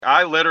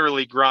I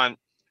literally grunt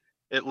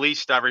at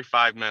least every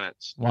 5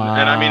 minutes. Wow.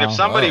 And I mean, if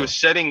somebody was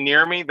sitting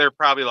near me, they're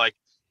probably like,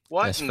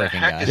 what This in the freaking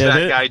heck guy. is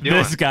that guy doing?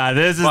 This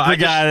is the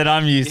guy that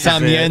I'm used to.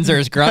 Tom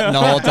Yenser's grunting the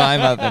whole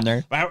time up in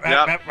there.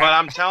 Yep, but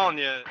I'm telling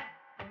you.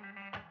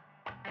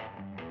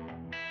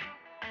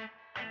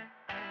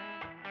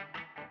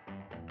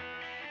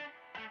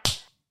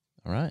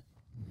 All right.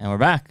 And we're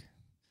back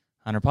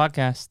on our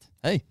podcast.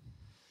 Hey.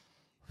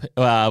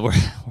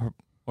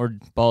 We're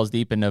balls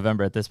deep in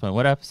November at this point.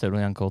 What episode are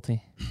we on,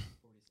 Colty?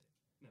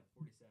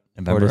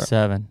 November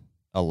 47.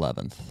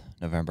 11th.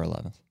 November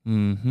 11th.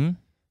 Mm-hmm.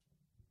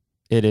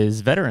 It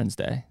is Veterans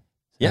Day.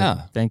 So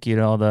Yeah. Thank you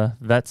to all the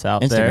vets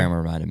out there. Instagram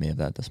reminded me of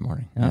that this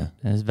morning. Yeah.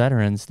 It is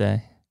Veterans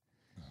Day.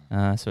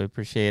 So we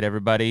appreciate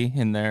everybody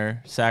in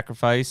their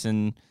sacrifice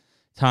and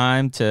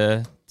time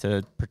to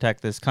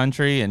protect this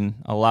country and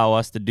allow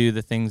us to do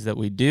the things that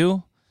we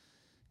do.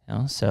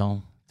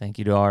 So thank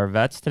you to our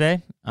vets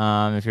today.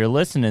 If you're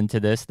listening to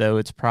this, though,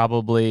 it's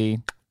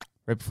probably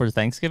right before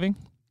Thanksgiving.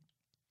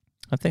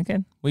 I'm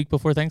thinking week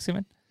before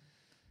Thanksgiving.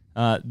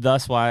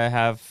 Thus why I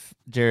have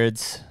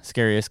Jared's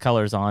scariest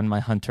colors on,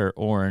 my hunter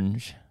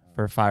orange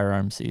for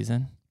firearm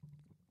season.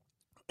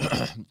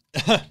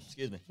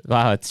 Excuse me.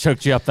 Wow, it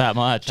choked you up that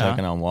much.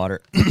 Choking on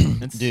water.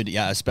 Dude,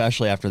 yeah,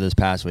 especially after this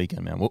past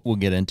weekend, man. We'll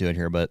get into it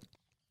here, but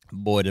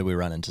boy, did we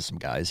run into some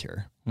guys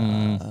here.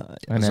 I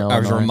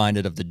was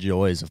reminded of the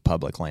joys of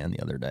public land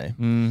the other day.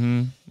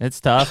 Mm-hmm. It's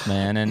tough,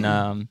 man.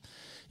 And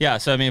yeah,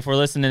 so I mean, if we're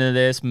listening to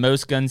this,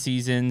 most gun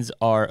seasons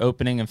are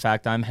opening. In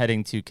fact, I'm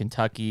heading to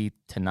Kentucky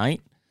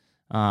tonight.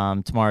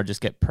 Tomorrow,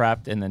 just get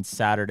prepped, and then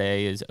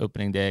Saturday is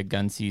opening day of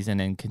gun season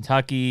in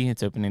Kentucky.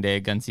 It's opening day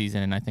of gun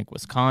season in, I think,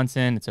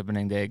 Wisconsin. It's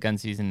opening day of gun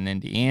season in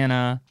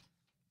Indiana.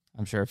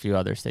 I'm sure a few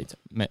other states,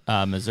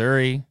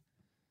 Missouri.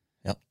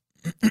 Yep.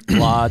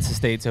 Lots of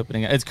states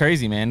opening. It's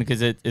crazy, man,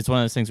 because it's one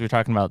of those things we were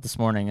talking about this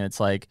morning, and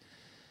it's like,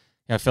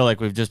 I feel like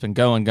we've just been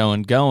going,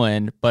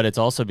 but it's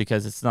also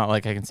because it's not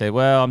like I can say,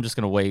 well, I'm just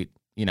going to wait,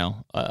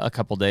 a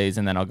couple days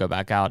and then I'll go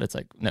back out. It's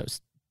like, no,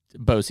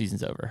 bow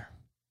season's over.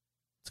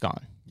 It's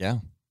gone. Yeah.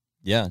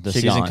 Yeah. The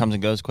season comes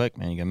and goes quick,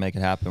 man. You got to make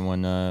it happen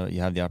when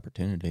you have the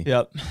opportunity.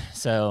 Yep.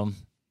 So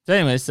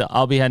anyways,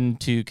 I'll be heading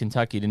to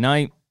Kentucky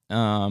tonight.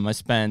 I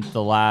spent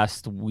the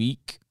last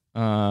week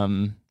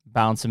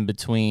bouncing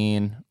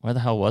between, where the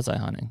hell was I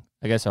hunting?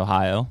 I guess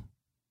Ohio.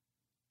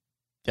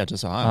 Yeah,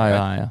 just Ohio.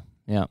 Ohio.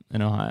 Yeah,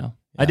 in Ohio.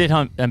 Yeah. I did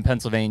hunt in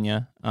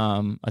Pennsylvania.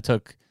 I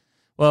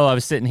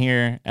was sitting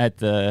here at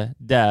the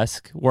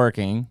desk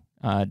working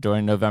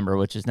during November,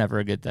 which is never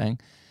a good thing.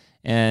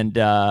 And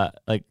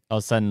like all of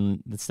a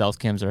sudden the stealth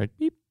cams are like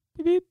beep,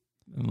 beep, beep.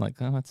 I'm like,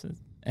 oh, what's it?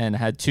 And I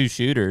had two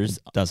shooters.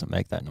 It doesn't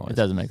make that noise. It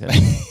doesn't make that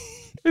noise.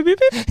 Beep, beep,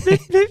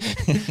 beep,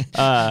 beep, beep.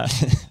 I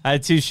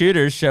had two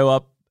shooters show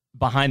up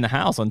behind the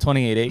house on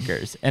 28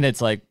 acres. And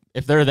it's like,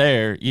 if they're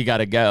there, you got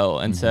to go.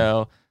 And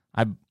so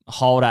I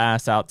hauled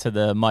ass out to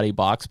the muddy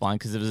box blind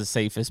because it was the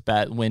safest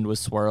bet. Wind was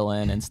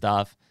swirling and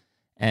stuff.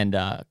 And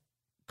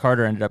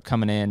Carter ended up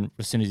coming in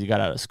as soon as he got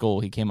out of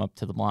school. He came up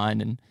to the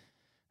blind, and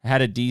I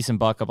had a decent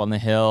buck up on the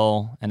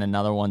hill and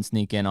another one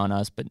sneak in on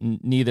us, but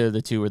neither of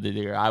the two were the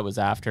deer I was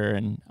after,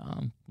 and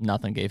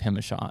nothing gave him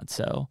a shot.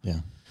 So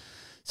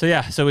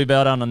we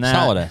bailed out on that.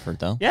 Solid effort,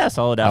 though. Yeah,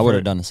 solid effort. I would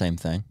have done the same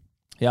thing.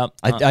 Yep.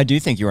 I do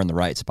think you were in the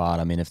right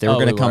spot. I mean, if they were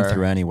going to come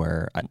through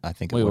anywhere, I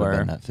think it would have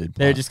been that food plot.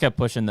 They just kept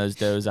pushing those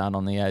does out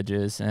on the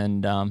edges,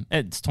 and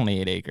it's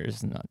 28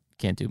 acres, and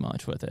can't do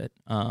much with it.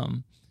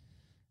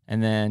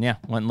 And then,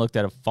 went and looked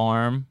at a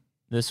farm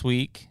this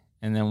week,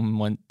 and then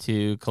went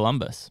to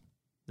Columbus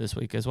this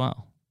week as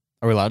well.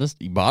 Are we allowed to?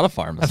 You bought a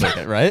farm this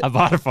weekend, right? I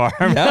bought a farm.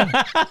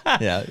 Yeah.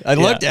 Yeah. I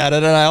looked at it,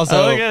 and I also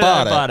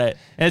bought it.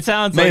 It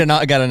sounds like...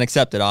 got an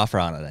accepted offer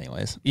on it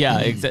anyways.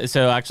 Yeah.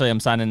 So actually, I'm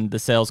signing the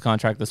sales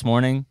contract this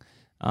morning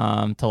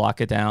to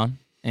lock it down,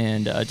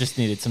 and just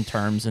needed some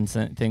terms and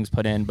things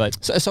put in. But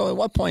So at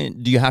what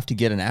point do you have to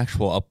get an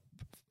actual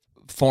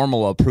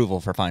formal approval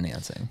for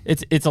financing?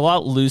 It's a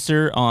lot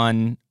looser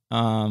on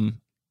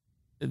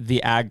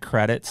the ag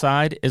credit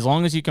side, as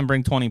long as you can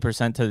bring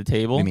 20% to the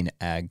table. You mean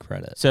ag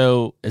credit?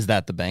 So is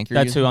that the bank you're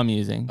that's using? who I'm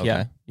using. Okay.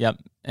 Yeah. Yep.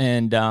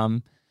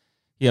 And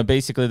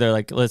basically they're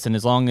like, listen,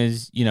 as long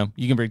as you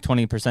can bring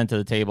 20% to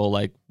the table,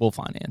 like we'll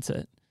finance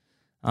it.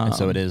 And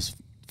so it is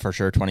for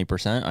sure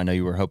 20%. I know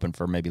you were hoping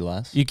for maybe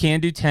less. You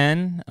can do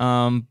 10.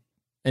 And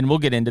we'll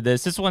get into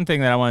this. This is one thing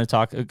that I want to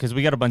talk, because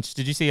we got a bunch.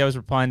 Did you see I was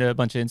replying to a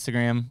bunch of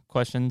Instagram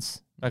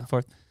questions back and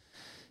forth?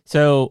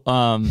 So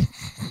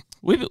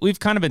we've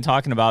kind of been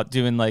talking about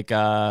doing like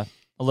a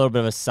little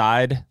bit of a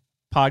side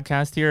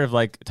podcast here of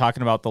like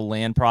talking about the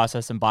land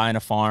process and buying a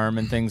farm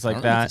and things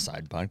like that. It's a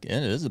side podcast.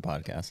 It is a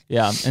podcast.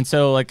 Yeah. And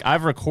so like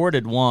I've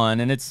recorded one,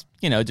 and it's,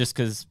 just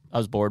because I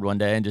was bored one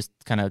day and just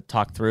kind of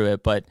talked through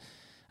it. But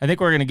I think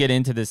we're going to get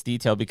into this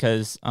detail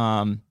because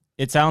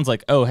it sounds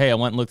like, oh, hey, I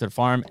went and looked at a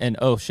farm, and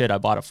oh shit, I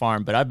bought a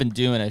farm. But I've been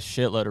doing a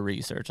shitload of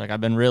research. Like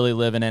I've been really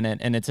living in it,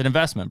 and it's an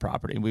investment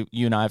property.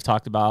 You and I have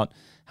talked about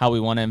how we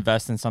want to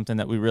invest in something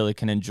that we really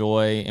can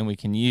enjoy and we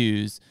can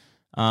use.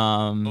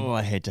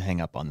 I hate to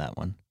hang up on that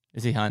one.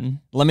 Is he hunting?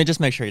 Let me just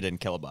make sure you didn't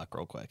kill a buck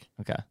real quick.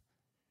 Okay.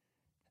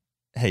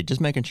 Hey,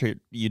 just making sure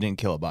you didn't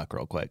kill a buck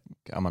real quick.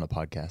 I'm on a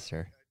podcast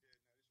here.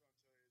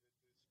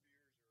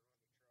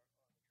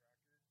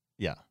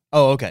 Yeah.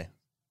 Oh, okay.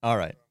 All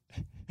right.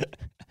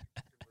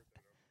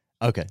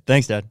 Okay.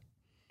 Thanks, Dad.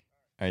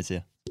 All right, see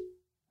ya.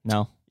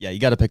 No. Yeah, you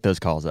got to pick those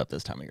calls up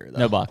this time of year, though.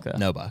 No buck, though.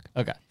 No buck.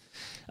 Okay.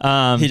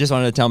 He just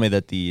wanted to tell me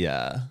that the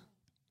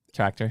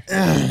tractor.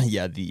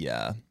 Yeah,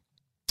 the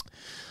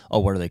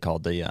what are they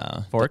called?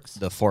 The forks.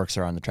 The forks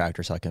are on the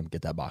tractor, so I can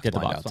get that box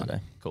blind out today.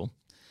 Cool.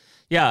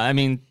 Yeah, I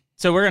mean,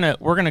 so we're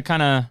gonna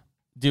kind of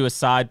do a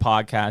side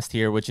podcast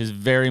here, which is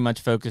very much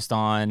focused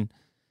on,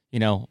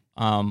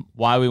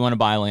 why we want to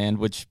buy land.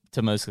 Which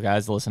to most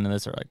guys listening to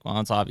this are like, well,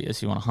 it's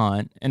obvious you want to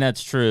hunt, and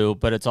that's true.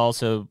 But it's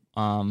also,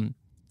 I'm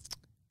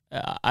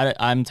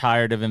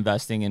tired of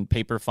investing in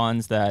paper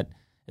funds that,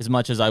 as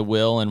much as I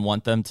will and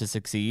want them to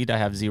succeed, I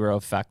have zero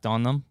effect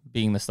on them,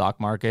 being the stock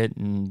market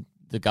and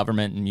the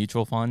government and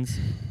mutual funds.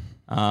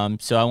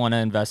 So I want to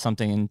invest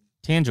something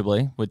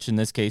intangibly, which in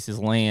this case is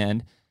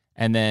land,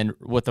 and then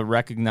with a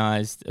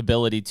recognized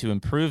ability to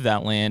improve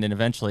that land and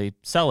eventually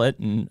sell it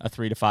in a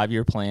 3 to 5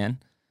 year plan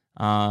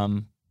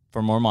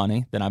for more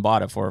money than I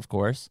bought it for, of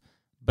course.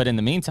 But in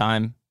the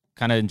meantime,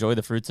 kind of enjoy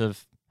the fruits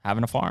of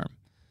having a farm.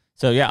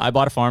 So yeah, I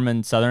bought a farm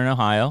in Southern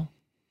Ohio.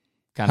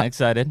 Kind of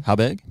excited. How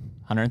big?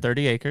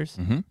 130 acres.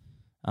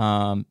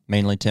 Mm-hmm.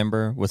 Mainly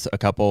timber with a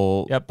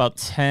couple. Yep, about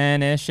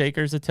 10-ish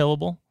acres of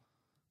tillable.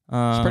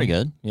 It's pretty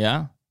good.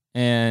 Yeah,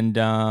 and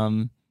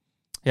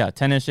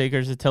 10-ish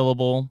acres of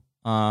tillable.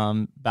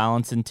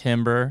 Balance in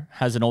timber.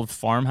 Has an old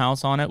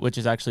farmhouse on it, which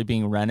is actually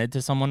being rented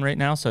to someone right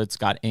now, so it's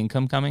got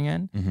income coming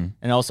in. Mm-hmm.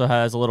 And it also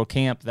has a little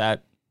camp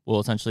that will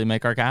essentially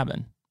make our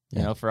cabin.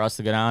 Yeah. For us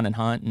to go down and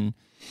hunt. And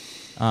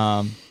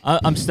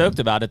I'm stoked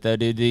about it though,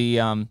 dude.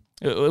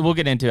 We'll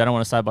get into it. I don't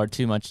want to sidebar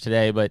too much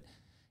today, but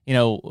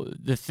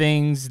the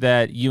things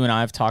that you and I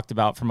have talked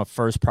about from a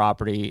first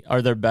property,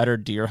 are there better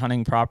deer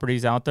hunting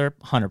properties out there?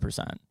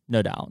 100%,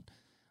 no doubt.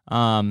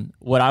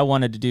 What I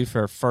wanted to do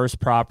for a first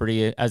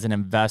property as an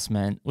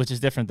investment, which is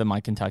different than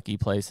my Kentucky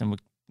place, and we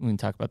can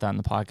talk about that in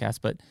the podcast,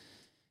 but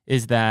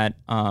is that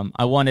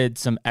I wanted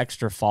some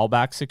extra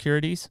fallback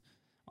securities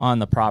on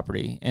the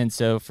property. And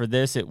so for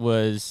this, it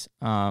was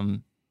a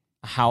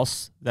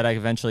house that I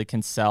eventually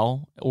can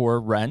sell or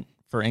rent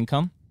for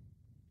income.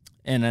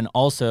 And then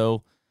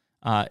also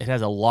it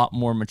has a lot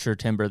more mature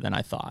timber than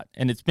I thought.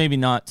 And it's maybe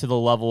not to the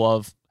level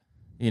of,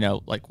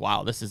 like,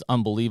 wow, this is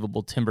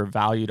unbelievable timber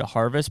value to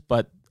harvest.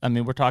 But I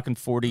mean, we're talking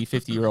 40,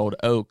 50-year-old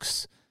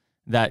oaks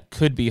that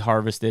could be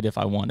harvested if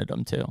I wanted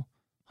them to.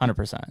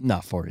 100%.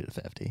 Not 40 to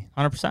 50.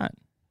 100%.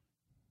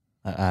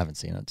 I haven't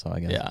seen it, so I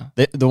guess.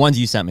 Yeah. The ones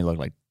you sent me look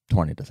like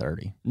 20 to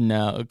 30.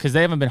 No, because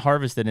they haven't been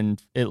harvested in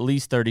at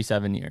least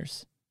 37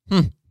 years.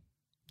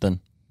 Then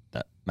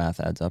that math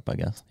adds up, I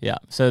guess. Yeah.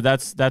 So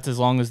that's as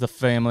long as the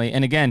family.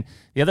 And again,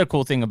 the other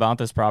cool thing about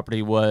this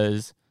property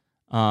was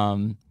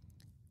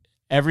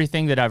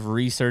everything that I've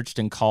researched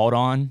and called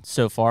on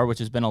so far, which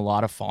has been a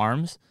lot of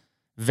farms,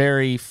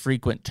 very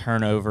frequent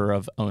turnover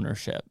of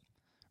ownership,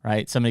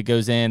 right? Somebody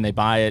goes in, they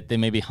buy it, they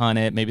maybe hunt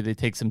it, maybe they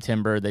take some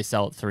timber, they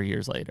sell it 3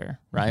 years later,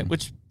 right? Mm-hmm.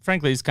 Which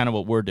frankly is kind of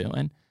what we're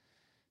doing.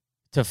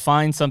 To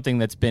find something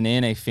that's been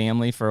in a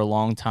family for a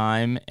long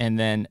time and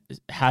then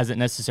hasn't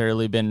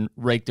necessarily been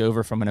raked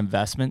over from an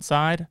investment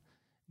side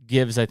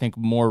gives, I think,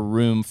 more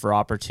room for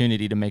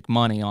opportunity to make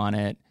money on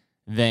it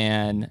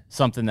than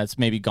something that's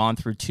maybe gone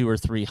through 2 or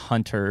 3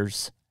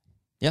 hunters,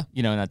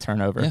 in that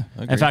turnover. Yeah,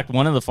 in fact,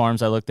 one of the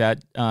farms I looked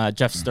at,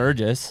 Jeff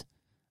Sturgis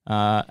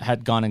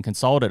had gone and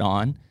consulted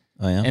on,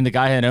 and the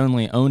guy had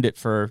only owned it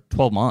for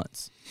 12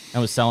 months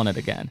and was selling it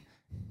again.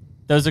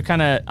 Those are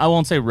kind of, I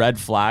won't say red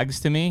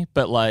flags to me,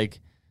 but like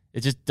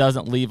it just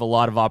doesn't leave a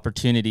lot of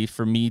opportunity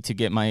for me to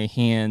get my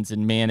hands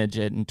and manage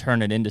it and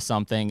turn it into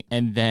something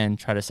and then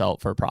try to sell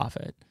it for a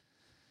profit.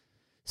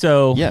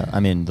 So yeah, I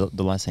mean,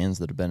 the less hands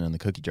that have been in the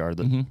cookie jar,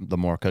 the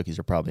more cookies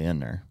are probably in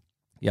there.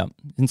 Yep.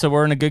 And so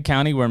we're in a good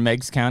county. We're in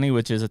Meigs County,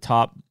 which is a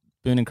top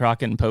Boone and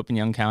Crockett and Pope and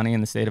Young County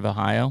in the state of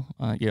Ohio,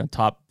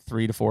 top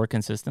 3 to 4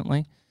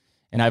 consistently.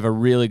 And I have a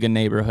really good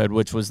neighborhood,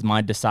 which was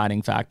my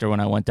deciding factor when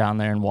I went down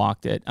there and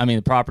walked it. I mean,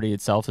 the property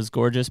itself is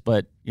gorgeous,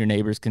 but your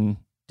neighbors can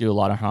do a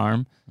lot of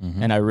harm.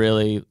 Mm-hmm. And I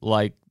really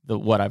like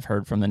what I've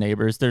heard from the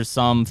neighbors. There's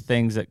some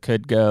things that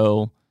could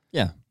go,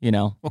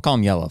 we'll call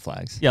them yellow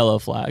flags. Yellow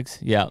flags,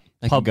 yeah.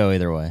 They could go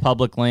either way.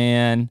 Public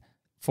land,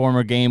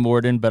 former game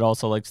warden, but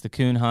also likes to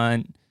coon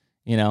hunt,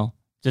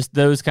 just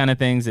those kind of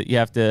things that you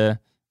have to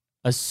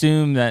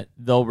assume that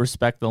they'll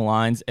respect the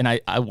lines. And I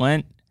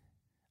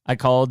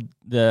called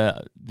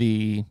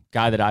the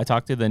guy that I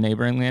talked to, the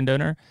neighboring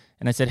landowner,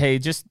 and I said, hey,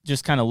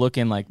 just kind of look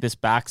in like this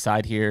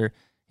backside here.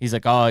 He's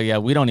like, oh yeah,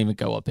 we don't even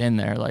go up in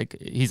there. Like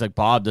he's like,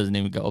 Bob doesn't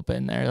even go up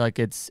in there. Like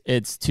it's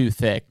too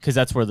thick because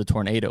that's where the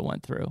tornado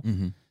went through.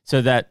 Mm-hmm.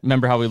 So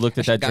remember how we looked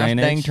at that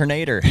drainage? Dang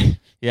tornado.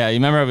 Yeah, you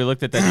remember how we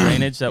looked at that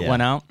drainage that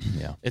went out?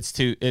 Yeah, it's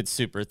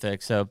super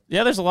thick. So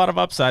yeah, there's a lot of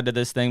upside to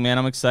this thing, man.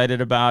 I'm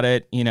excited about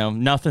it.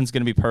 Nothing's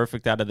gonna be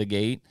perfect out of the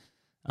gate.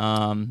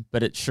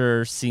 But it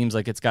sure seems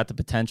like it's got the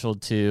potential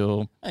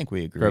to. I think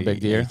we agree. Grow big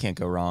deer. You can't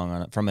go wrong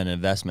on it from an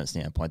investment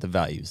standpoint. The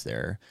value's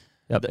there.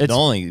 Yep. The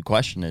only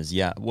question is,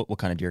 what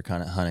kind of deer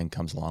kind of hunting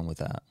comes along with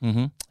that?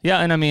 Mm-hmm. Yeah,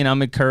 and I mean,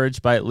 I'm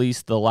encouraged by at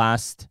least the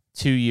last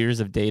 2 years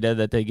of data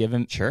that they give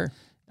him. Sure.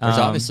 There's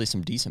obviously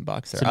some decent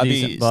bucks there. I'd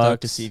be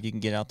stoked to see if you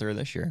can get out there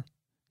this year.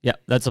 Yeah,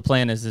 that's the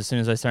plan. Is as soon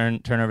as I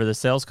turn over the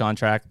sales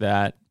contract,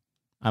 that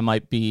I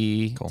might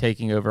be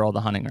taking over all the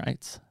hunting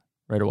rights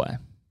right away.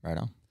 Right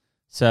on.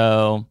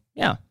 So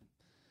yeah,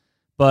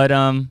 but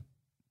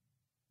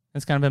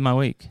that's kind of been my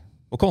week.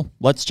 Well, cool.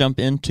 Let's jump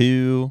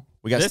into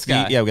we got this Steve.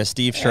 guy. Yeah, we got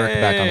Steve Shirk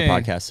back on the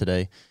podcast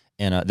today,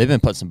 and they've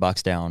been putting some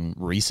bucks down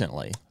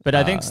recently. But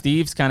I think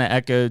Steve's kind of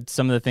echoed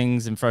some of the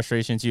things and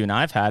frustrations you and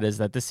I've had. Is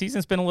that this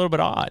season's been a little bit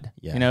odd.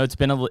 Yeah. You know, it's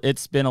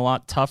been a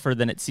lot tougher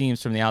than it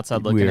seems from the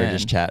outside looking in. We were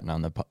just chatting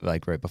on the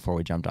right before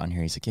we jumped on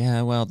here. He's like,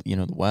 "Yeah, well, you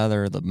know, the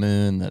weather, the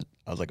moon." That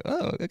I was like,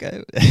 "Oh,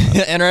 okay."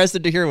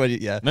 Interested to hear what.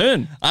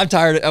 Moon. I'm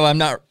tired. I'm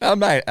not.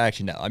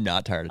 Actually, no, I'm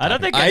not tired. I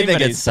don't think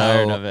anybody's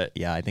tired of it.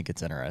 Yeah, I think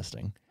it's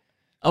interesting.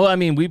 Oh, I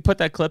mean, we put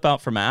that clip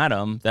out from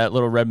Adam, that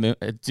little red moon.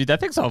 Dude, that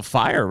thing's on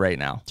fire right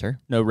now. Sure.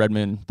 No red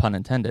moon, pun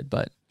intended,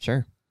 but.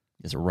 Sure.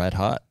 It's red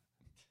hot.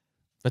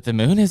 But the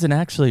moon isn't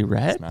actually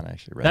red? It's not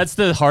actually red. That's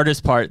the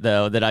hardest part,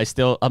 though,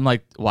 that I'm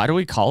like, why do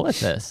we call it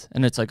this?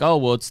 And it's like, oh,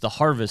 well, it's the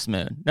harvest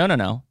moon.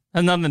 No.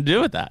 Has nothing to do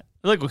with that.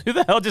 Like, who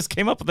the hell just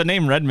came up with the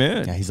name Red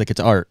Moon? Yeah, he's like, it's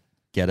art.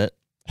 Get it?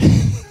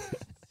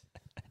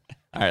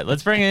 All right,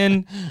 let's bring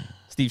in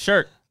Steve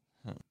Shirk.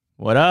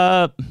 What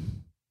up?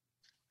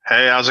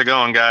 Hey, how's it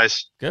going,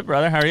 guys? Good,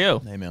 brother. How are you?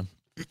 Hey, man.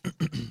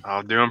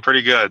 I'm doing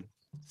pretty good.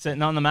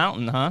 Sitting on the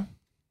mountain, huh?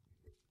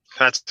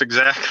 That's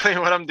exactly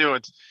what I'm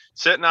doing.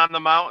 Sitting on the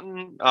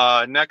mountain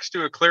next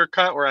to a clear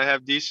cut where I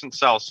have decent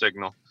cell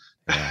signal.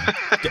 Yeah.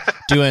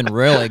 Doing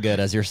really good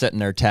as you're sitting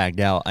there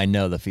tagged out. I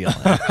know the feeling.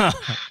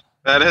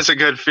 That is a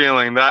good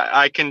feeling. That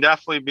I can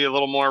definitely be a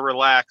little more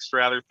relaxed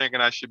rather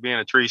thinking I should be in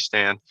a tree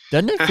stand.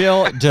 Doesn't it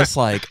feel just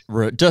like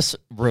just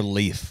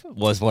relief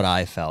was what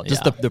I felt.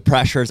 Just the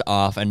pressure's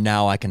off and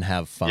now I can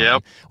have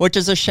fun, which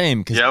is a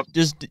shame because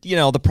just, you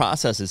know, the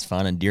process is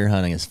fun and deer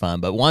hunting is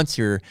fun. But once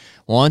you're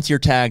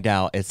tagged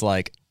out, it's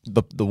like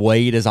the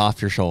weight is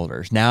off your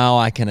shoulders. Now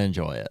I can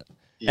enjoy it.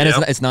 And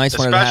it's nice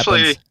when it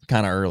happens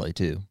kind of early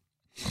too.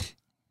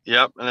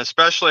 Yep, and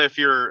especially if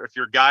you're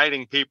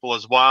guiding people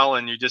as well,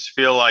 and you just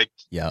feel like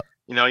you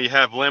know you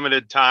have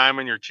limited time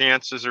and your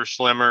chances are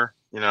slimmer.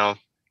 You know,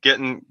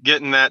 getting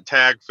that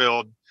tag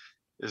filled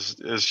is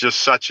just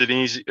such an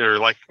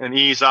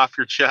ease off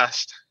your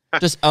chest.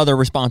 Just other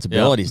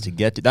responsibilities to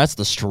get to. That's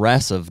the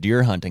stress of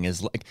deer hunting.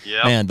 Is like,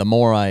 man, the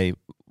more I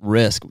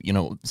risk, you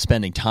know,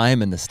 spending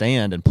time in the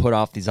stand and put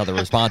off these other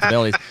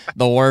responsibilities,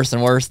 the worse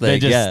and worse they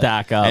just get.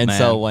 Stack up, and man.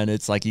 So when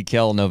it's like you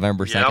kill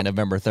November 2nd,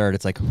 November 3rd,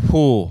 it's like,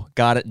 whoo,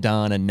 got it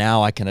done, and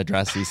now I can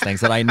address these things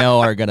that I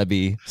know are going to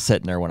be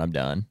sitting there when I'm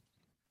done.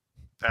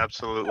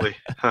 Absolutely.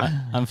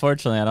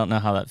 Unfortunately, I don't know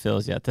how that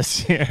feels yet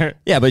this year.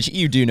 Yeah, but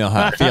you do know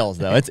how it feels,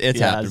 though. It's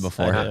happened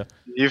before.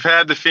 You've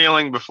had the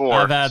feeling before.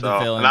 I've had the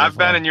feeling, and I've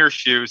been in your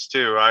shoes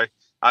too.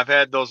 I've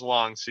had those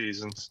long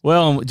seasons.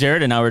 Well,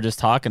 Jared and I were just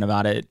talking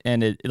about it,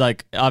 and it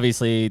like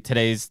obviously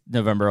today's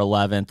November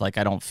 11th. Like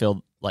I don't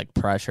feel like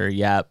pressure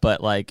yet,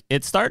 but like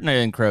it's starting to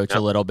encroach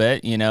a little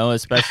bit, you know.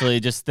 Especially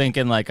just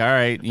thinking like, all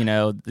right, you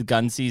know, the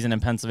gun season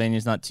in Pennsylvania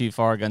is not too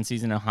far. Gun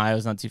season in Ohio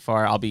is not too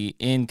far. I'll be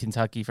in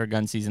Kentucky for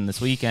gun season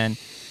this weekend.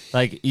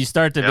 Like you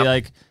start to be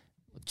like,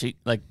 gee,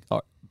 like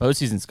bow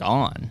season's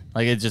gone.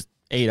 Like it just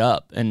ate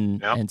up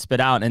and spit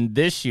out. And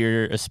this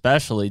year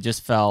especially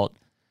just felt.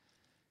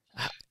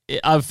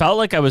 I felt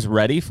like I was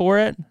ready for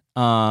it.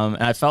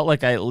 And I felt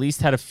like I at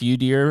least had a few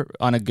deer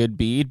on a good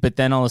bead, but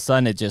then all of a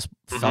sudden it just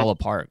fell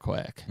apart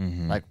quick,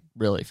 like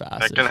really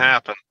fast. That can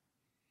happen.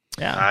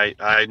 Yeah.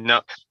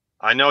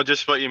 I know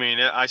just what you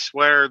mean. I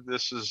swear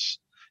this is,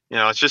 you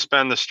know, it's just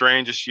been the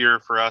strangest year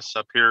for us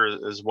up here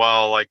as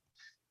well. Like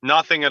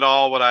nothing at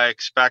all what I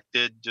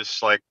expected,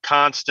 just like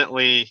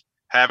constantly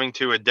having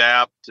to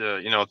adapt,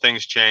 you know,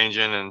 things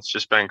changing, and it's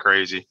just been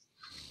crazy.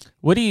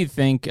 What do you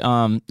think? You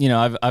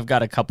know, I've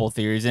got a couple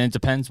theories, and it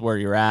depends where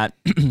you're at.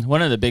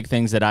 One of the big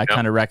things that I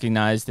kind of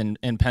recognized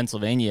in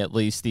Pennsylvania, at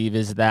least, Steve,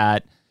 is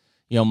that,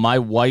 you know, my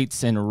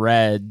whites and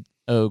red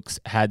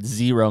oaks had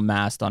zero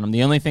mast on them.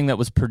 The only thing that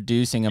was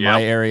producing in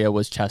my area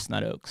was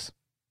chestnut oaks.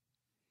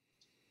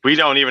 We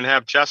don't even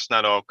have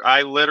chestnut oak.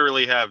 I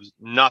literally have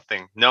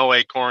nothing, no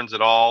acorns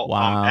at all.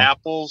 Wow.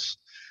 Apples,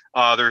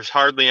 there's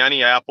hardly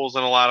any apples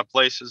in a lot of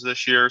places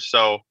this year.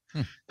 So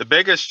the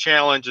biggest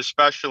challenge,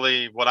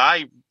 especially what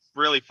I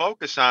really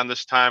focus on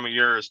this time of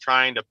year, is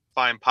trying to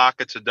find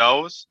pockets of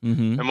does.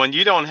 And when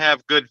you don't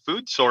have good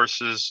food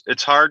sources,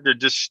 it's hard to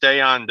just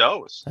stay on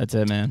does. That's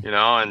it, man. You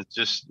know, and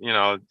just, you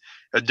know,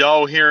 a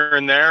doe here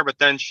and there, but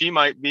then she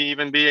might be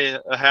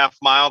a half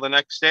mile the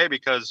next day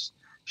because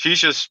she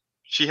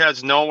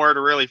has nowhere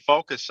to really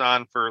focus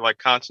on for like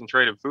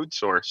concentrated food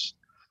source.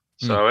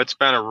 So it's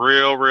been a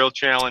real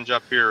challenge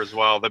up here as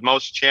well. The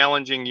most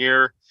challenging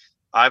year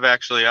I've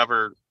actually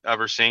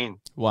ever seen.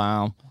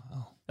 Wow.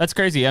 That's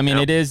crazy. I mean,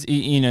 it is,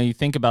 you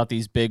think about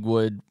these big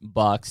wood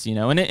bucks,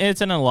 and it's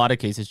in a lot of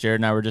cases. Jared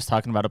and I were just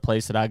talking about a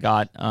place that I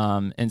got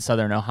in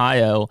Southern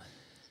Ohio.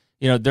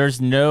 There's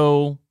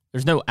no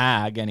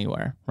ag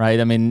anywhere, right?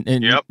 I mean,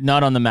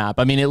 not on the map.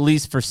 I mean, at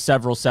least for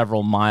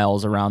several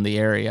miles around the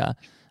area.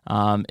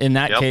 In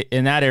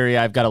that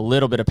area, I've got a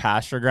little bit of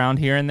pasture ground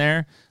here and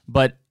there,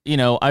 but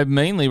I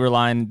mainly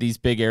rely on these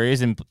big areas.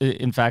 And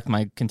in fact,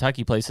 my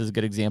Kentucky place is a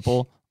good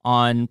example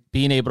on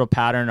being able to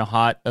pattern a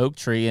hot oak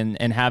tree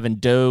and having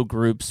doe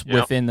groups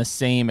within the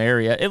same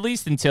area, at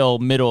least until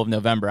middle of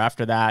November.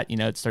 After that,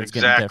 it starts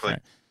getting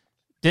different.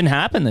 Didn't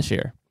happen this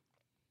year.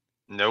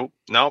 Nope.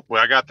 Well,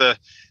 I got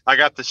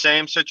the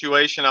same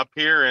situation up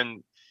here,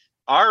 and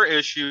our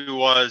issue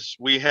was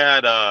we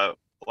had a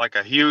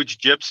huge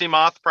gypsy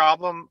moth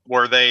problem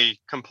where they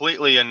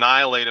completely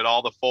annihilated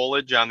all the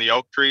foliage on the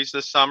oak trees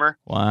this summer.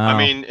 Wow. I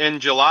mean, in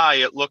July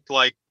it looked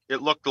like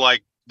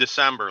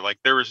December, like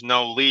there was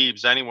no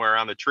leaves anywhere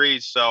on the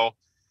trees. So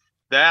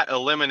that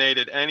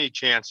eliminated any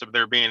chance of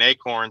there being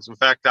acorns. In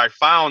fact, I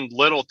found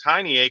little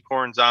tiny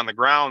acorns on the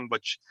ground,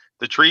 which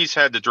the trees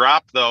had to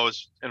drop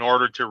those in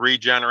order to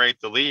regenerate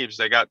the leaves.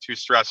 They got too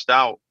stressed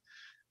out.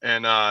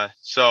 And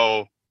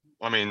so,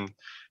 I mean,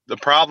 the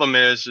problem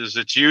is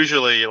it's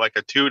usually like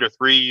a 2 to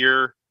 3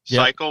 year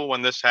cycle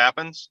when this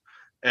happens.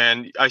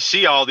 And I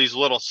see all these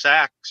little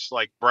sacks,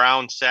 like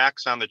brown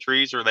sacks on the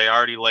trees where they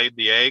already laid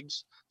the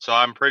eggs. So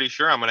I'm pretty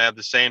sure I'm going to have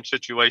the same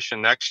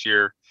situation next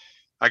year.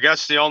 I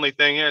guess the only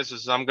thing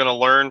is I'm going to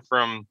learn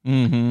from,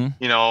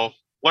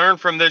 learn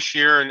from this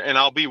year, and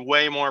I'll be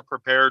way more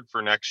prepared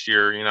for next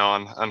year,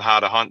 on how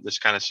to hunt this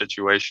kind of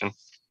situation.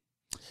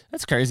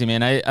 That's crazy,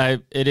 man.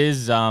 It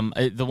is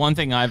the one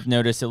thing I've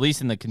noticed, at least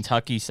in the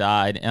Kentucky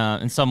side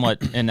and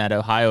somewhat in that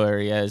Ohio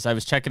area, is I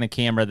was checking a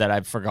camera that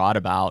I forgot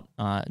about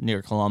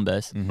near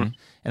Columbus,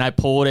 and I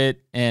pulled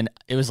it, and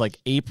it was like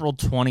April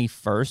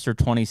 21st or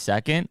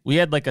 22nd. We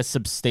had like a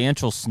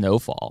substantial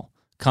snowfall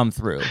come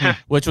through,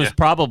 which was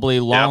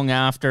probably long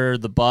after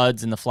the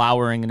buds and the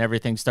flowering and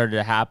everything started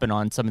to happen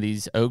on some of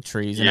these oak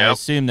trees, and I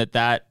assume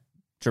that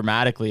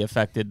dramatically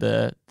affected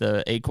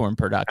the acorn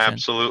production.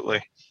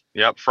 Absolutely.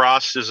 Yep.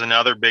 Frost is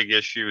another big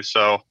issue.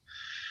 So,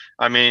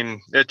 I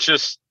mean, it's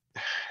just,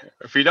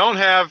 if you don't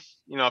have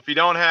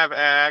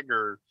ag,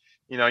 or,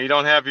 you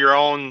don't have your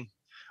own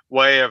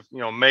way of,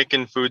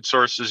 making food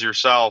sources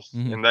yourself,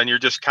 and then you're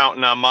just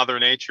counting on Mother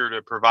Nature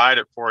to provide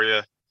it for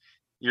you,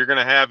 you're going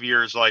to have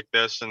years like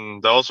this,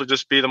 and those will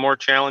just be the more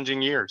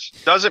challenging years.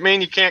 Doesn't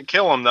mean you can't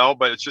kill them though,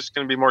 but it's just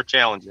going to be more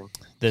challenging.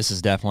 This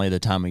is definitely the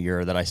time of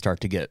year that I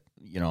start to get,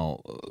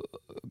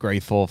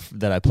 grateful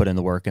that I put in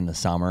the work in the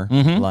summer.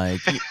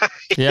 Like,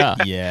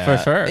 yeah,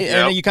 for sure.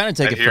 And you kind of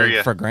take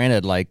it for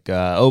granted. Like,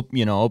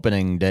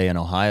 opening day in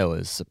Ohio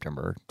is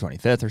September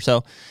 25th or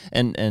so.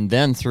 And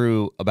then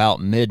through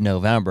about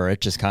mid-November,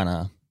 it just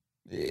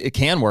it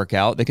can work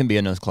out. They can be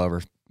in those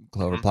clover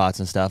plots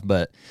and stuff,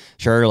 but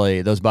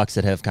surely those bucks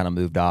that have kind of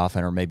moved off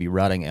and are maybe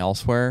rutting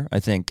elsewhere, I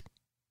think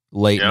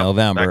late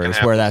November is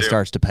where that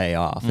starts to pay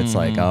off. It's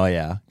like, oh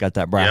yeah, got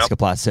that brassica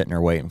plot sitting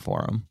there waiting for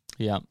them.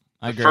 Yeah.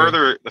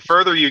 The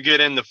further you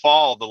get into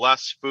fall, the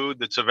less food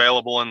that's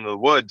available in the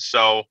woods.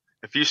 So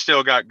if you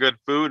still got good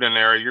food in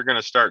there, you're going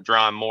to start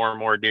drawing more and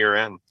more deer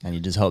in. And you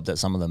just hope that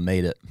some of them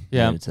made it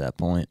to that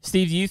point.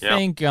 Steve, do you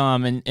think,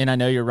 and I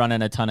know you're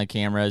running a ton of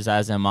cameras,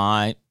 as am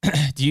I,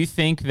 do you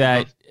think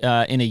that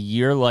in a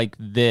year like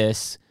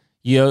this,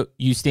 you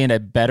stand a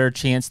better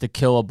chance to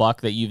kill a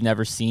buck that you've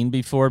never seen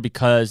before,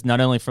 because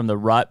not only from the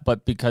rut,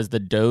 but because the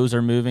does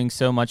are moving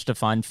so much to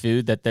find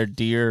food that their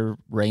deer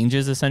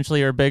ranges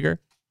essentially are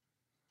bigger?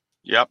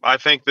 Yep. I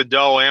think the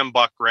doe and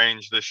buck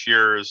range this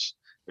year is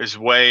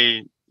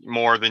way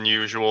more than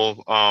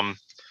usual.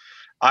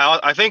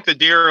 I think the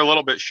deer are a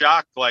little bit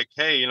shocked, like,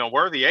 hey,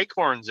 where are the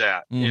acorns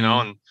at?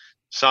 And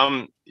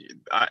some,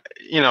 I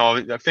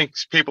think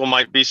people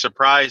might be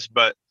surprised,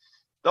 but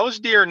those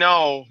deer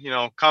know,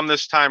 come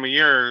this time of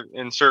year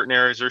in certain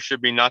areas, there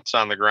should be nuts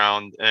on the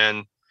ground.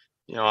 And,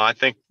 I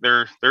think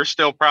they're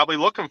still probably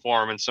looking for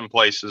them in some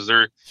places.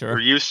 They're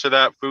used to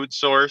that food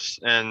source.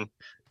 And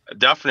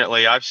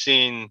definitely I've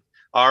seen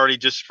already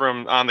just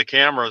from on the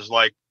cameras,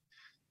 like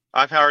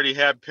I've already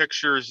had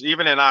pictures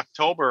even in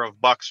October of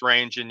bucks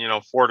ranging,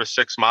 4 to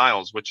 6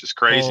 miles, which is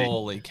crazy.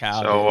 Holy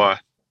cow. So,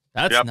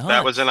 that's nuts.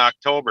 That was in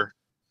October.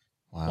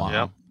 Wow.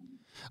 Yep.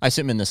 I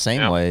assume in the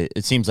same way,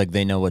 it seems like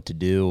they know what to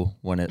do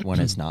when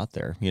it's not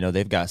there.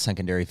 They've got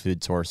secondary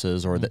food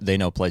sources, or they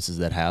know places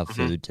that have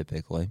food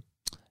typically.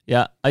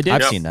 Yeah,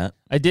 I've seen that.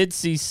 I did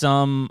see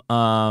some,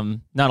 not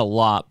a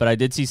lot, but I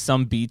did see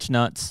some beech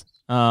nuts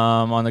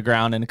on the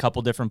ground in a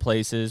couple different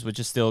places, which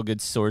is still a good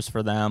source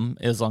for them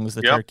as long as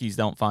the turkeys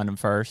don't find them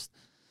first.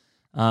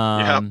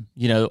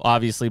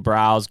 Obviously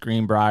browse,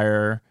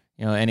 greenbrier,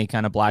 any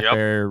kind of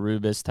blackberry or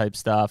rubus type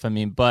stuff. I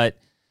mean, but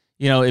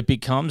it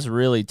becomes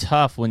really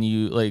tough when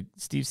you, like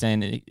Steve's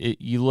saying,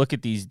 you look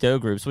at these doe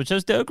groups, which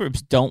those doe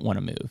groups don't want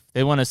to move.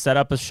 They want to set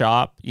up a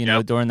shop,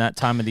 during that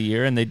time of the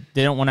year, and they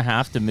don't want to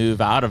have to move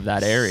out of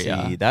that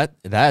area. See,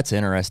 that's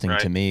interesting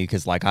to me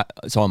because, like,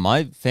 so on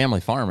my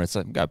family farm, it's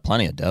got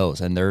plenty of does,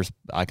 and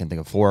I can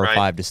think of 4 or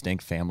 5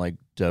 distinct family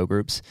doe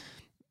groups.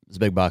 The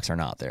big bucks are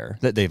not there.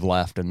 That they've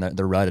left and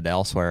they're rutted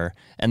elsewhere,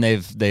 and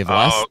they've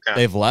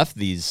left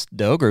these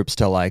doe groups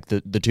to like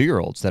the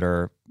 2-year-olds that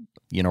are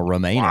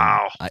remaining,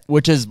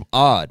 which is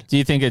odd. Do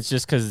you think it's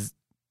just because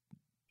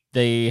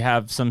they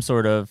have some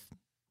sort of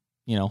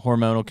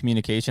hormonal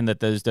communication that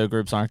those doe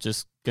groups aren't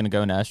just going to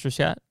go into estrus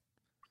yet?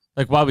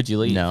 Like, why would you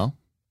leave? No,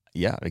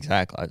 yeah,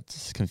 exactly.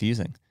 It's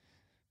confusing.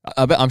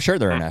 I'm sure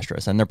they're in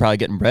estrus, and they're probably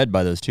getting bred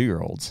by those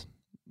 2-year-olds.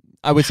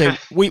 I would say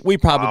we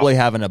probably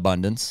have an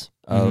abundance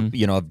of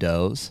of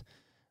does,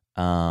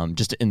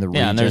 just in the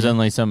region. Yeah, and there's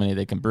only so many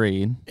they can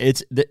breed.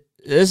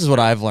 This is what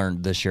I've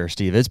learned this year,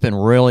 Steve. It's been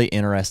really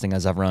interesting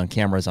as I've run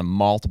cameras on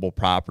multiple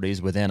properties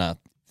within a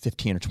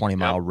 15 or 20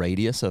 mile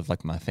radius of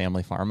like my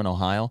family farm in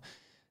Ohio.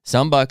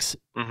 Some bucks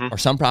or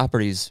some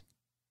properties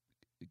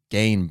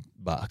gain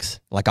bucks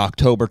like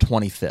October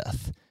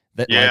 25th.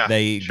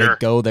 They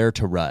go there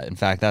to rut. In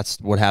fact, that's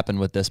what happened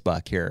with this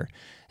buck here.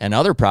 And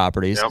other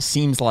properties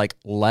seems like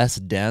less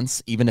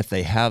dense, even if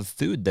they have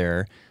food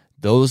there.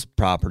 Those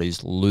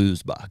properties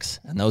lose bucks,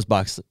 and those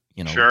bucks,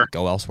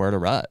 go elsewhere to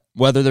rut,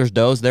 whether there's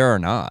does there or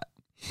not.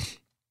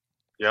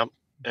 Yep.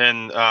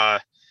 And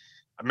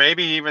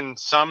maybe even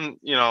some,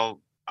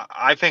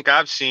 I think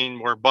I've seen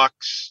where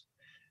bucks,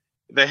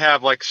 they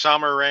have like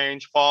summer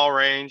range, fall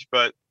range,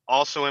 but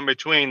also in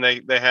between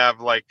they have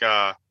like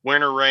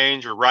winter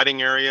range or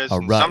rutting areas.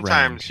 And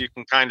sometimes you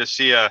can kind of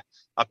see a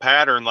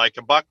pattern, like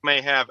a buck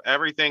may have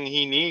everything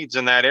he needs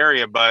in that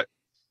area, but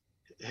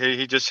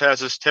he just has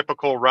his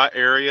typical rut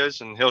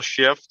areas, and he'll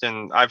shift.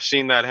 And I've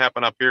seen that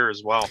happen up here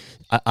as well.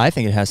 I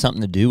think it has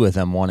something to do with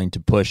them wanting to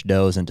push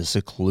does into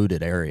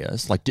secluded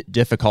areas, like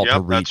difficult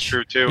to reach. That's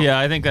true too. Yeah,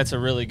 I think that's a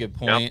really good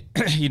point.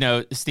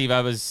 Steve,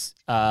 I was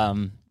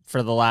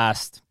for the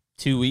last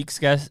 2 weeks,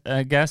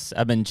 I guess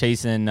I've been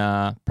chasing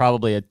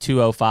probably a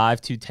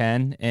 205,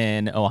 210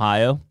 in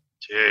Ohio.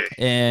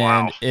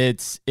 And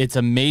it's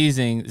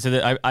amazing.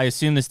 So I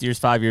assume this deer's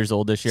 5 years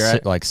old this year.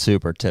 Like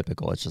super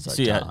typical. It's just like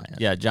giant.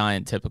 Yeah,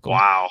 giant typical.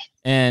 Wow.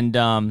 And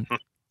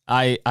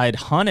I'd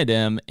hunted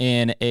him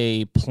in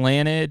a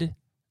planted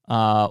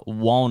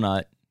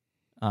walnut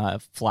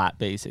flat,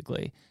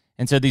 basically.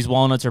 And so these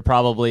walnuts are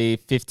probably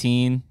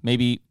 15,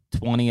 maybe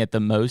 20 at the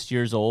most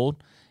years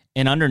old.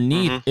 And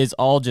underneath is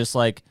all just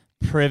like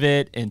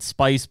privet and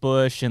spice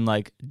bush and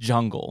like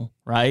jungle,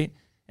 right?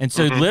 And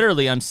so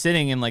literally I'm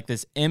sitting in like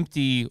this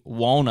empty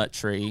walnut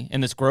tree, in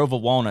this grove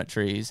of walnut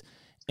trees,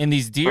 and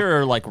these deer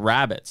are like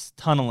rabbits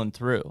tunneling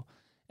through.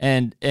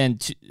 And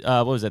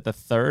what was it, the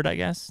 3rd, I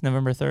guess?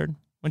 November 3rd?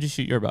 When did you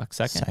shoot your buck?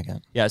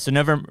 Second. Yeah, so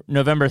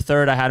November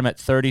 3rd, I had him at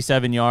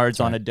 37 yards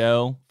on a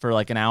doe for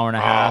like an hour and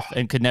a half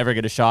and could never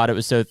get a shot. It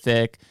was so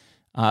thick.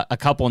 A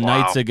couple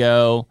nights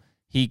ago,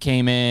 he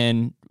came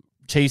in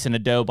chasing a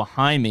doe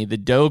behind me. The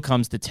doe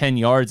comes to 10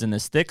 yards in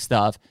this thick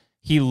stuff.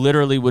 He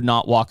literally would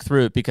not walk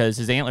through it because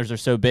his antlers are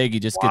so big, he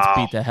just gets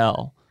beat to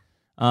hell.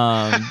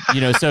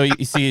 So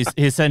you see,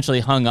 he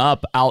essentially hung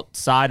up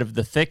outside of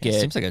the thicket. It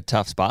seems like a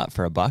tough spot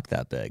for a buck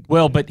that big.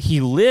 Well, but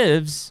he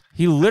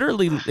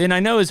literally, and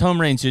I know his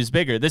home range is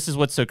bigger. This is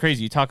what's so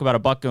crazy. You talk about a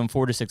buck going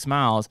 4 to 6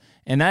 miles.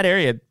 In that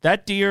area,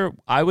 that deer,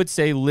 I would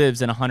say,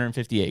 lives in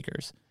 150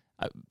 acres.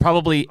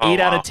 Probably 8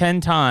 out of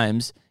 10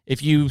 times,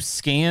 if you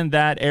scan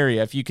that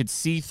area, if you could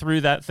see through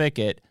that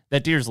thicket,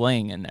 that deer's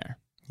laying in there.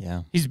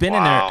 Yeah, he's been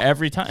in there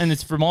every time, and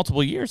it's for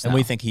multiple years now. And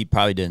we think he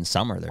probably did in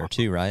summer there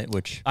too, right?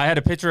 Which I had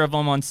a picture of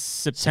him on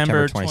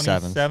September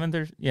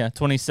 27th. Yeah,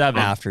 27th.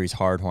 After he's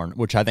hardhorn,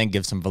 which I think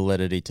gives some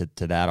validity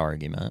to that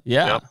argument.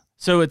 Yeah. Yep.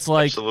 So it's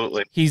like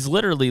he's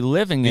literally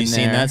living in there. You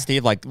seen that,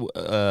 Steve? Like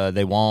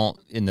they won't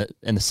in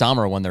the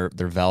summer when their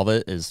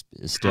velvet is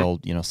still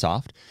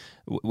soft.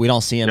 We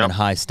don't see them in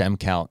high stem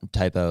count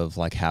type of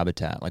like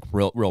habitat, like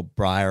real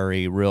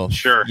briary, real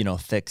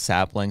thick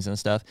saplings and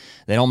stuff.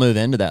 They don't move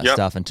into that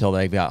stuff until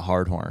they've got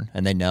hardhorn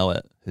and they know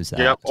it. Who's that?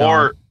 Yep.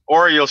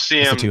 Or you'll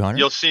see him.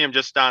 You'll see him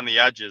just on the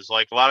edges.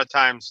 Like a lot of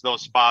times,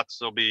 those spots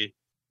they'll be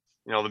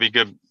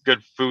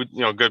good food,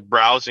 good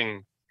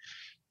browsing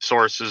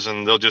sources,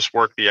 and they'll just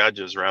work the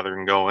edges rather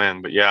than go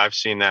in. But yeah, I've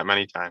seen that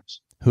many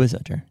times. Who is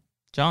that, Jerry?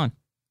 John.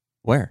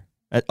 Where?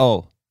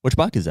 Which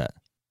buck is that?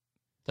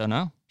 Don't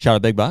know. Shot a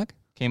big buck?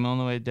 Came all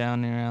the way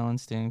down near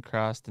Allenstein,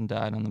 crossed, and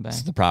died on the bank. This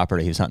is the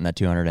property he was hunting that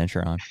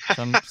 200-incher on.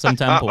 Some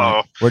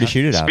temple. Where'd he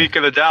shoot it out? Speak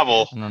of the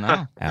devil. I don't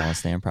know.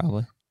 Allenstein,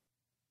 probably.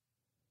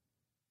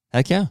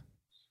 Heck yeah.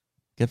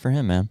 Good for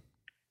him, man.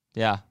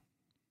 Yeah.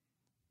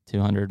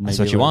 200 maybe. That's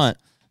what you want.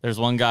 There's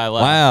one guy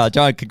left. Wow,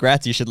 John,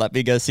 congrats. You should let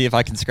me go see if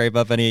I can scrape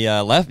up any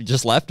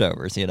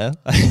leftovers, It's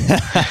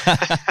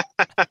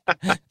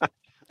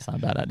not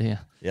a bad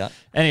idea. Yeah.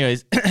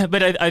 Anyways,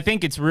 but I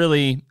think it's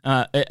really,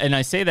 and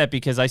I say that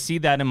because I see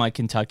that in my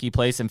Kentucky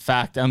place. In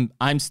fact,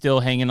 I'm still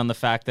hanging on the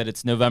fact that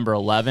it's November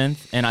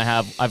 11th, and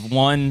I've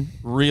one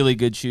really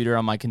good shooter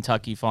on my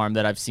Kentucky farm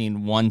that I've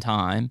seen one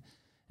time,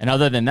 and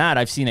other than that,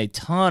 I've seen a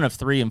ton of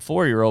 3 and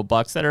 4 year old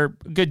bucks that are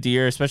good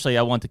deer. Especially,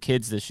 I want the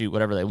kids to shoot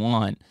whatever they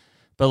want,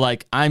 but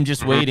like I'm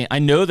just waiting. I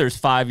know there's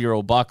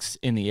 5-year-old bucks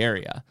in the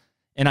area,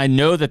 and I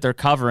know that they're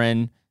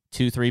covering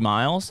 2-3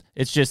 miles.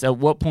 It's just at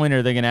what point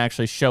are they going to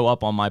actually show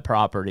up on my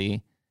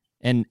property?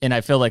 And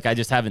I feel like I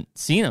just haven't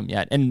seen them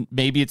yet. And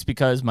maybe it's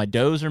because my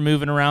does are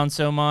moving around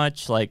so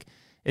much. Like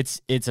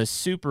it's a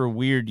super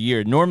weird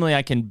year. Normally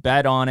I can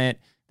bet on it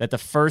that the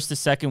first to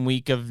second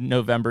week of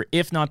November,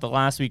 if not the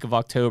last week of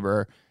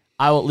October,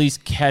 I will at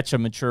least catch a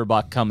mature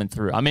buck coming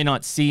through. I may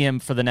not see him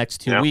for the next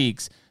 2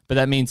 weeks, but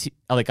that means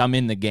like I'm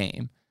in the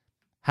game.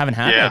 Haven't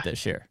had that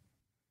this year.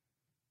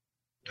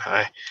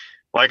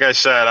 Like I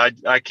said,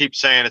 I keep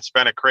saying it's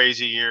been a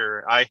crazy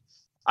year.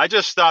 I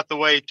just thought the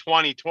way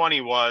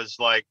 2020 was,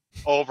 like,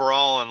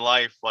 overall in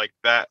life, like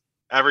that,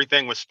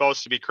 everything was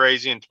supposed to be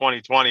crazy in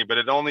 2020, but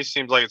it only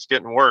seems like it's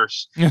getting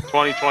worse.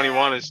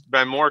 2021 has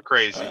been more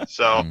crazy.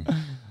 So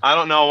I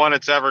don't know when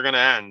it's ever going to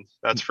end.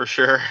 That's for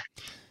sure.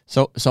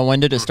 So when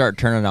did it start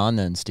turning on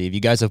then, Steve? You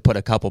guys have put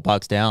a couple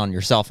bucks down,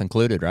 yourself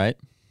included, right?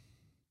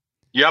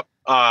 Yep.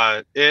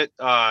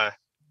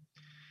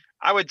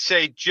 I would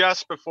say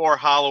just before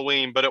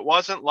Halloween, but it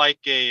wasn't like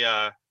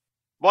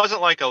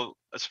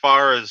as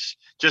far as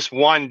just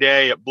one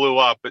day it blew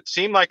up. It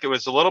seemed like it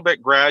was a little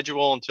bit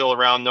gradual until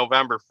around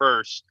November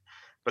 1st.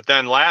 But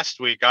then last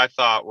week I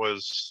thought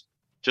was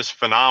just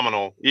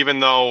phenomenal,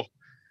 even though I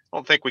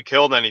don't think we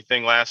killed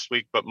anything last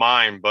week but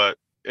mine, but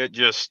it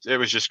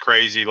was just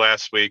crazy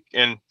last week.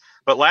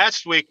 But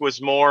last week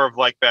was more of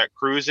like that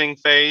cruising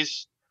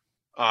phase.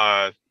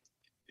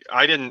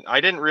 I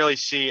didn't really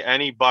see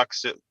any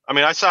bucks.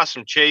 I saw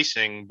some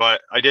chasing,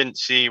 but I didn't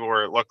see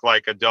where it looked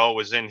like a doe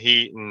was in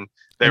heat and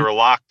they were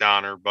locked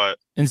on her.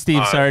 And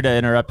Steve, sorry to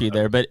interrupt you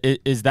there, but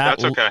is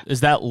that okay?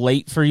 Is that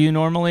late for you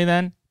normally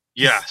then?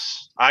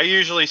 Yes, I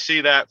usually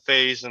see that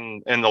phase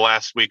in the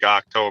last week of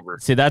October.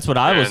 See, that's what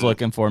I was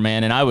looking for,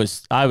 man, and I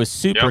was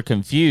super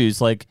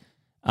confused, like,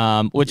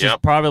 which is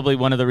probably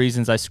one of the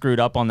reasons I screwed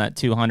up on that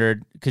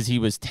 200, because he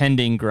was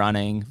tending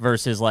grunting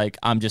versus like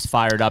I'm just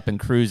fired up and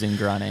cruising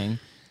grunting.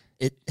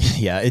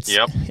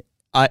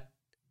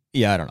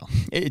 I don't know.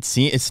 It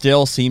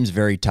still seems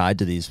very tied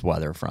to these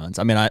weather fronts.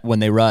 I mean, when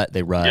they rut,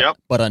 they rut. Yep.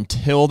 But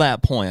until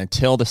that point,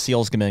 until the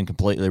seals come in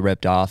completely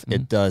ripped off,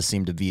 it does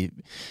seem to be.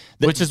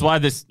 Which is why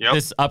this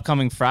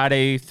upcoming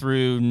Friday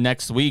through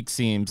next week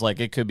seems like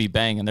it could be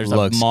banging. There's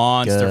a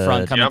monster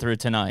front coming through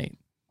tonight.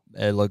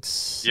 It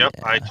looks. Yep,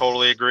 I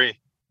totally agree.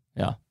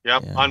 Yeah.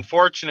 Yep. Yeah.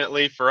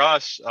 Unfortunately for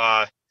us,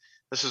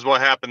 this is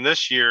what happened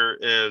this year.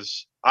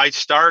 Is I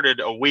started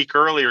a week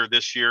earlier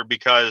this year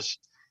because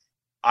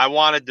I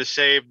wanted to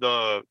save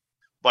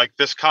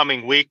this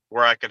coming week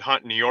where I could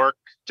hunt in New York.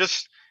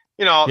 Just,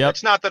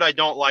 it's not that I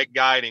don't like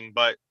guiding,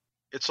 but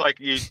it's like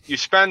you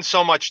spend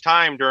so much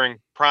time during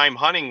prime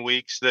hunting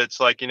weeks that's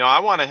like, I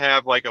want to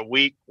have like a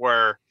week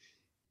or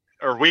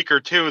week or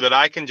two that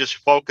I can just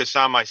focus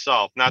on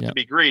myself, not to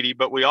be greedy,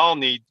 but we all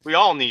need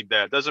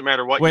that. Doesn't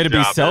matter what way your to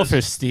be job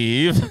selfish, is.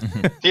 Steve.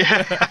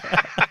 Yeah.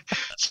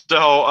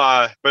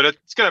 So, but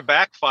it's going to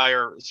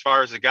backfire as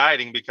far as the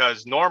guiding,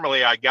 because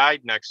normally I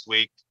guide next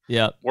week.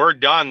 Yeah, we're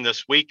done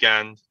this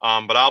weekend,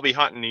 but I'll be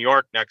hunting New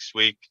York next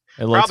week.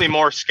 Probably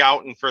more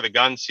scouting for the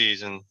gun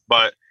season,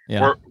 but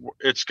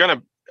it's going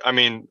to,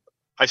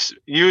 I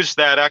used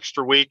that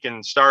extra week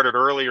and started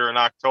earlier in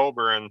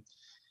October, and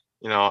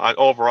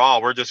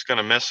overall, we're just going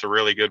to miss a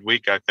really good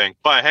week, I think.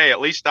 But hey,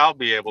 at least I'll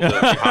be able to be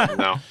hunting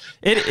now.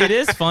 It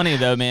is funny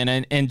though, man.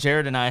 And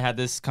Jared and I had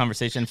this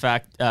conversation. In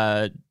fact,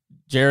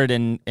 Jared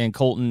and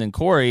Colton and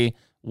Corey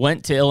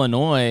went to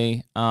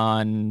Illinois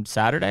on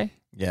Saturday.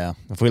 Yeah,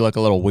 if we look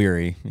a little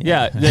weary.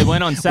 Yeah, they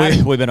went on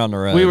Saturday. We've been on the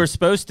road.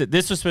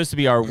 This was supposed to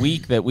be our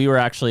week that we were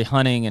actually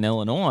hunting in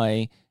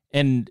Illinois.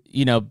 And,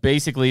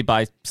 basically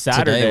by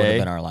Saturday. Today would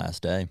have been our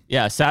last day.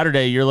 Yeah,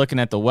 Saturday, you're looking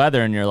at the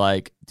weather and you're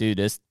like, dude,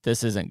 this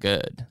isn't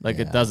good. Like,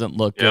 it doesn't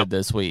look good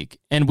this week.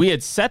 And we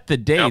had set the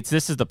dates.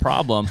 This is the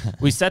problem.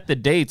 We set the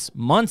dates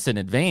months in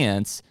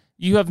advance.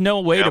 You have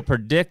no way to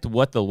predict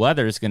what the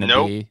weather is going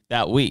to be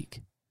that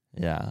week.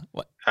 Yeah.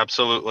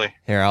 Absolutely.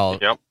 Here,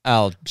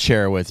 I'll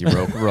share with you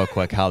real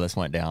quick how this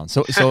went down.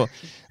 So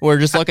we're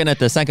just looking at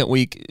the second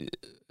week,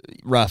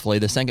 roughly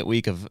the second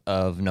week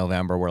of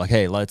November. We're like,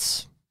 hey,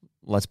 let's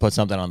put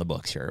something on the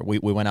books here. We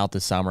went out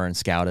this summer and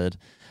scouted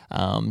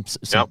some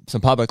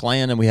public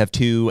land, and we have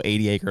 2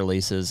 80-acre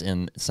leases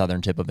in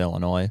southern tip of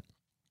Illinois.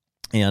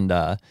 And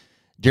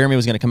Jeremy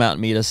was going to come out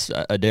and meet us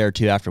a day or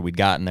two after we'd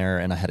gotten there,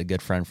 and I had a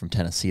good friend from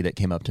Tennessee that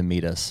came up to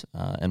meet us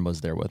and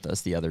was there with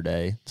us the other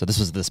day. So this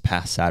was this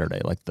past Saturday,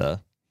 like the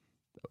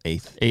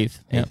 8th.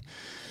 Yeah.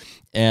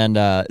 And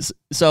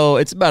so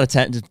it's about a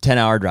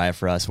 10-hour drive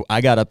for us.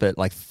 I got up at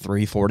like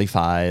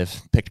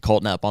 3:45, picked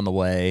Colton up on the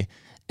way,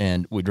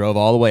 And we drove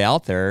all the way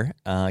out there,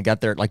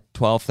 got there at like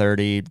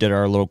 12:30, did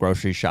our little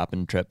grocery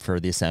shopping trip for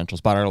the essentials,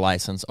 bought our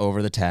license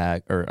over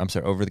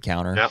the over the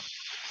counter. Yep.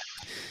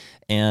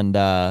 And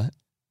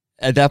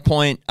at that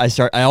point,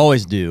 I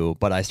always do,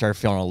 but I started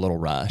feeling a little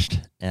rushed.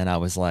 And I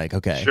was like,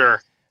 okay, sure.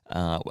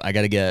 I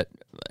got to get,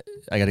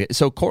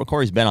 so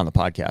Corey's been on the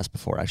podcast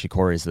before. Actually,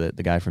 Corey's the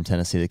guy from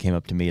Tennessee that came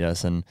up to meet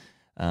us. And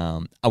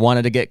I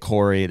wanted to get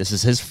Corey, this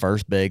is his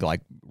first big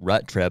like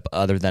rut trip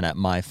other than at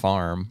my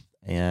farm.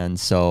 And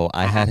so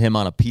I had him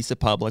on a piece of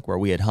public where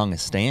we had hung a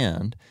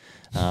stand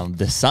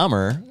this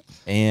summer.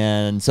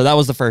 And so that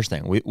was the first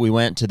thing. We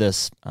went to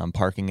this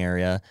parking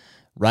area.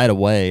 Right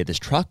away, this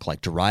truck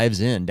like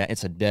drives in.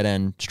 It's a dead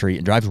end street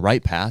and drives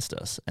right past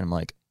us. And I'm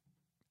like,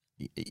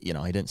 he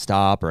didn't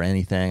stop or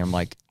anything. I'm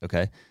like,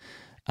 okay.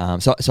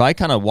 So I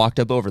kind of walked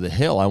up over the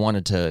hill. I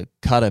wanted to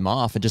cut him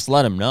off and just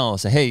let him know.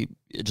 Say, hey,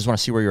 I just want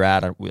to see where you're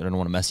at. I don't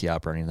want to mess you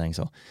up or anything.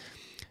 So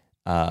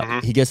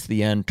he gets to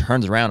the end,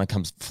 turns around, and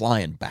comes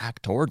flying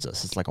back towards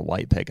us. It's like a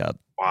white pickup.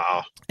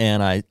 Wow.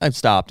 And I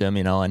stopped him,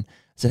 and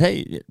said,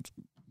 hey,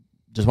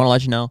 just want to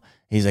let you know.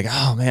 He's like,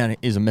 oh, man,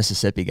 he's a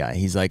Mississippi guy.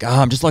 He's like, oh,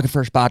 I'm just looking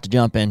for a spot to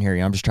jump in here.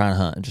 I'm just trying to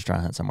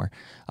hunt somewhere.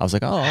 I was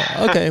like, oh,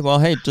 okay. Well,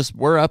 hey,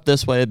 we're up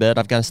this way a bit.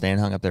 I've got a stand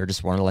hung up there.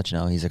 Just wanted to let you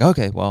know. He's like,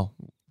 okay, well,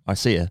 I'll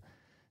see you.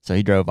 So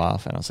he drove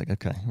off, and I was like,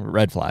 okay,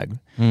 red flag.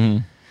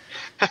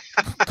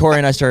 Mm-hmm. Corey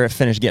and I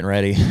finished getting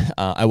ready.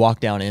 I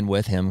walked down in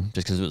with him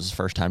just because it was his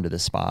first time to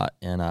this spot,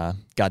 and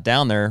got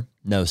down there,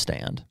 no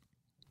stand.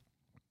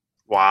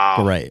 Wow.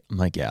 Great. I'm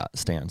like, yeah,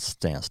 stand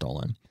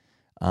stolen.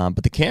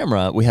 But the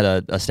camera, we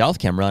had a stealth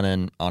cam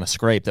running on a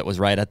scrape that was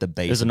right at the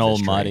base. There's an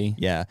old muddy.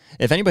 Yeah.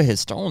 If anybody had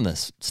stolen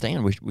this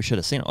stand, we should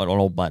have seen it, an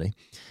old muddy.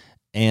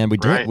 And we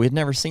did. Right. We'd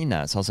never seen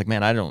that. So I was like,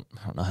 man, I don't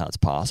know how it's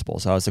possible.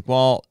 So I was like,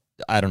 well,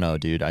 I don't know,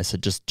 dude. I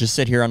said, just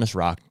sit here on this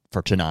rock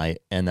for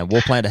tonight, and then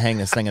we'll plan to hang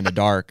this thing in the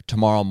dark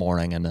tomorrow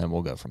morning, and then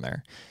we'll go from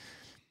there.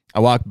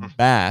 I walked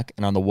back,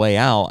 and on the way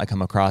out, I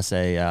come across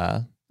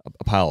a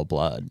pile of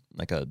blood,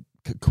 like a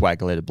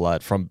coagulated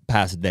blood from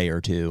past a day or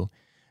two.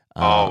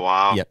 Oh,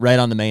 wow. Yeah, right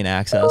on the main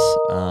access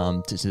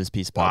to this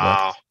piece of public.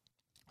 Wow.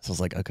 So I was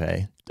like,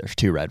 okay, there's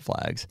 2 red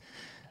flags.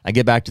 I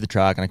get back to the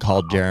truck, and I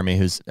called Jeremy,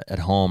 who's at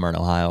home or in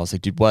Ohio. I was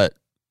like, dude, what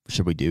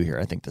should we do here?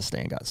 I think the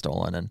stand got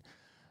stolen.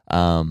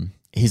 And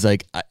he's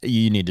like,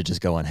 you need to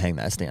just go and hang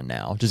that stand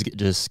now.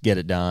 Just get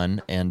it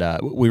done. And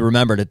we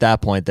remembered at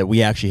that point that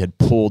we actually had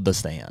pulled the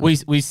stand.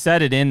 We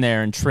set it in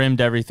there and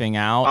trimmed everything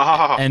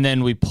out, and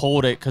then we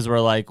pulled it because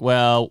we're like,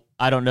 well,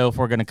 I don't know if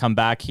we're going to come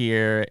back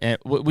here. And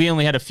we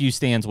only had a few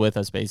stands with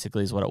us,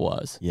 basically, is what it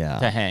was. Yeah.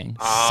 To hang.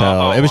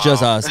 So it was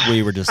just us.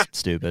 We were just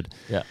stupid.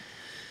 Yeah.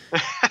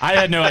 I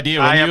had no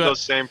idea. I have those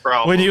same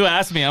problems. When you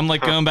asked me, I'm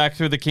like going back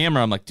through the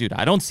camera. I'm like, dude,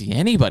 I don't see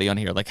anybody on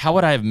here. Like, how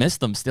would I have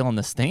missed them still on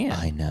the stand?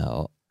 I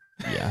know.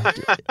 Yeah.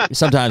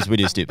 Sometimes we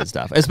do stupid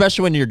stuff,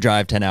 especially when you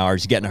drive 10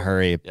 hours, you get in a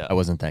hurry. Yeah. I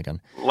wasn't thinking.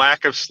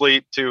 Lack of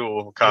sleep, too,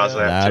 will cause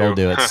that, That'll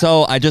do it.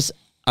 So I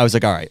was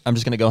like, all right, I'm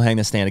just going to go hang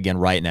the stand again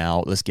right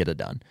now. Let's get it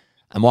done.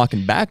 I'm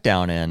walking back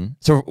down in.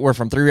 So we're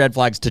from 3 red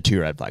flags to 2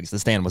 red flags. The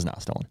stand was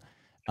not stolen.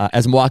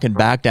 As I'm walking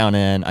back down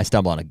in, I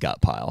stumble on a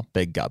gut pile,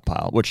 big gut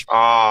pile, which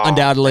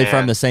undoubtedly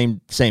from the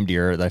same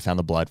deer that I found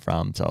the blood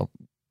from. So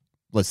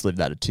let's leave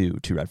that at two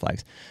red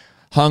flags.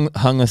 Hung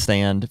a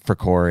stand for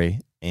Corey,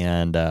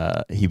 and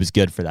he was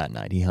good for that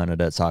night. He hunted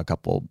it, saw a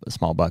couple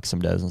small bucks, some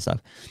does and stuff.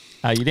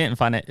 You didn't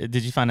find it?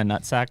 Did you find a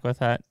nut sack with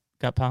that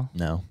gut pile?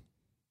 No.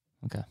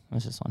 Okay, I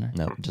was just wondering.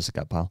 No, just a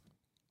gut pile.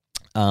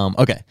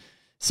 Okay,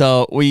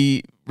 so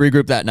we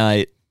regrouped that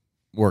night.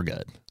 We're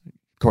good.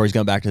 Corey's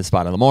going back to the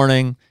spot in the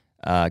morning.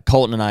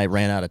 Colton and I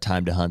ran out of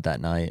time to hunt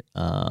that night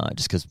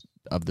just because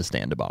of the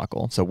stand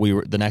debacle. So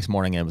the next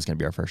morning it was going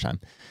to be our first time.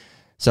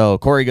 So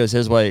Corey goes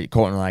his way,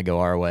 Colton and I go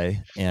our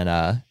way, and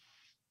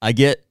I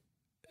get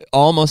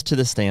almost to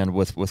the stand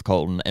with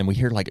Colton, and we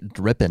hear like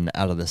dripping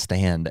out of the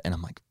stand, and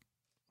I'm like,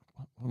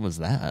 what was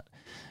that?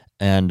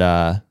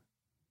 And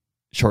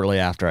shortly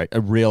after, I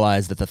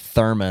realized that the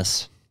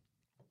thermos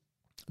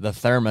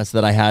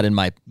that I had in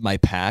my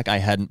pack, I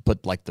hadn't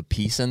put like the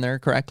piece in there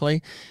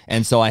correctly.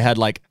 And so I had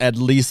like at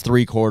least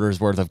 3/4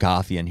 worth of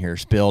coffee in here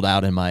spilled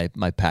out in my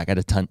pack. I had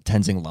a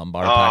Tenzing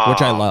lumbar pack,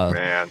 which I love.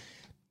 Man.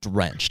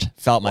 Drenched.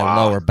 Felt my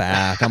lower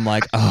back. I'm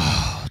like,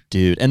 oh,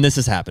 dude. And this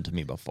has happened to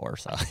me before.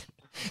 So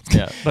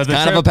yeah, but it's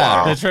kind of a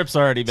pattern. The trip's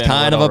already been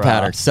kind of a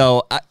pattern.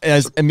 So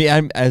as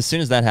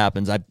soon as that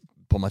happens, I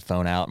pull my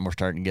phone out and we're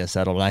starting to get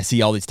settled. And I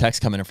see all these texts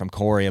coming in from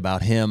Corey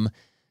about him.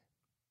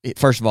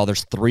 First of all,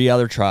 there's 3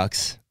 other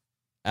trucks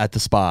at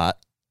the spot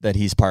that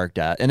he's parked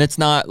at. And it's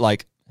not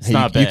like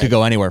you could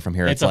go anywhere from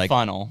here. It's like a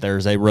funnel.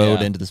 There's a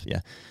road into this.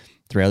 Yeah.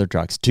 3 other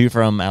trucks, 2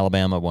 from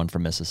Alabama, 1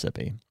 from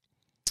Mississippi.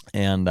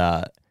 And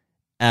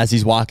as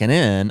he's walking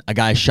in, a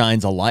guy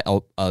shines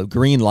a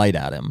green light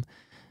at him.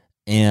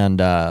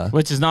 And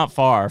which is not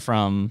far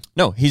from.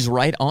 No, he's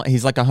right on.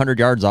 He's like 100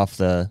 yards off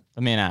the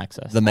main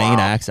access. The main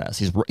access.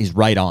 He's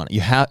right on it.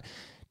 You have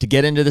to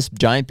get into this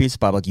giant piece of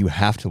public. You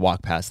have to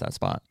walk past that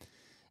spot.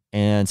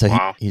 And so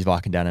he's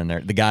walking down in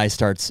there. The guy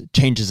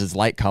changes his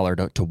light color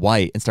to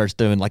white and starts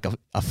doing like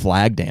a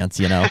flag dance,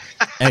 and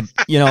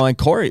and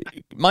Corey,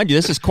 mind you,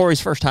 this is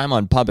Corey's first time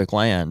on public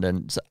land,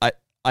 and so I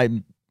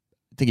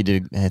think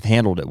he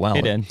handled it well.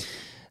 He did.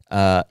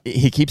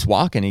 He keeps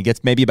walking. He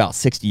gets maybe about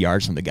 60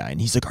 yards from the guy,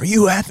 and he's like, "Are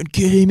you effing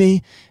kidding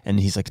me?" And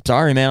he's like,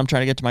 "Sorry, man, I'm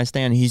trying to get to my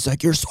stand." And he's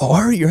like, "You're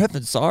sorry? You're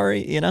effing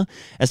sorry?" And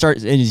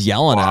he's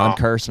yelling at him,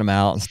 cursing him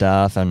out and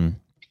stuff, and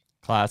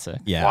classy.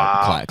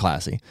 Yeah,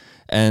 classy.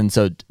 And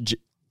so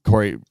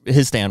Corey,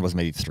 his stand was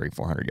maybe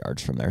 300-400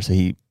 yards from there, so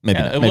he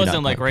it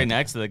wasn't like right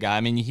next to the guy.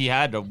 I mean, he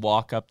had to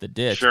walk up the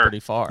ditch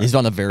pretty far. He's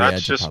on the very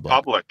edge of public.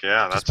 Public.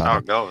 Yeah, that's how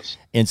it goes.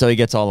 And so he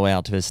gets all the way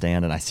out to his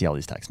stand, and I see all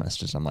these text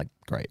messages. And I'm like,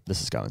 great,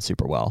 this is going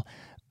super well.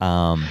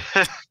 Colton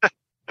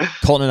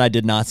and I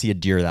did not see a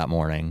deer that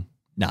morning,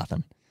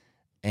 nothing.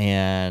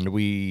 And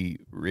we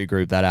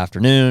regrouped that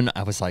afternoon.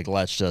 I was like,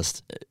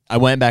 I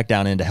went back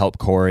down in to help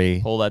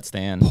Corey pull that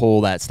stand.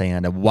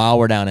 And while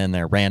we're down in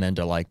there, ran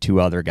into like two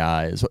other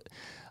guys.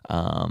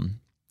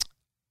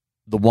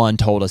 The one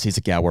told us, he's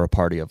like, yeah, we're a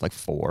party of like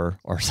 4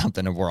 or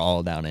something, and we're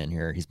all down in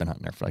here. He's been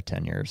hunting there for like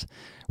 10 years.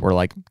 We're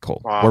like,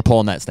 cool. Wow. We're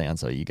pulling that stand,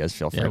 so you guys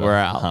feel free to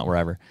hunt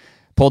wherever.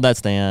 Pulled that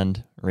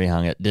stand,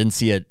 rehung it. Didn't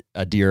see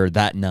a deer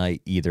that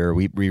night either.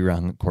 We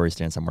rehung Corey's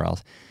stand somewhere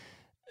else.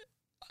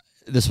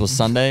 This was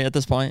Sunday at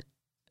this point?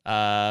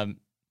 Yeah.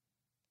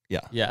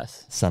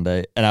 Yes.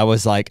 Sunday. And I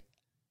was like,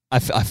 I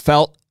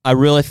felt,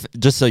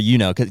 just so you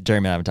know, because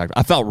Jeremy and I haven't talked,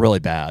 I felt really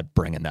bad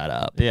bringing that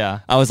up.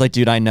 Yeah. I was like,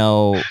 dude, I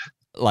know,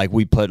 like,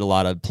 we put a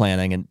lot of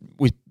planning and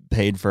we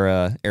paid for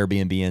a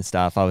Airbnb and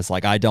stuff. I was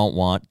like, I don't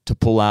want to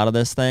pull out of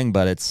this thing,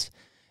 but it's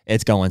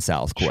going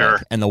south quick. Sure.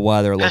 And the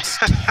weather looks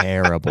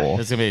terrible.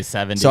 It's going to be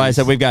 70s. So I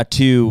said, we've got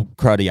 2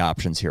 cruddy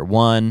options here.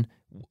 One,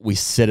 we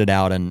sit it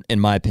out and, in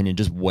my opinion,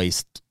 just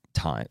waste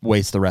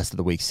the rest of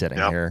the week sitting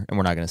here, and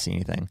we're not going to see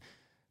anything.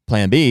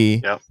 Plan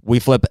B, we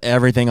flip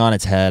everything on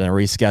its head and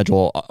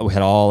reschedule. We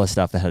had all the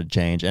stuff that had to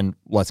change, and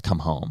let's come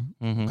home.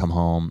 Mm-hmm. Come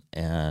home,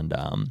 and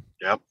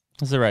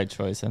it's the right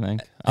choice, I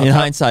think. In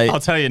hindsight, I'll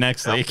tell you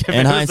next week.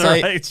 In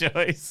hindsight, the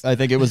right choice. I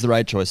think it was the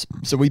right choice.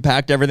 So we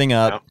packed everything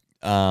up.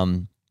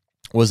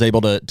 Was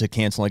able to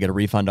cancel and get a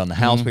refund on the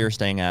house we were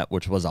staying at,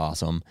 which was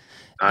awesome.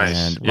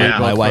 Nice. And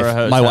my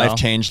wife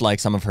changed like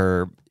some of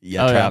her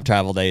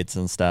travel dates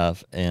and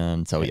stuff,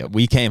 and so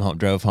we came home,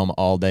 drove home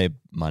all day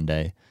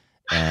Monday,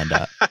 and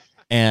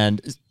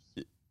and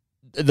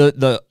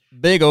the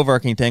big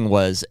overarching thing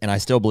was, and I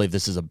still believe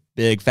this is a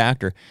big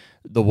factor,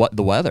 the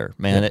weather,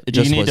 man. It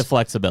just you need the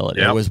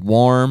flexibility. It was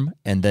warm,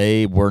 and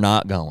they were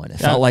not going. It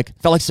felt like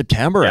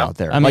September out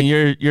there. I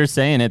mean, you're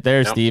saying it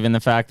there, Steve, and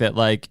the fact that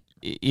like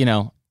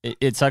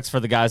it sucks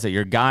for the guys that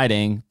you're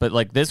guiding, but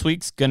like this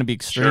week's going to be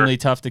extremely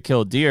tough to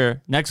kill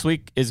deer. Next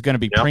week is going to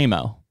be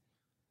primo.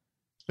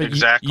 But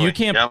exactly.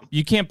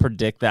 You can't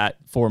predict that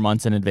 4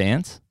 months in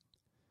advance.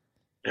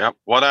 Yep.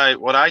 What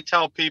I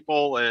tell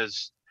people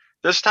is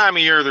this time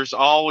of year, there's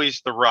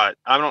always the rut.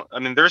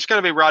 There's going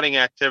to be rutting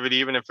activity,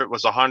 even if it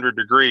was 100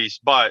 degrees,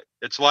 but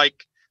it's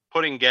like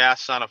putting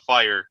gas on a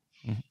fire.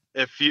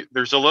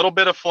 There's a little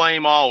bit of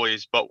flame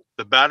always, but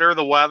the better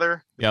the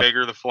weather, the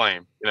bigger the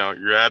flame.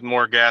 You're adding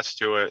more gas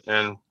to it.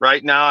 And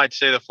right now I'd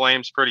say the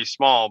flame's pretty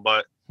small,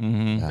 but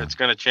it's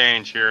going to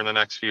change here in the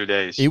next few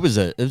days. It was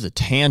a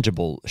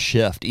tangible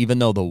shift, even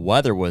though the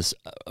weather was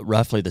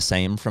roughly the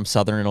same from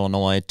southern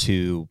Illinois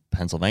to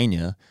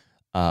Pennsylvania.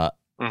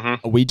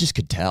 We just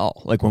could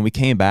tell. Like when we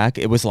came back,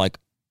 it was like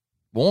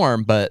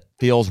warm, but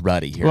feels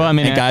ruddy here. Well, I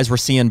mean, and guys were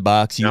seeing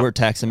bucks. You were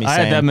texting me saying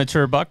I had that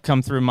mature buck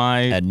come through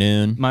at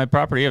noon. My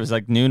property. It was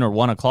like noon or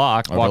 1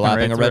 o'clock.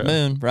 Overlapping a red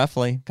moon,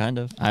 roughly, kind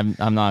of. I'm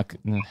not.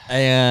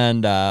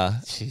 And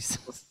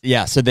Jesus.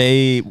 Yeah, so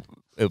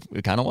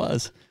it kind of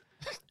was.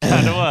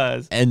 Kind of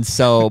was. And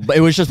so, but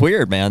it was just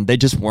weird, man. They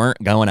just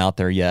weren't going out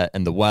there yet,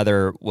 and the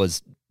weather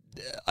was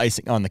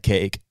icing on the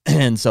cake.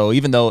 And so,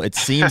 even though it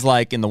seems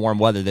like in the warm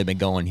weather they've been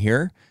going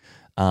here,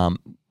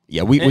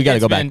 we got to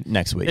go back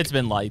next week. It's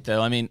been light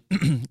though. I mean,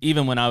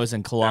 even when I was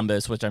in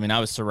Columbus, which I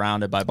was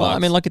surrounded by bucks. Well, I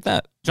mean, look at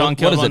that. John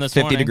killed one this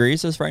 50 morning.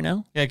 degrees is right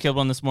now? Yeah, I killed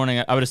one this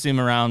morning. I would assume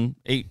around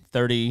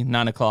 8:30,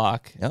 9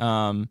 o'clock.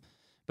 Yep.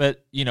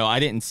 But I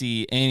didn't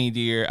see any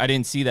deer. I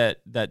didn't see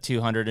that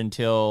 200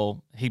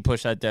 until he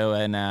pushed that doe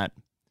in at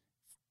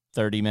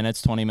 20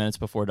 minutes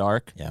before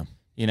dark. Yeah.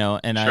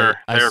 And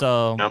I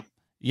saw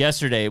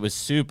yesterday it was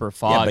super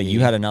foggy. Yeah, but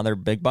you had another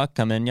big buck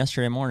come in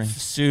yesterday morning.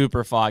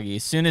 Super foggy.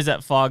 As soon as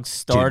that fog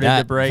started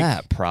to break.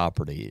 That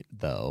property,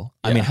 though.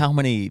 Yeah. I mean, how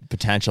many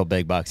potential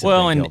big bucks?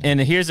 Well, and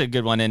here's a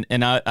good one,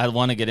 and I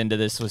want to get into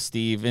this with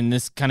Steve, and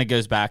this kind of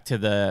goes back to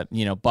the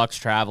bucks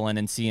traveling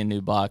and seeing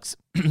new bucks.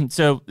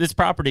 So this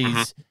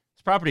property's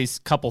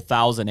a couple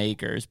thousand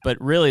acres, but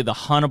really the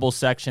huntable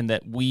section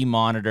that we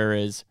monitor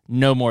is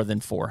no more than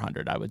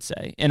 400, I would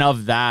say. And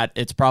of that,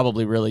 it's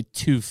probably really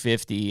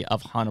 250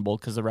 of huntable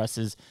because the rest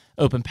is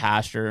open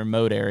pasture,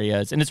 remote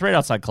areas, and it's right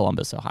outside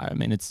Columbus, Ohio. I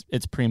mean, it's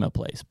primo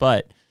place.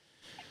 But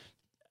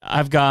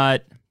I've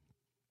got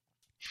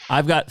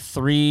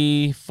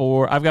 4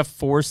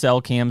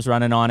 cell cams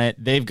running on it.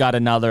 They've got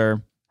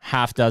another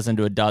half dozen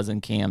to a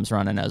dozen cams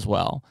running as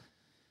well.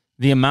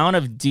 The amount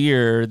of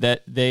deer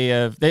that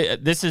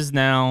this is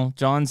now,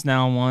 John's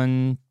now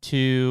 1,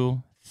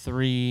 2,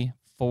 3,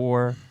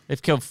 4.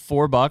 They've killed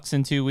 4 bucks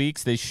in 2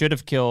 weeks. They should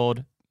have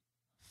killed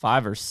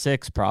 5 or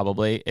 6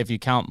 probably. If you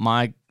count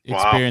my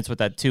experience with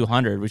that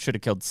 200, we should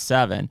have killed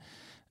 7.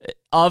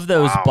 Of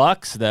those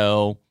bucks,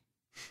 though,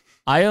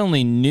 I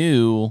only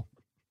knew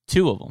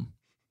 2 of them.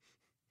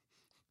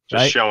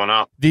 Just showing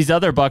up. These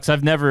other bucks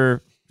I've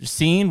never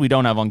seen, we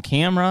don't have on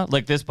camera.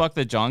 Like this buck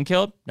that John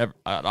killed, never,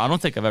 I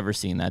don't think I've ever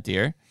seen that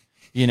deer,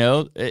 you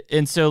know?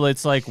 And so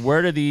it's like,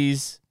 where are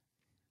these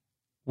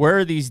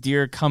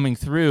deer coming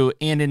through?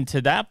 And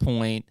into that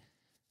point,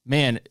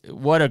 man,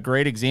 what a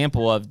great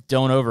example of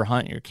don't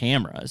overhunt your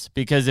cameras.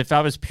 Because if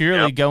I was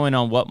purely going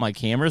on what my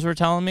cameras were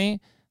telling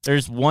me,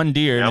 there's one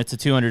deer and it's a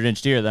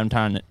 200-inch deer that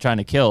I'm trying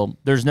to kill.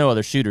 There's no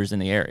other shooters in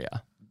the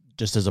area.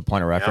 Just as a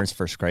point of reference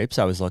for scrapes,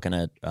 I was looking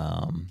at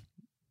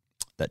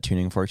that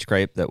tuning fork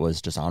scrape that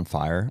was just on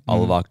fire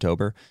all of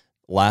October.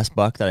 Last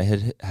buck that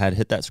I had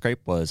hit that scrape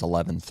was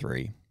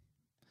 11.3.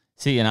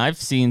 See, and I've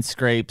seen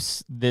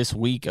scrapes this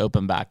week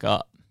open back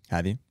up.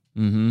 Have you?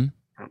 Mm-hmm.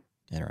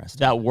 Interesting.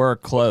 That were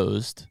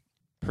closed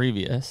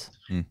previous.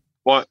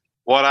 What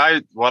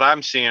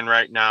I'm seeing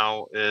right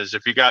now is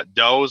if you got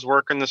does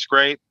working the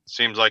scrape,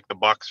 seems like the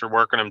bucks are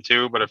working them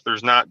too. But if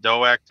there's not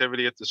doe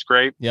activity at the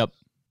scrape,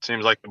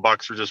 seems like the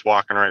bucks are just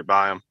walking right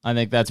by them. I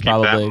think that's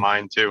probably that in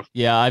mind too.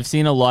 Yeah, I've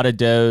seen a lot of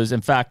does.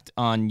 In fact,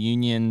 on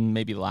Union,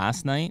 maybe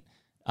last night,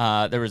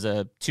 there was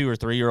a 2 or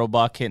 3-year-old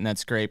buck hitting that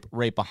scrape.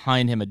 Right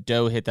behind him, a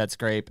doe hit that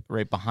scrape.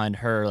 Right behind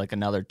her, like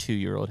another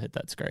 2-year-old hit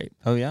that scrape.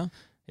 Oh yeah,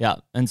 yeah.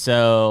 And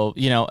so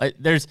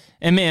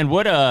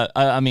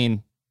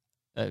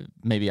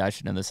maybe I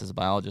should know this as a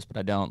biologist, but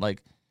I don't.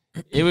 Like,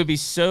 it would be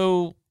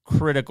so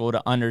critical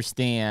to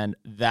understand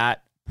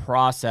that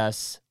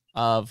process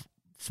of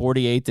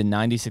 48 to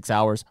 96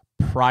 hours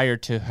prior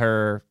to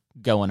her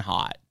going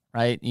hot,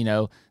 right? You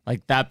know,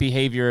 like that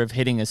behavior of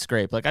hitting a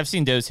scrape. Like I've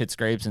seen does hit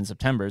scrapes in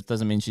September. It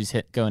doesn't mean she's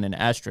going into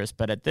estrus,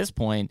 but at this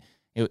point,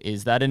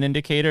 is that an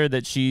indicator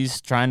that she's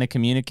trying to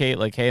communicate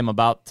like, hey, I'm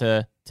about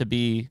to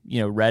be,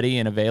 ready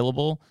and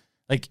available?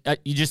 Like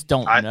you just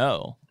don't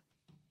know.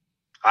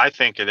 I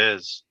think it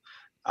is.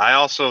 I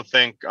also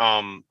think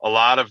a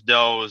lot of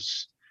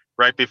does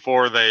right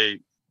before they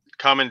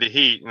come into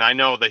heat, and I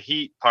know the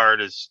heat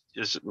part is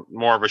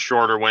more of a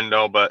shorter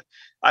window, but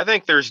I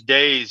think there's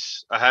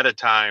days ahead of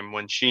time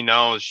when she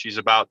knows she's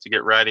about to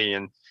get ready,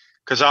 and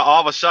because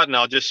all of a sudden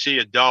I'll just see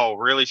a doe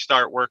really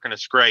start working a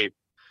scrape,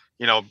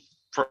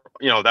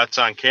 that's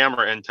on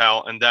camera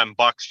intel, and then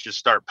bucks just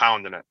start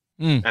pounding it.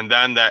 And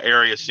then that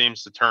area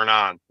seems to turn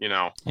on,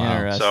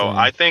 So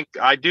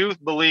I do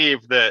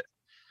believe that,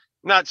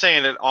 I'm not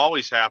saying it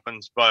always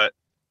happens, but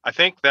I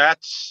think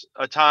that's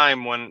a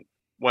time when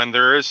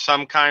there is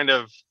some kind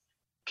of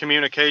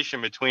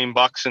communication between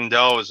bucks and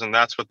does, and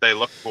that's what they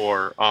look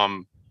for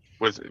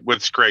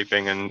with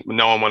scraping and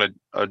knowing when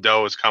a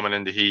doe is coming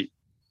into heat.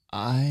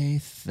 I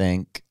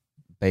think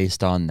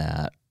based on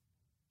that,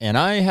 and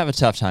I have a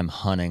tough time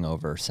hunting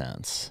over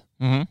scents.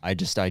 I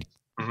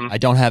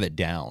don't have it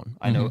down.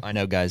 I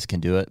know guys can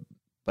do it,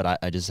 but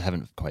I just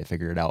haven't quite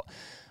figured it out.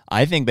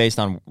 I think based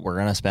on we're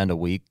going to spend a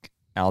week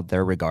out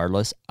there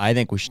regardless, I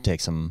think we should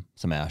take some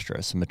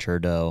Astros, some mature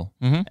doe,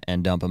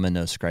 and dump them in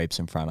those scrapes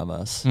in front of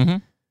us,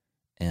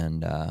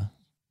 and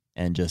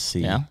just see.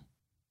 Yeah.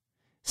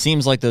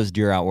 Seems like those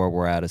deer out where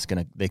we're at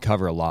they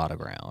cover a lot of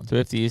ground. So we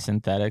have to use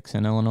synthetics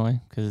in Illinois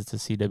because it's a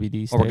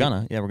CWD state. We're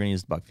gonna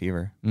use buck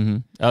fever.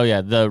 Oh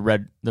yeah, the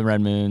red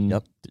moon.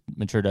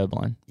 Mature doe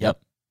blind. Yep.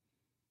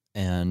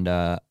 And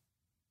I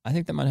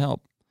think that might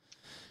help.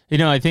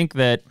 I think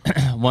that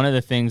one of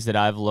the things that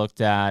I've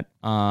looked at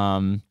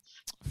and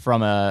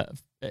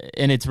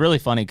it's really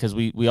funny because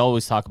we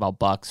always talk about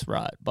bucks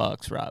rut.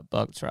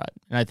 And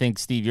I think,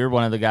 Steve, you're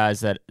one of the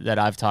guys that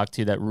I've talked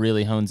to that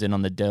really hones in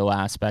on the doe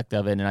aspect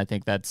of it, and I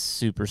think that's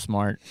super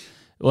smart.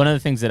 One of the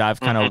things that I've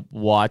kind of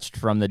watched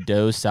from the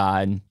doe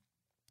side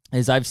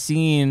is I've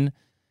seen,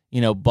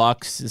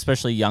 bucks,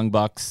 especially young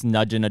bucks,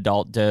 nudging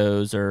adult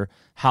does, or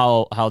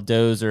how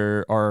does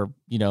are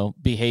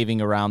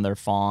behaving around their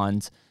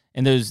fawns.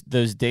 And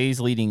those days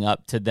leading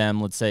up to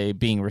them, let's say,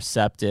 being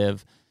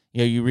receptive,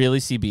 you really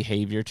see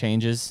behavior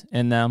changes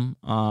in them.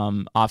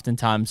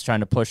 Oftentimes trying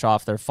to push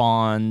off their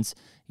fawns,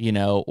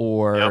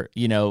 or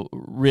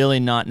really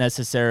not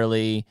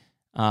necessarily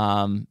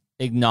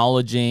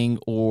acknowledging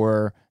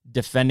or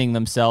defending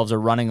themselves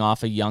or running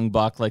off a young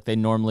buck like they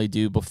normally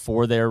do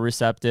before they're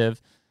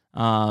receptive.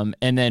 And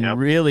then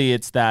really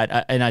it's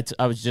that, and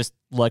I was just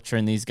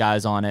lecturing these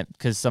guys on it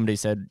because somebody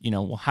said,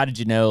 well, how did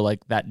you know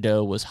like that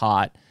doe was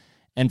hot?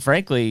 And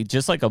frankly,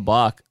 just like a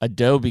buck, a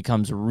doe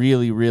becomes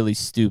really, really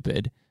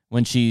stupid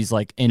when she's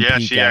like in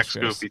peak she acts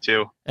goofy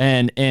too.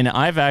 And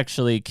I've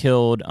actually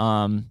killed,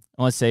 I want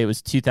to say it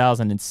was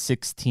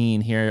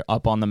 2016 here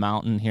up on the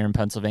mountain here in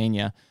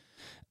Pennsylvania.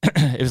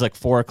 It was like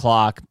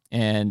 4:00,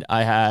 and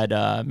I had,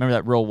 remember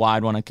that real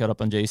wide one I killed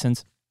up on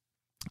Jason's?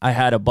 I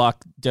had a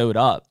buck doed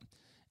up,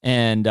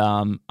 and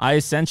I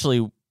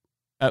essentially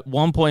at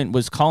one point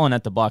was calling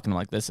at the buck, and I'm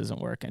like, this isn't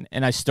working.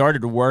 And I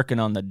started working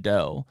on the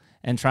doe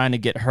and trying to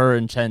get her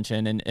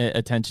attention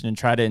and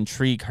try to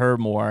intrigue her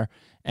more.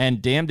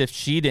 And damned if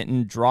she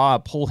didn't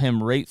pull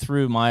him right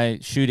through my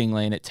shooting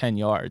lane at 10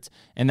 yards.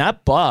 And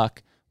that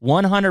buck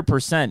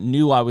 100%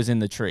 knew I was in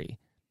the tree.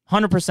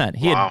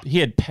 100%. He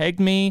had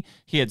pegged me.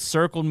 He had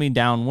circled me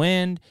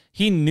downwind.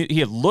 He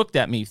had looked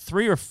at me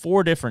 3 or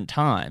 4 different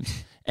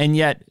times. And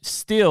yet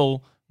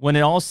still, when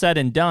it all said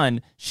and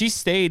done, she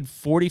stayed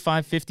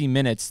 45, 50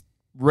 minutes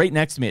right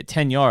next to me at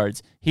 10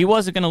 yards. He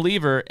wasn't going to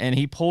leave her, and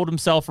he pulled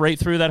himself right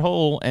through that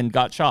hole and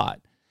got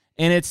shot.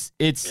 And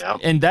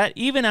and that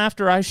even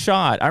after I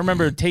shot, I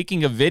remember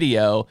taking a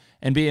video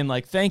and being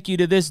like, thank you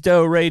to this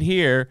doe right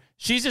here.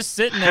 She's just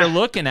sitting there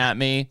looking at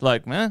me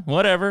like,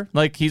 whatever.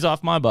 Like, he's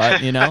off my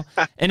butt, you know?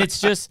 And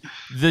it's just,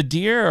 the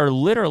deer are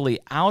literally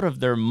out of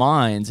their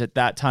minds at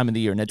that time of the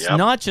year. And it's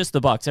not just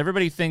the bucks.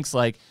 Everybody thinks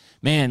like,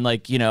 man,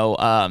 like, you know,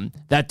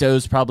 that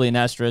doe's probably an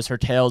estrus. Her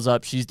tail's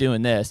up. She's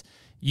doing this.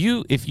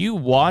 If you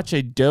watch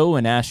a doe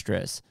in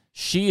estrus,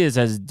 she is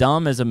as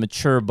dumb as a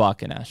mature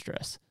buck in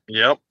estrus.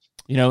 Yep.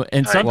 You know,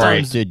 and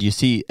sometimes, dude, you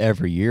see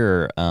every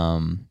year,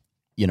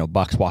 you know,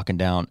 bucks walking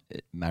down.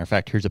 Matter of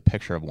fact, here's a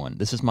picture of one.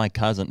 This is my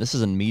cousin. This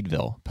is in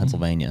Meadville,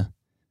 Pennsylvania.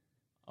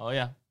 Oh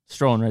yeah,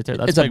 strolling right there.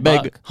 It's a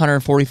big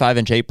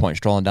 145-inch 8-point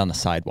strolling down the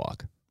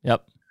sidewalk.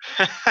 Yep.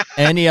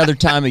 Any other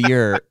time of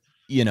year,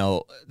 you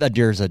know, that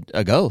deer's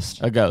a ghost.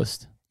 A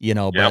ghost. You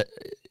know, but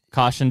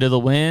caution to the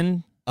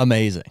wind.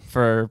 Amazing.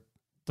 For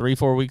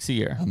 3-4 weeks a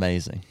year.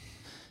 Amazing.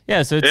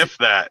 Yeah, so if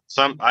that,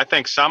 I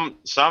think some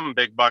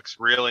big bucks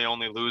really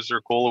only lose their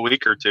cool a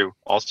week or two.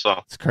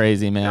 Also, it's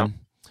crazy, man. Yep.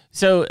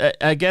 So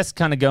I guess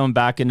kind of going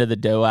back into the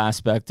doe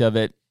aspect of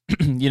it,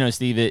 you know,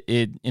 Steve,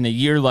 it in a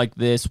year like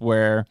this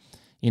where,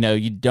 you know,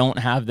 you don't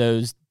have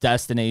those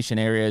destination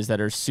areas that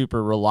are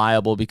super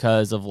reliable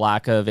because of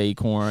lack of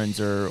acorns,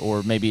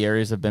 or maybe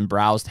areas have been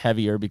browsed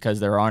heavier because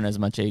there aren't as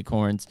much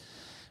acorns.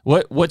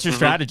 What's your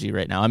strategy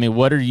right now? I mean,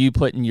 what are you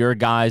putting your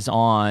guys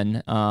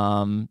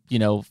on, you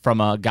know,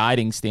 from a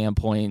guiding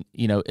standpoint,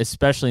 you know,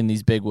 especially in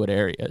these big wood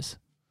areas?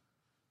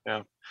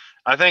 Yeah.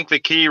 I think the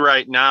key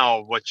right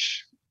now,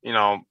 which, you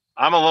know,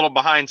 I'm a little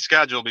behind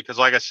schedule because,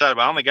 like I said,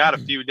 I only got a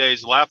few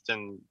days left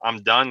and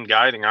I'm done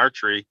guiding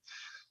archery.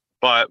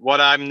 But what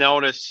I've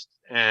noticed,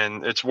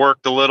 and it's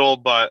worked a little,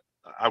 but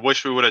I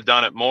wish we would have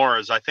done it more,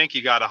 is I think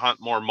you got to hunt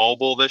more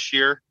mobile this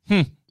year.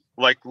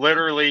 Like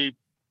literally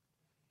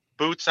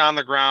boots on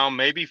the ground,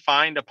 maybe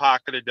find a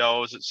pocket of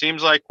does. It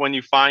seems like when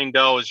you find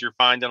does, you're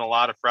finding a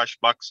lot of fresh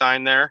buck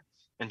sign there,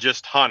 and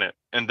just hunt it.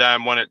 And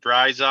then when it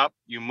dries up,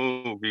 you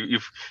move. You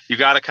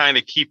got to kind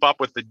of keep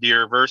up with the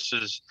deer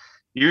versus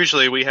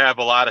usually we have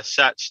a lot of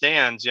set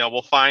stands. You know,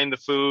 we'll find the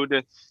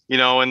food, you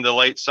know, in the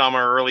late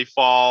summer, early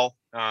fall.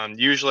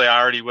 Usually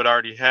I would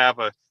already have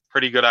a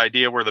pretty good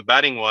idea where the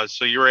bedding was.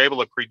 So you were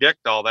able to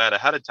predict all that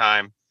ahead of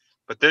time.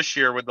 But this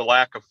year with the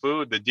lack of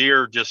food, the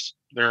deer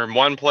they're in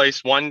one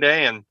place one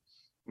day and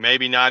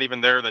maybe not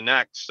even there the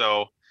next.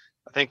 So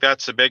I think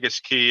that's the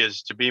biggest key,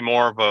 is to be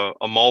more of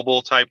a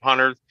mobile type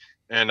hunter,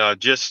 and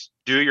just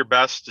do your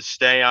best to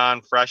stay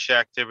on fresh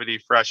activity,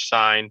 fresh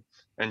sign,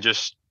 and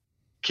just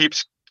keep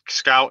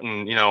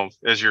scouting, you know,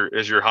 as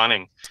you're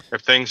hunting.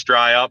 If things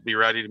dry up, be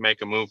ready to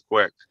make a move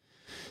quick.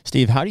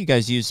 Steve, how do you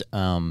guys use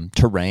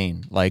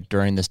terrain like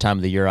during this time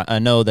of the year? I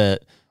know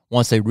that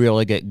once they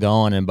really get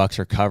going and bucks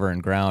are covering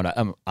ground,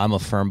 I'm a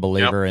firm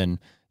believer in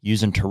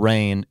using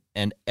terrain,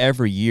 and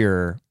every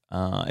year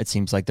it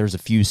seems like there's a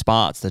few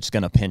spots that's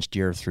going to pinch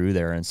deer through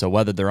there. And so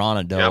whether they're on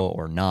a doe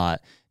or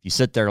not, if you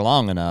sit there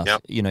long enough,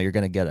 you know, you're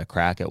going to get a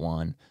crack at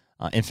one.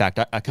 In fact,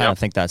 I kind of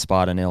think that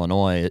spot in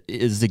Illinois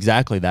is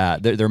exactly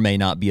that. There may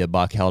not be a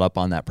buck held up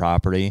on that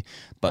property,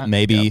 but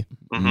maybe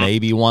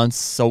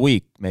once a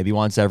week, maybe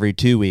once every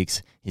 2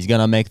 weeks, he's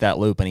going to make that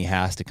loop and he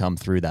has to come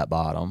through that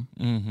bottom.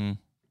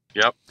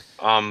 Yep.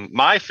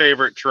 My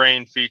favorite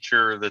terrain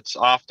feature that's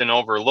often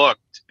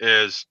overlooked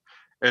is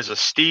a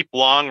steep,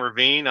 long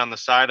ravine on the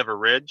side of a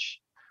ridge.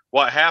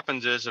 What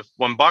happens is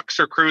when bucks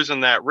are cruising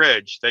that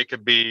ridge, they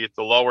could be at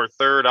the lower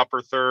third,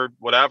 upper third,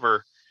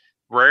 whatever.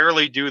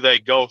 Rarely do they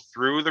go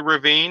through the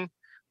ravine.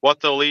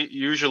 What they'll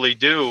usually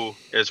do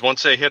is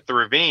once they hit the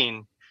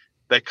ravine,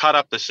 they cut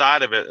up the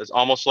side of it. It's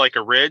almost like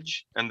a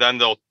ridge, and then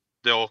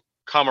they'll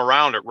come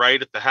around it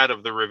right at the head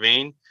of the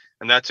ravine.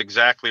 And that's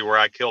exactly where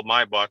I killed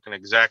my buck, and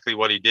exactly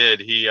what he did.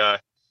 He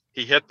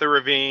hit the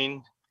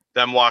ravine,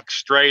 then walked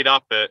straight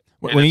up it.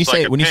 When you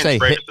say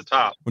right at the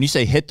top. When you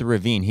say hit the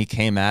ravine, he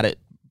came at it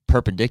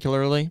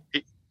perpendicularly?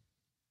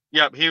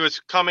 He was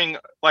coming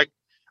like,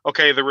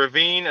 okay, the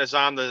ravine is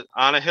on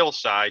a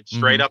hillside,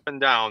 straight up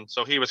and down.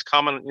 So he was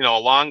coming, you know,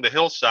 along the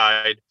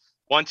hillside.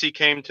 Once he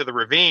came to the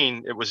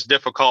ravine, it was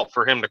difficult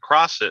for him to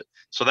cross it.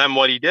 So then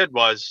what he did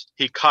was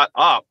he cut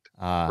up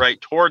right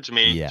towards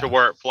me to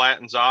where it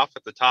flattens off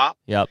at the top.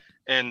 Yep.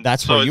 And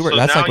that's where you were.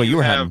 That's like what you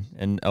were having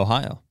in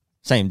Ohio.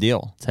 Same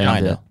deal.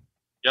 Same deal.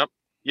 Yep.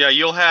 Yeah,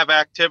 you'll have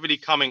activity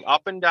coming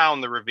up and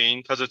down the ravine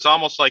because it's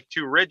almost like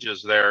two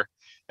ridges there.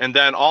 And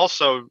then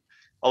also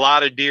a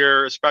lot of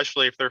deer,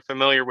 especially if they're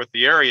familiar with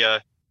the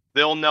area,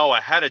 they'll know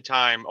ahead of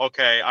time,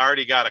 okay, I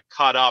already got to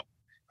cut up,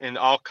 and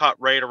I'll cut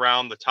right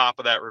around the top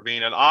of that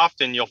ravine. And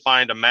often you'll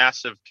find a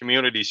massive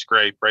community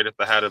scrape right at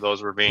the head of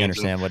those ravines. You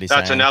understand what he's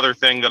That's saying? another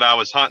thing that I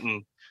was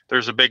hunting.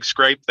 There's a big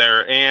scrape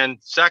there. And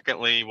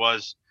secondly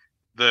was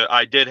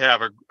I did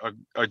have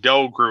a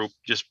doe group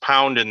just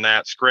pounding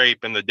that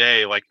scrape in the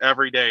day. Like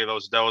every day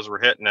those does were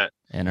hitting it.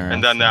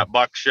 And then that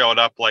buck showed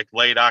up like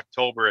late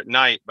October at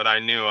night. But I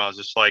knew, I was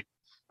just like,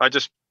 I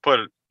just put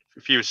a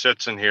few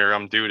sits in here,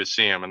 I'm due to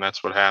see him, and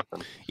that's what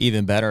happened.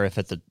 Even better if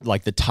at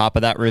the top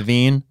of that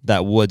ravine,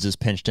 that woods is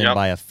pinched in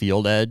by a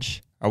field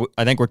edge.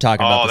 I think we're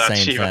talking about the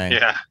same thing.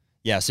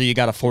 Yeah, so you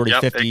got a 40,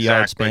 50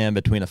 yard span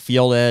between a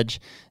field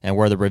edge and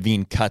where the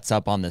ravine cuts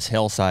up on this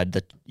hillside.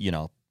 That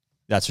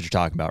that's what you're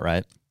talking about,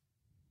 right?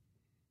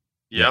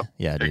 Yep.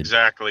 Yeah, dude.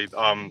 Exactly.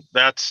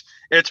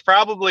 It's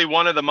probably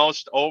one of the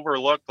most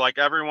overlooked. Like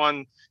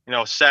everyone,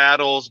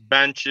 saddles,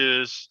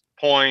 benches,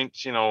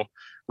 points,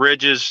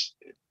 ridges.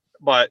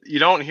 But you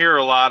don't hear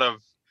a lot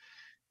of,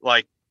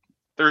 like,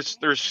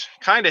 there's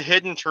kind of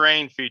hidden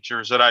terrain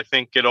features that I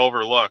think get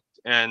overlooked.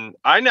 And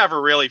I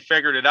never really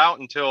figured it out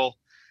until,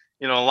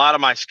 a lot of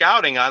my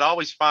scouting. I'd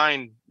always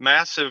find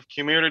massive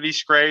community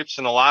scrapes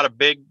and a lot of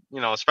big,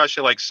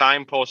 especially like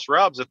signpost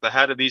rubs at the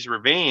head of these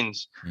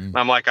ravines. And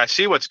I'm like, I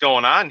see what's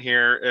going on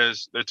here.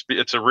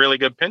 It's a really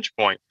good pinch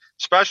point,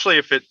 especially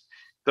if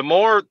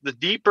the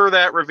deeper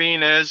that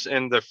ravine is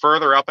and the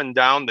further up and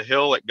down the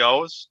hill it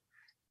goes,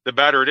 the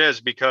better it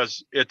is,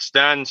 because it's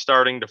then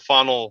starting to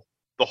funnel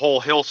the whole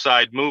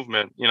hillside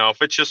movement.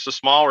 If it's just a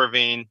small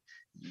ravine,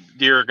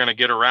 deer are going to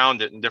get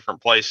around it in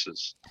different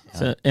places.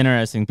 So an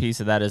interesting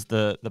piece of that is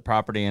the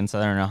property in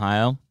Southern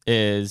Ohio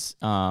is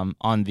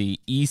on the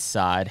east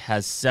side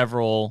has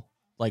several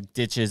like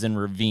ditches and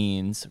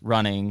ravines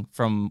running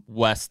from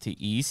west to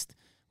east,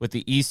 with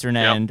the eastern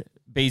end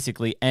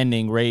basically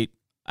ending right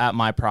at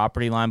my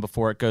property line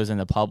before it goes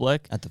into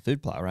public. At the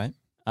food plot, right?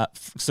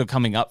 So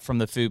coming up from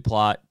the food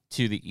plot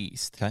to the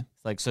east. Okay.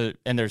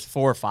 And there's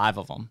 4 or 5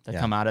 of them that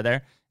come out of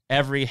there.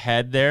 Every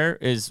head there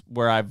is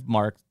where I've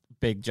marked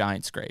big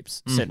giant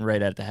scrapes sitting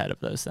right at the head of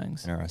those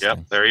things. Interesting.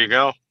 Yep, there you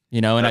go.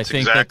 And that's I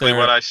think exactly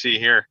what I see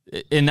here.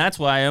 And that's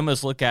why I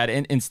almost look at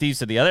it. And Steve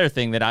said the other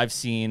thing that I've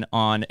seen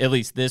on at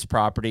least this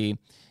property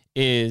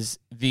is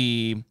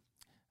I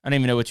don't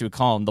even know what you would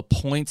call them, the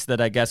points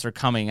that I guess are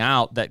coming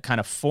out that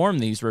kind of form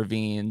these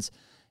ravines.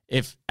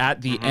 If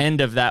at the end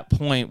of that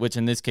point, which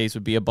in this case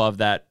would be above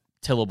that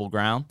tillable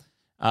ground,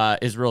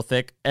 is real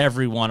thick,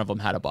 every one of them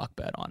had a buck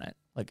bed on it.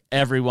 Like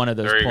every one of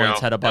those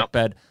points had a buck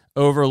bed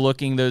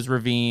overlooking those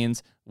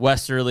ravines,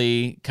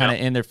 westerly, kind of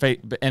in their face,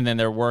 and then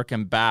they're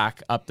working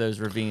back up those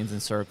ravines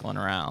and circling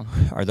around.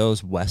 Are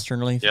those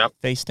westernly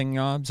facing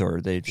knobs,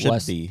 or they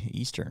should be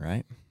eastern,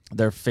 right?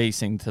 They're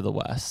facing to the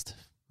west.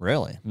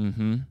 Really?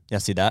 Mm-hmm. Yeah,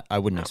 see that? I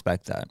wouldn't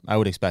expect that. I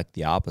would expect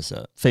the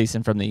opposite.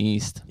 Facing from the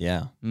east.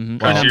 Yeah. Mm-hmm.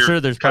 Well, I'm sure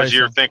there's because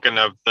you're thinking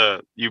of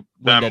them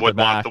would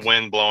want the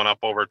wind blowing up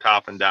over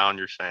top and down,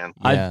 you're saying.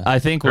 Yeah. I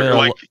think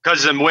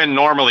because the wind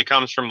normally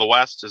comes from the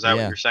west, is that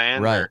what you're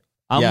saying? Right.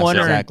 I'm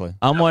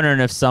wondering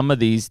if some of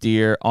these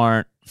deer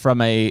aren't from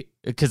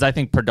because I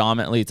think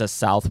predominantly it's a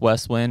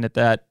southwest wind at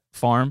that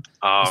farm,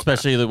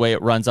 especially the way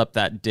it runs up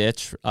that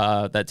ditch,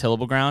 that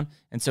tillable ground.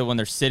 And so when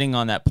they're sitting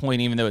on that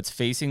point, even though it's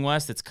facing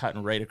west, it's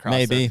cutting right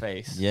across their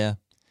face. Yeah.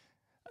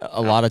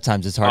 A lot of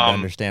times it's hard to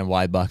understand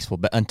why bucks will,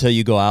 until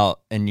you go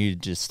out and you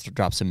just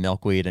drop some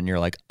milkweed and you're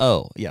like,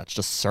 oh yeah, it's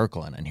just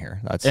circling in here.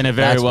 And it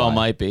very well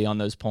might be on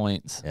those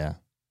points. Yeah.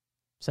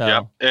 So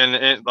yeah.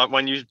 And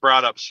when you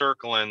brought up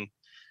circling,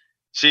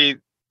 see,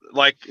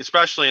 like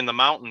especially in the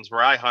mountains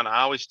where I hunt,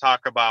 I always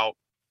talk about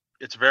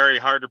it's very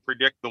hard to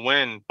predict the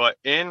wind, but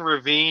in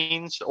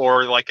ravines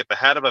or like at the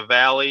head of a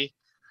valley,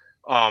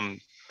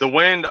 the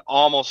wind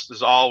almost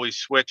is always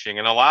switching.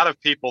 And a lot of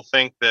people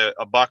think that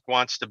a buck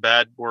wants to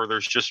bed where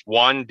there's just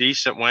one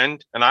decent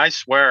wind. And I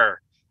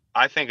swear,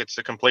 I think it's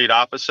the complete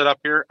opposite up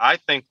here. I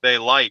think they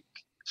like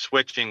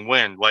switching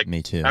wind, like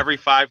me too. Every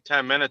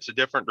 5-10 minutes, a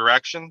different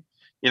direction.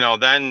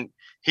 Then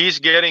he's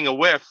getting a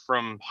whiff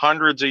from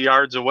hundreds of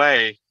yards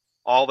away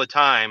all the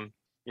time,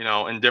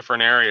 in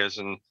different areas.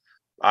 And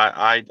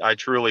I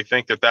truly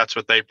think that that's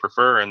what they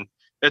prefer. And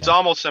it's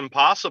almost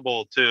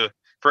impossible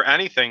for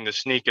anything to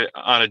sneak it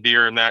on a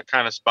deer in that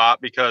kind of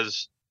spot,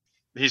 because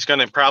he's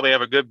going to probably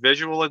have a good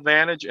visual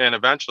advantage, and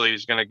eventually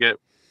he's going to get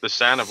the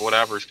scent of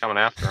whatever's coming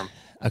after him.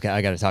 Okay,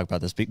 I got to talk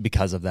about this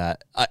because of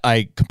that.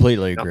 I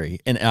completely agree.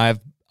 And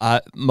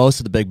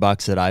most of the big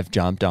bucks that I've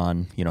jumped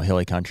on,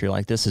 hilly country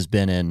like this has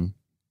been in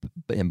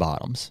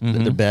bottoms.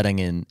 Mm-hmm. They're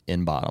bedding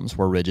in bottoms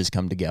where ridges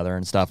come together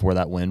and stuff, where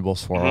that wind will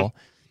swirl.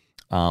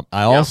 Mm-hmm.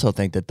 I also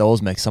think that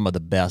those make some of the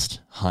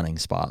best hunting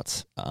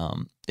spots.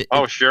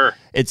 Sure.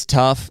 It's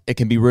tough. It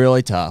can be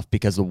really tough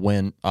because the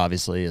wind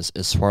obviously is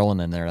swirling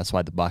in there. That's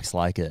why the bucks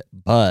like it.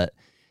 But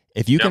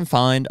if you can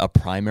find a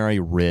primary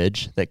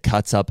ridge that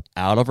cuts up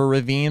out of a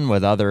ravine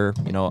with other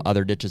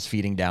ditches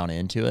feeding down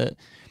into it,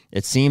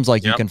 it seems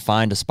like you can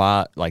find a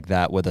spot like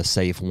that with a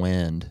safe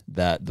wind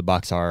that the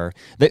bucks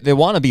they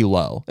want to be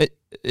low.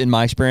 In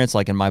my experience,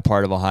 like in my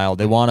part of Ohio,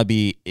 they want to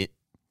be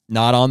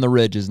not on the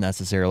ridges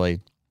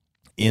necessarily,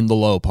 in the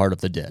low part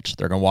of the ditch.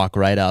 They're going to walk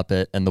right up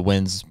it, and the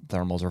winds,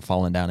 thermals are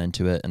falling down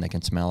into it, and they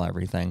can smell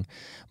everything.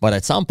 But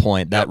at some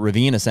point, that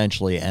ravine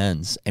essentially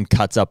ends and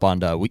cuts up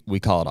onto, we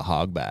call it a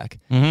hogback.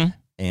 Mm-hmm.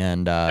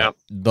 And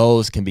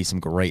those can be some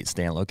great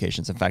stand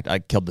locations. In fact, I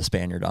killed the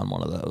Spaniard on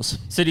one of those.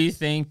 So do you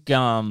think,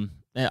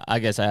 I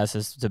guess I asked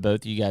this to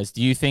both of you guys,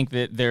 do you think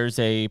that there's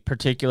a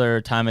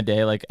particular time of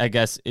day, like I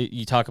guess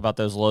you talk about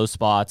those low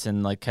spots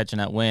and like catching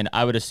that wind,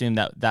 I would assume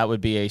that that would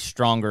be a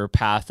stronger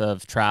path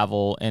of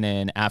travel in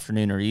an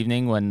afternoon or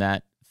evening when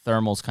that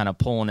thermal's kind of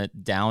pulling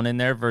it down in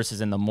there versus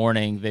in the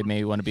morning they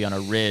may want to be on a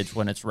ridge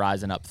when it's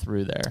rising up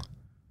through there.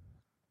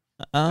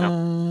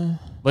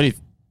 What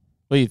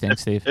do you think,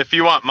 Steve? If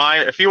you want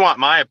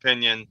my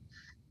opinion,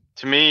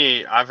 to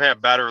me, I've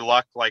had better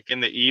luck like in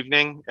the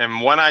evening.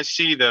 And when I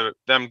see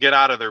them get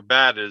out of their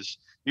bed is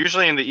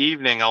usually in the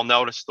evening, I'll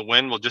notice the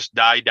wind will just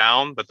die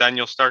down, but then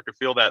you'll start to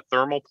feel that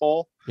thermal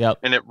pull. Yep.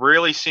 And it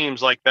really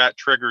seems like that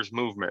triggers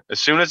movement. As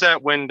soon as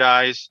that wind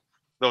dies,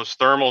 those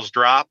thermals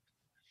drop,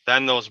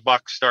 then those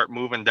bucks start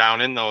moving down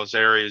in those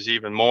areas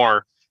even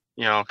more,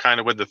 kind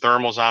of with the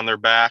thermals on their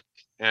back.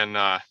 And,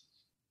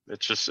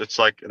 it's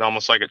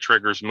almost like it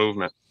triggers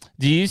movement.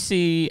 Do you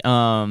see,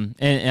 and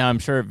I'm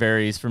sure it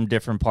varies from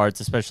different parts,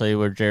 especially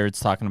where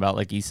Jared's talking about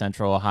like East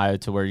Central Ohio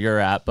to where you're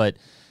at, but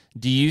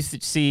do you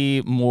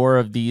see more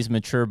of these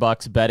mature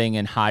bucks bedding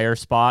in higher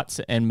spots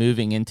and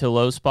moving into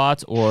low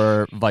spots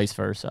or vice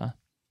versa?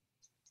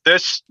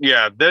 This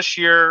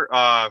year,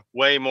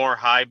 way more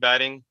high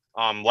bedding.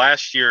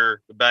 Last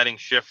year, the bedding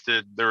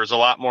shifted. There was a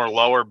lot more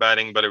lower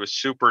bedding, but it was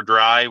super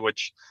dry,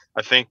 which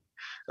I think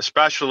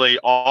especially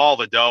all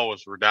the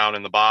does were down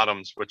in the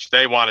bottoms, which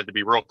they wanted to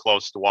be real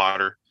close to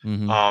water.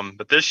 Mm-hmm.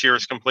 But this year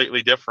is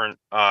completely different.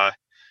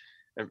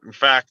 In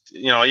fact,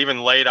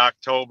 even late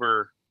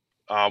October,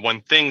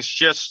 when things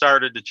just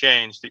started to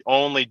change, the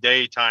only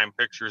daytime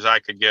pictures I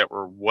could get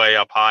were way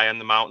up high in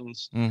the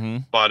mountains. Mm-hmm.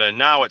 But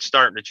now it's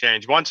starting to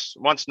change. Once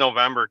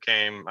November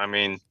came, I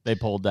mean, they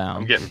pulled down.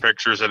 I'm getting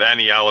pictures at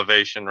any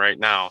elevation right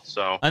now.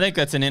 So I think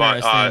that's an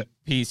interesting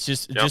piece.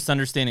 Just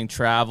understanding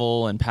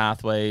travel and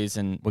pathways,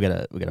 and we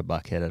got a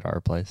buck hit at our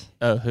place.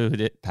 Oh, who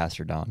did?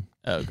 Pastor Don.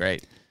 Oh,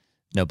 great.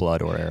 No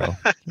blood or arrow.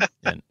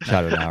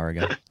 Shot it an hour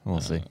ago.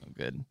 We'll see.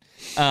 Good.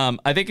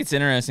 I think it's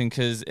interesting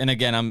because, and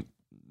again, I'm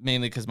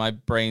mainly because my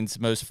brain's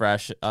most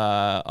fresh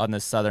on the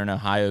Southern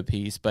Ohio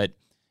piece, but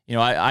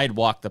I'd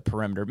walk the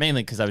perimeter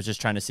mainly because I was just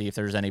trying to see if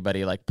there's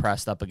anybody like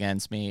pressed up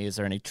against me. Is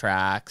there any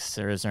tracks,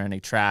 or is there any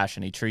trash,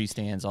 any tree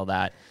stands, all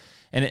that.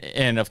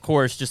 And of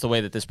course, just the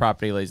way that this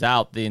property lays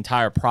out, the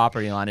entire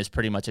property line is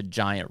pretty much a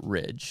giant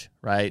ridge,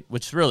 right?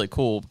 Which is really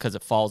cool because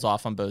it falls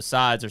off on both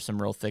sides. There's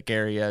some real thick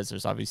areas.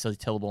 There's obviously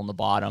tillable in the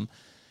bottom.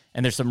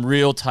 And there's some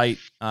real tight,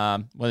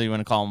 whether you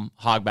want to call them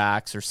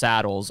hogbacks or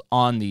saddles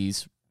on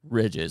these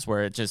ridges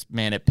where it just,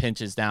 it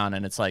pinches down.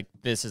 And it's like,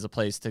 this is a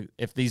place to,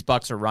 if these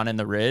bucks are running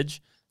the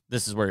ridge,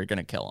 this is where you're going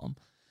to kill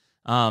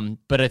them.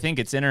 But I think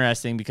it's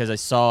interesting because I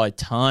saw a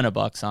ton of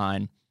buck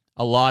sign,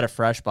 a lot of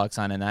fresh buck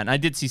sign in that. And I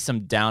did see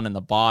some down in the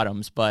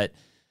bottoms, but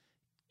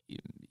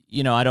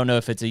I don't know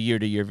if it's a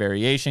year-to-year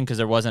variation because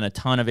there wasn't a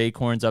ton of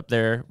acorns up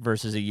there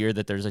versus a year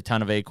that there's a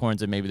ton of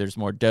acorns and maybe there's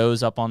more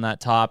does up on that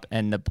top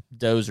and the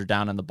does are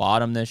down in the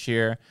bottom this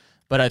year.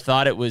 But I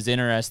thought it was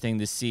interesting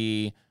to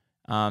see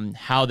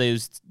how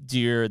those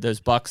deer,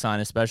 those buck sign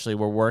especially,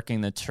 were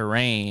working the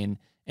terrain,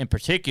 in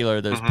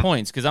particular those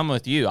points. Because I'm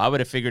with you. I would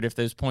have figured if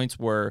those points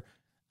were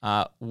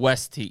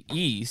west to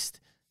east,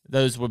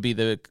 those would be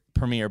the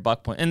premier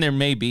buck point. And there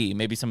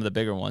maybe some of the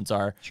bigger ones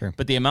are. Sure.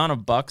 But the amount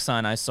of buck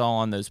sign I saw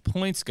on those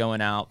points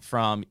going out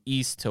from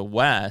east to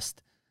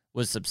west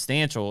was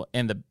substantial.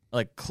 And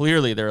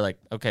clearly they're like,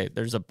 okay,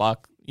 there's a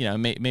buck,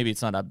 maybe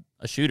it's not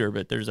a shooter,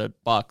 but there's a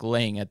buck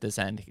laying at this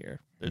end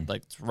here.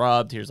 Like it's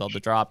rubbed, here's all the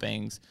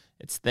droppings.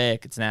 It's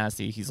thick, it's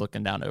nasty. He's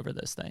looking down over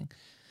this thing.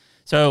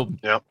 So,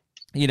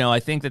 I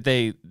think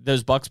that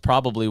those bucks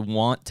probably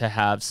want to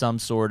have some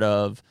sort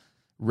of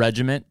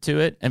regiment to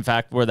it. In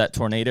fact, where that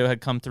tornado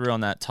had come through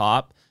on that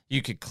top,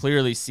 you could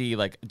clearly see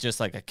just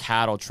like a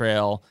cattle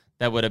trail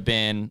that would have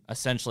been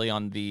essentially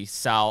on the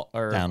south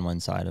or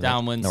downwind side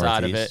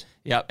of it.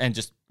 Yep, and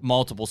just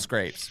multiple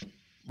scrapes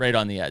right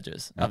on the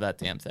edges of that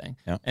damn thing.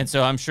 Yep. And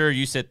so I'm sure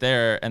you sit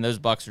there and those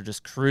bucks are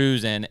just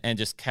cruising and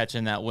just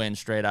catching that wind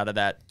straight out of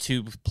that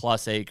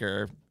 2+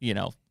 acre,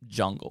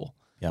 jungle.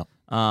 Yeah.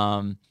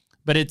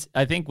 But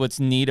I think what's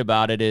neat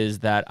about it is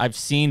that I've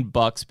seen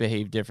bucks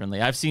behave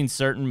differently. I've seen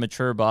certain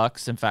mature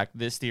bucks, in fact,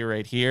 this deer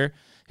right here,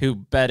 who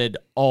bedded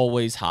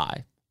always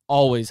high,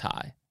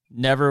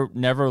 never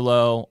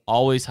low,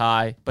 always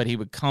high, but he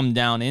would come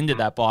down into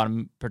that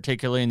bottom,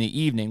 particularly in the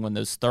evening when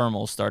those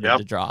thermals started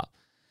to drop.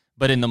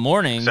 But in the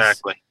mornings,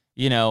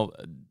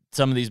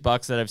 some of these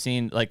bucks that I've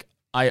seen,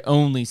 I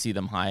only see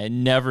them high. I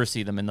never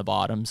see them in the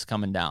bottoms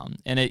coming down.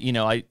 And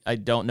I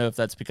don't know if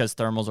that's because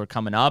thermals are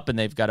coming up and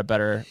they've got a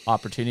better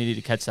opportunity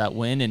to catch that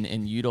wind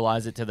and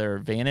utilize it to their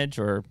advantage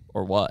or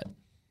what.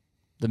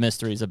 The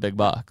mysteries of big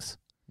bucks.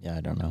 Yeah,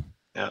 I don't know.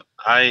 Yeah,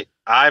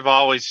 I've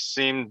always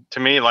seemed to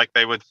me like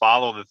they would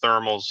follow the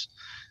thermals.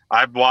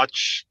 I've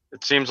watched,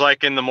 it seems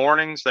like in the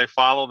mornings they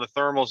follow the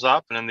thermals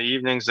up, and in the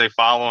evenings they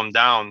follow them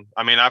down.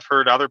 I mean, I've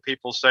heard other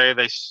people say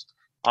they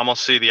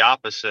almost see the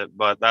opposite,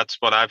 but that's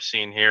what I've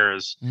seen here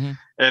is,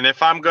 and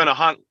if I'm going to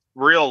hunt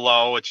real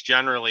low, it's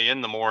generally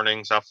in the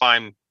mornings. I'll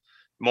find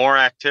more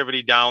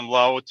activity down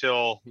low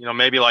till,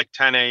 maybe like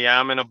 10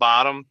 a.m. in a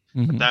bottom.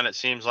 But then it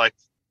seems like,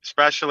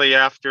 especially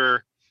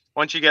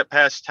once you get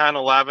past 10,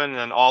 11,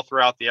 and all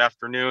throughout the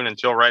afternoon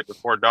until right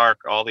before dark,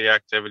 all the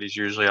activity is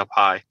usually up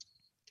high.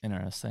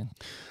 Interesting.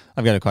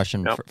 I've got a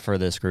question for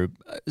this group.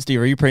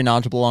 Steve, are you pretty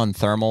knowledgeable on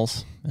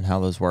thermals and how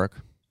those work?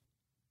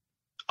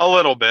 A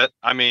little bit.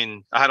 I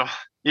mean,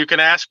 you can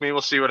ask me,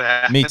 we'll see what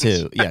happens. Me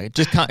too. Yeah,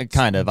 just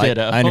kind of. I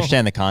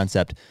understand the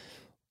concept.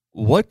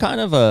 What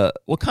kind of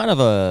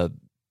a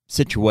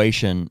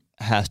situation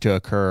has to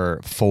occur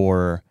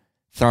for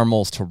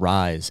thermals to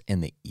rise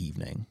in the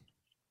evening?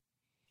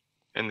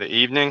 In the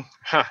evening?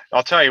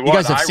 I'll tell you what. You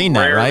guys have seen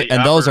that, right?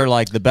 And those are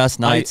like the best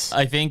nights.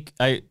 I think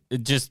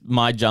just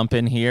my jump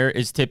in here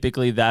is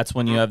typically that's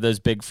when you have those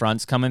big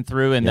fronts coming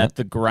through and that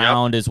the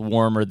ground is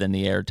warmer than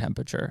the air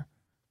temperature.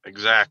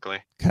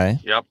 Exactly. Okay.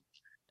 Yep.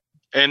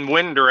 And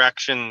wind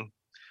direction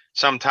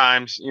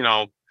sometimes,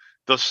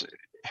 those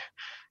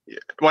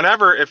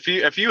whenever if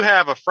you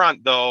have a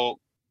front though,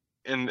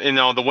 and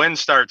the wind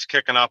starts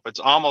kicking up, it's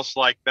almost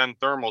like then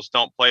thermals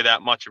don't play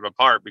that much of a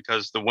part,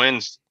 because the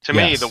winds, to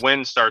me, the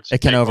wind starts to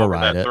take over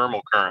that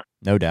thermal current.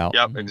 No doubt.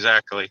 Yep,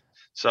 exactly.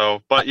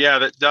 So, but yeah,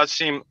 that does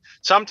seem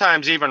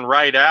sometimes even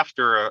right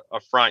after a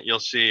front, you'll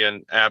see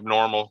an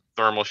abnormal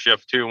thermal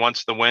shift too.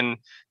 Once the wind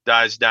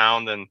dies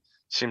down, then it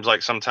seems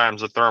like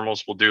sometimes the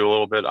thermals will do a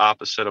little bit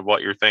opposite of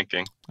what you're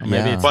thinking.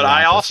 But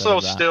I also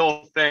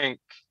still think,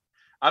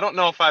 I don't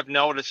know if I've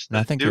noticed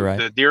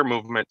the deer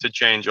movement to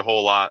change a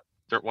whole lot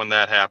when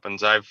that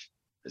happens. It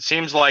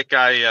seems like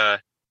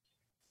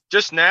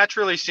just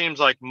naturally seems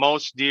like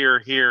most deer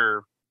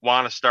here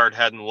want to start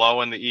heading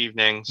low in the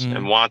evenings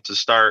and want to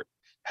start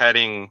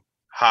heading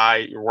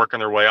high, working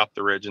their way up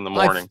the ridge in the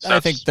morning. I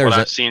think that's what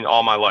I've seen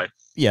all my life.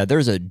 Yeah,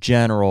 there's a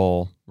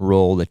general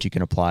rule that you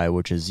can apply,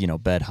 which is,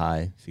 bed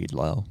high, feed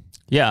low.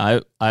 Yeah,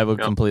 I would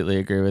completely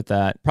agree with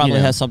that. Probably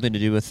has something to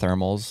do with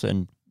thermals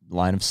and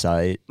line of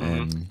sight.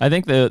 And I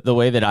think the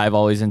way that I've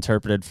always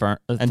interpreted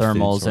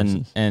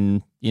thermals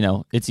and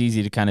it's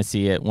easy to kind of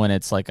see it when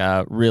it's like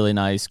a really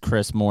nice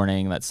crisp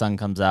morning, that sun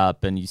comes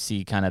up and you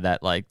see kind of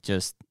that like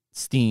just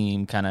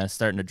steam kind of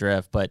starting to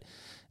drift. But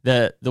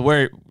the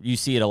where you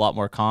see it a lot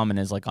more common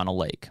is like on a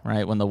lake,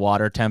 right? When the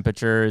water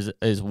temperature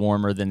is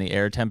warmer than the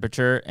air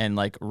temperature, and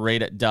like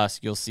right at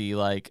dusk you'll see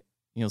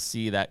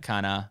that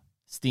kind of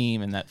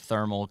steam and that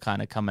thermal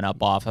kind of coming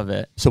up off of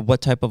it. So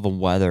what type of a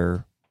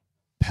weather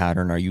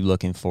pattern are you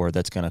looking for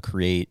that's going to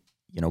create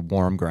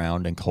warm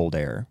ground and cold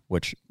air,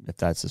 which if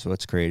that's just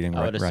what's creating,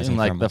 I would assume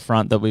like the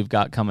front that we've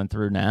got coming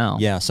through now.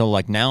 Yeah, so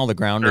like now the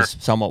ground is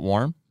somewhat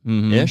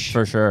warm-ish.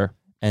 For sure.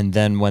 And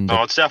then when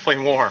it's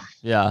definitely warm.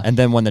 Yeah. And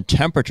then when the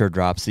temperature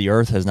drops, the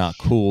earth has not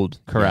cooled.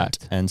 Correct.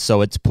 Yet, and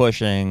so it's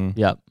pushing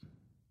the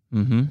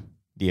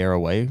air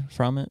away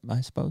from it,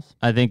 I suppose.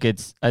 I think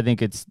it's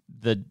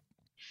the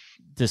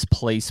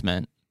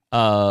displacement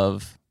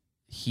of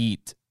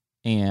heat,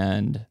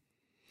 and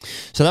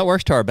so that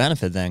works to our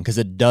benefit then, because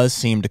it does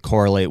seem to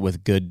correlate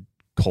with good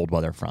cold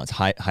weather fronts,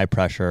 high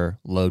pressure,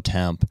 low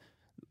temp.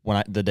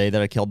 The day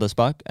that I killed this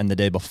buck and the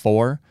day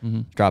before,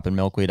 dropping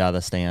milkweed out of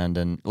the stand,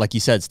 and like you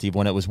said, Steve,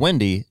 when it was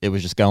windy, it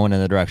was just going in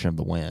the direction of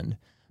the wind.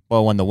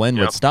 Well, when the wind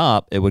would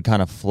stop, it would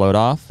kind of float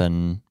off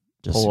and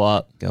just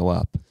go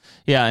up.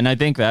 Yeah, and I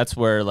think that's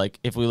where, like,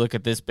 if we look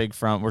at this big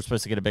front, we're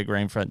supposed to get a big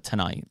rain front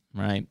tonight,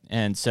 right?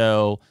 And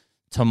so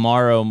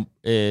tomorrow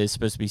is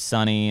supposed to be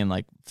sunny and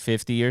like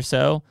 50 or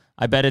so.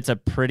 I bet it's a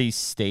pretty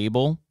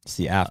stable. It's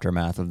the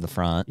aftermath of the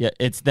front. Yeah,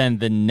 it's then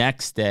the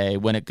next day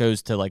when it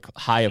goes to like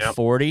high of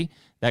 40,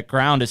 that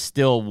ground is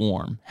still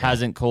warm,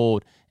 hasn't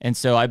cooled. And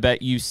so I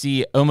bet you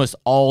see almost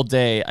all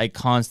day a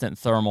constant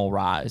thermal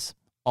rise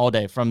all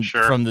day from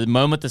the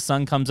moment the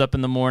sun comes up in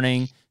the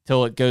morning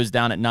till it goes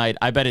down at night.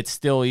 I bet it's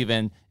still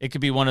it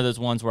could be one of those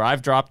ones where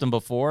I've dropped them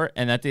before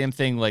and that damn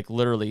thing like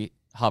literally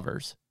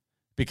hovers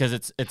because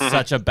it's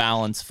such a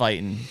balance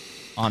fighting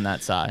on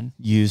that side.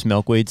 Use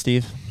milkweed,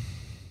 Steve?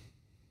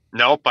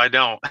 Nope, I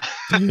don't.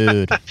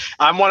 Dude.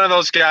 I'm one of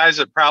those guys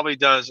that probably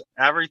does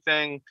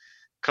everything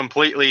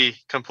completely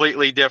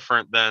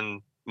different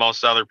than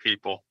most other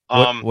people.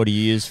 What do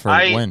you use for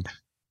wind?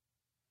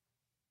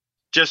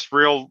 Just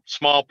real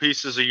small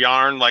pieces of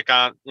yarn, like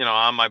on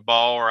my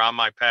bow or on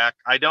my pack.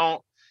 I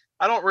don't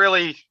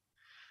really,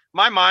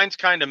 my mind's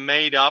kind of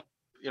made up,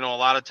 a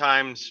lot of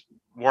times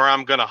where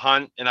I'm going to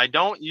hunt, and I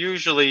don't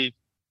usually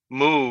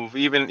move,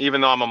 even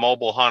though I'm a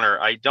mobile hunter.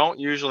 I don't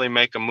usually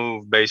make a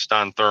move based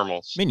on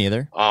thermals. Me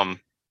neither.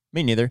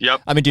 Me neither.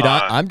 Yep. I mean, dude,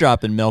 I'm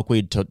dropping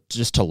milkweed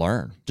to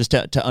learn, just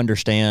to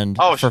understand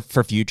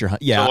for future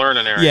hunt. Yeah. To learn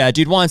an area. Yeah,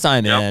 dude. Once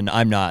I'm in,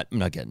 I'm not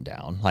getting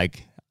down.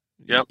 Like,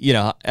 Yep. You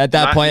know, at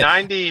that point,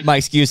 90, my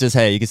excuse is,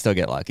 hey, you can still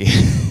get lucky.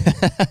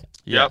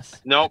 Yep.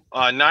 Nope.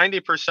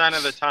 90%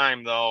 of the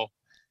time, though,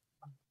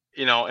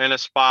 you know, in a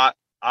spot,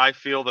 I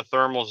feel the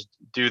thermals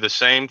do the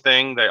same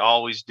thing they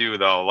always do,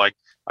 though. Like,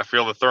 I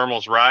feel the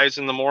thermals rise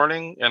in the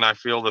morning and I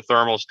feel the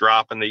thermals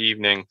drop in the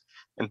evening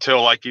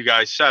until, like you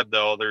guys said,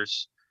 though,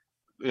 there's,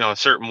 you know,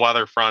 certain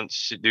weather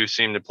fronts do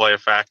seem to play a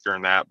factor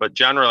in that. But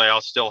generally,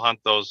 I'll still hunt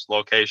those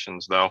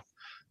locations, though.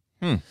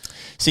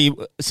 See,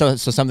 so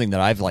something that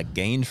I've like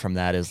gained from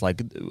that is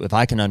like, if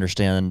I can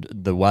understand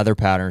the weather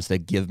patterns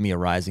that give me a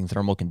rising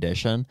thermal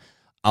condition,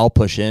 I'll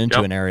push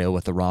into an area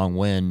with the wrong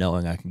wind,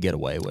 knowing I can get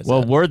away with it.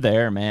 Well, we're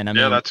there, man. I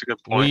mean, that's a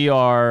good point. We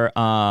are.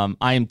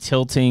 I am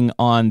tilting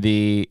on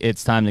the.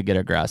 It's time to get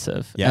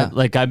aggressive. Yeah,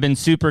 like I've been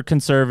super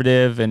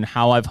conservative in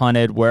how I've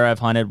hunted, where I've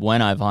hunted,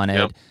 when I've hunted.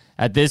 Yep.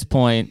 At this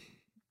point,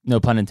 no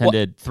pun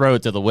intended, throw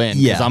it to the wind.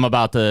 Yeah, I'm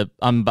about to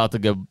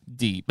go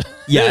deep.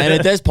 Yeah, and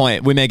at this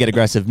point, we may get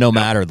aggressive no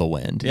matter the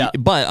wind. Yeah.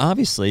 But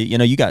obviously, you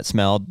know, you got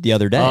smelled the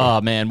other day.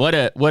 Oh man, what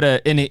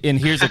a and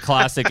here's a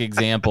classic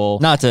example.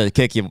 Not to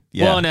kick you.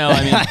 Yeah. Well, no,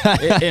 I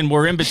mean, and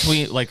we're in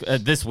between. Like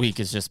this week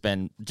has just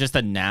been just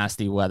a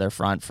nasty weather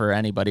front for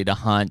anybody to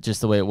hunt, just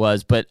the way it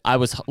was. But I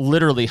was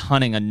literally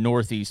hunting a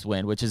northeast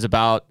wind, which is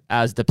about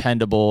as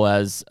dependable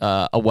as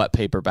a wet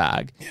paper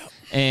bag. Yeah.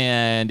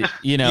 And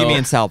you know, you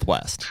mean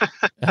southwest?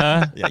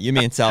 Yeah, you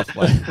mean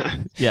southwest.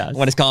 Yeah.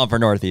 When it's calling for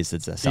northeast,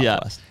 it's a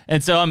southwest. Yeah.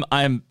 And so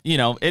I'm, you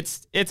know,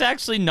 it's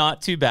actually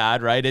not too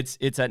bad, right?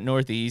 It's at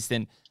northeast,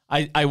 and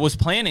I was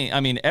planning. I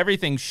mean,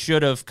 everything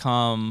should have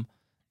come,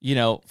 you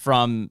know,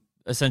 from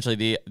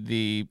essentially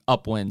the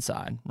upwind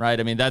side, right?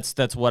 I mean,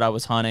 that's what I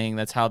was hunting.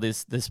 That's how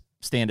this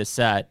stand is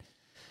set.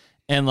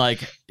 And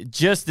like,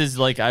 just as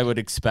like I would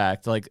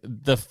expect, like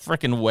the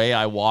freaking way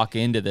I walk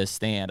into this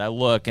stand, I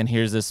look and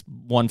here's this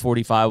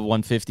 145,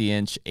 150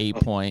 inch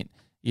 8-point,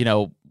 you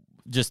know,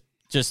 just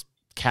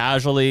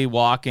casually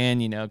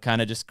walking, you know,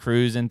 kind of just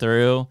cruising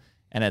through.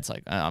 And it's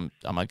like, I'm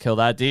going to kill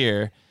that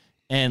deer.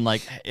 And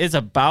like, it's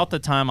about the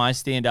time I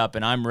stand up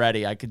and I'm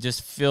ready. I could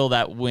just feel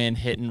that wind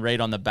hitting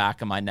right on the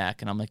back of my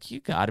neck. And I'm like, you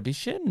gotta be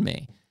shitting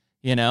me,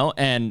 you know?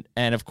 And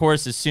of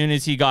course, as soon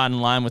as he got in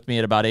line with me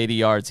at about 80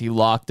 yards, he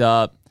locked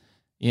up.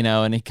 You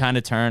know, and he kind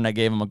of turned. I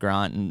gave him a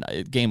grunt, and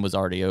the game was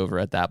already over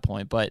at that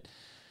point. But,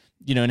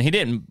 you know, and he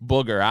didn't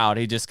booger out.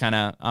 He just kind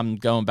of, I'm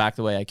going back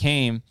the way I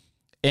came.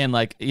 And,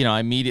 like, you know, I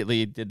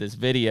immediately did this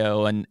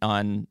video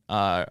on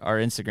our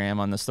Instagram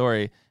on the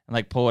story and,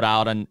 like, pull it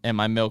out, and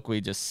my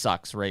milkweed just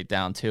sucks right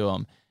down to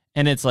him.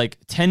 And it's like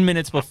 10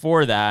 minutes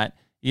before that,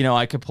 you know,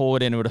 I could pull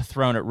it in and would have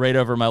thrown it right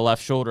over my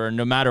left shoulder. And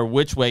no matter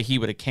which way he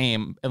would have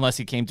came, unless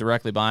he came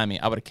directly behind me,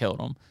 I would have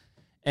killed him.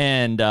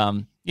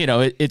 And, you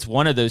know, it's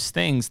one of those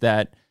things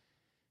that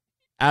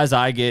as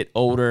I get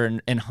older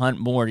and hunt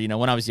more, you know,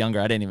 when I was younger,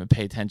 I didn't even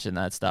pay attention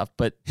to that stuff.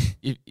 But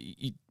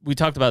we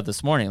talked about it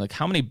this morning, like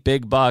how many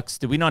big bucks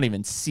did we not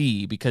even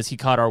see because he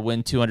caught our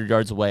wind 200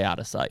 yards away out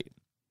of sight?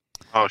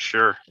 Oh,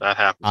 sure. That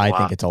happens I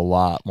think it's a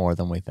lot more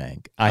than we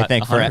think. I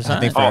think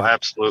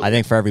absolutely. I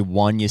think for every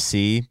one you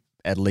see,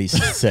 at least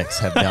 6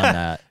 have done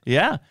that.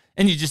 Yeah.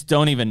 And you just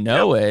don't even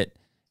know it.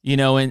 You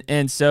know,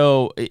 and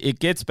so it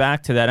gets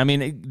back to that. I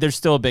mean, there's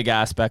still a big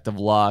aspect of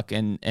luck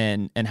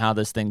and how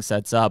this thing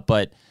sets up.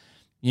 But,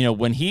 you know,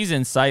 when he's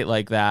in sight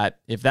like that,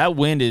 if that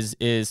wind is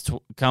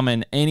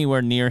coming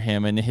anywhere near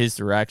him in his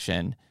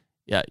direction,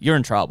 yeah, you're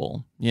in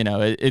trouble. You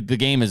know, the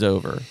game is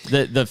over.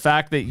 The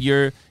fact that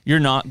you're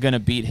not going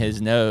to beat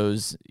his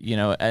nose, you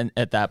know,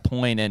 at that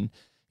point. And,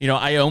 you know,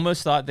 I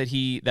almost thought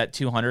that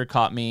 200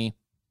 caught me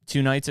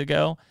 2 nights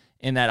ago,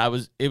 and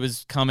that it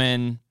was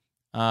coming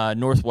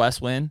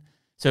northwest wind.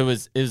 So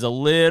it was a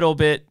little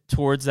bit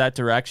towards that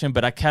direction,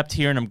 but I kept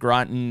hearing him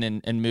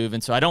grunting and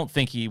moving. So I don't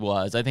think he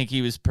was. I think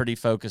he was pretty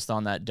focused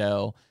on that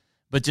doe.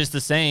 But just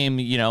the same,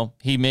 you know,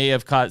 he may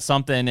have caught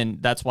something,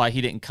 and that's why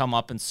he didn't come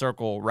up and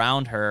circle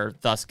around her,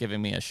 thus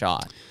giving me a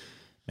shot.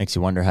 Makes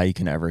you wonder how you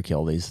can ever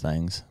kill these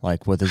things.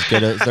 Like with as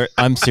good as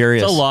I'm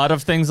serious. It's a lot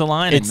of things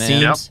aligning,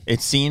 man. It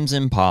seems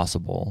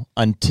impossible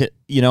until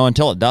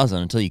it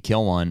doesn't, until you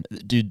kill one.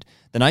 Dude,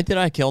 the night that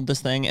I killed this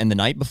thing and the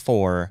night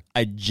before,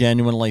 I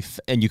genuinely,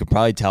 and you could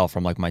probably tell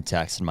from like my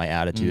text and my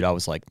attitude, I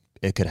was like,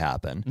 it could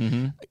happen.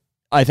 Mm-hmm.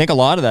 I think a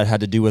lot of that had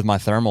to do with my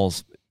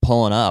thermals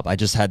pulling up. I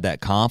just had that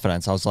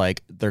confidence. I was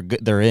like,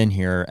 they're in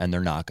here and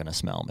they're not going to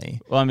smell me.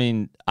 Well, I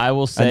mean, I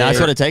will say, and that's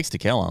what it takes to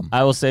kill them.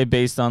 I will say,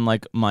 based on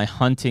like my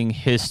hunting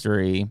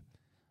history,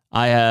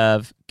 I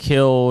have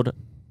killed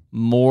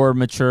more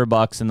mature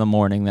bucks in the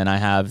morning than I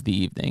have the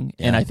evening.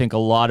 Yeah. And I think a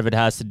lot of it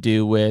has to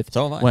do with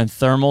when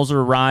thermals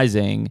are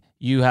rising,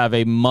 you have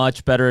a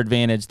much better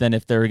advantage than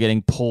if they're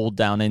getting pulled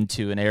down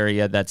into an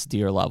area that's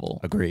deer level.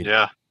 Agreed.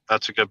 Yeah,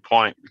 that's a good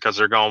point, because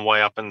they're going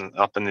way up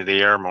into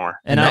the air more.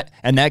 And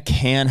that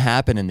can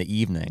happen in the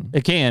evening.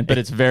 It can, but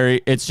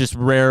it's just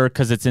rare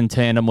because it's in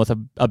tandem with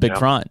a big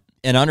front.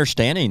 And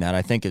understanding that,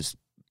 I think, is,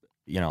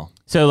 you know,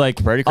 so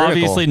like pretty critical.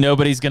 Obviously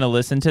nobody's going to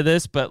listen to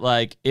this, but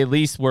like at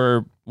least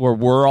where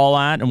we're all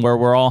at and where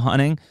we're all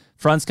hunting,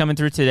 Front's coming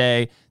through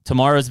today.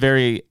 Tomorrow's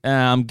very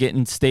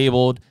getting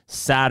stabled.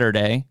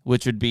 Saturday,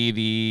 which would be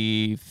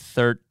the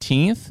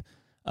 13th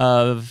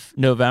of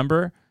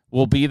November,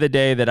 will be the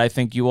day that I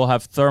think you will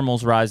have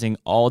thermals rising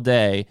all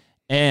day.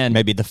 And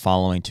maybe the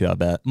following two, I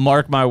bet.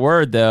 Mark my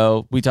word,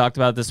 though, we talked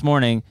about this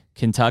morning,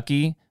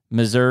 Kentucky,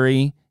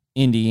 Missouri,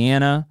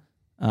 Indiana,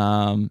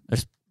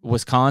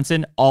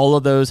 Wisconsin, all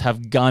of those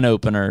have gun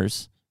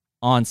openers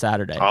on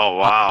Saturday. Oh,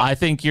 wow. I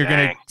think you're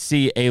going to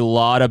see a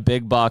lot of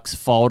big bucks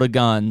fall to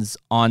guns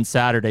on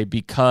Saturday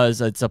because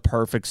it's a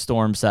perfect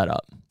storm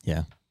setup.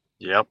 Yeah.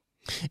 Yep.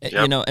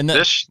 You know, and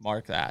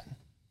mark that.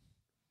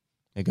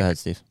 Hey, go ahead,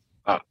 Steve.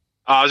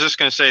 I was just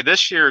going to say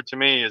this year to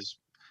me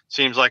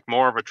seems like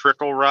more of a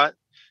trickle rut.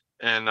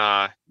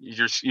 And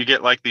you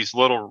get like these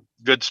little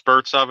good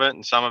spurts of it,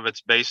 and some of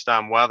it's based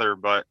on weather.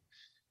 But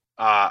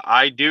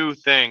I do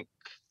think,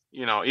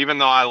 you know, even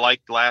though I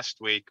liked last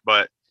week,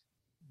 but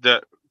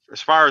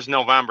as far as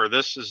November,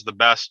 this is the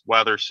best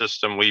weather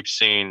system we've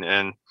seen.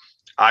 And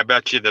I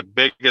bet you the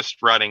biggest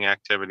rutting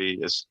activity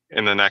is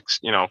in the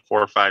next, 4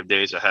 or 5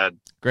 days ahead.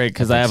 Great,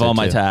 because I have all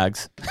my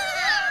tags.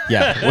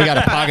 Yeah, we got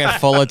a pocket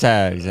full of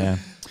tags. Yeah.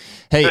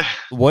 Hey,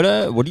 what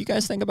do you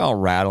guys think about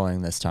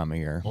rattling this time of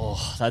year?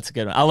 Oh, that's a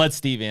good one. I'll let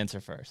Steve answer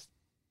first.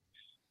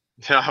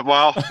 Yeah,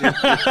 well, you're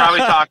probably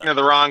talking to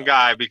the wrong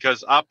guy,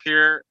 because up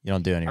here, you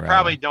don't do any. I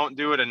probably don't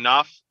do it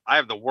enough. I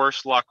have the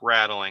worst luck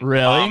rattling.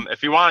 Really?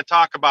 If you want to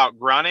talk about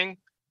grunting,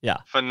 yeah,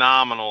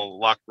 phenomenal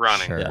luck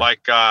running. Sure.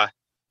 Like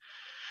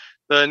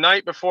the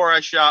night before I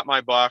shot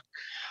my buck,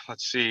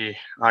 let's see,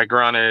 I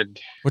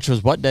grunted. Which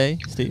was what day,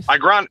 Steve?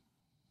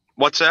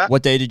 What's that?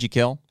 What day did you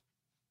kill?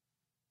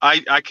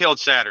 I killed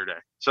Saturday,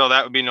 so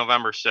that would be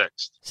November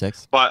 6th.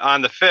 6th. But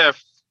on the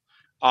 5th,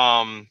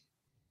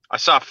 I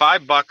saw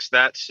 5 bucks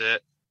that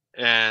sit,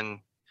 and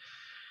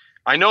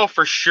I know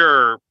for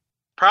sure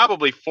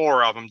probably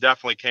 4 of them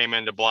definitely came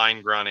into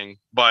blind grunting,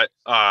 but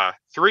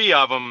 3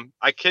 of them,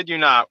 I kid you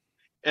not,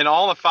 in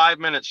all a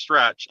 5-minute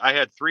stretch, I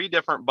had 3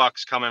 different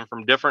bucks coming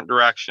from different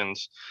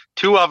directions.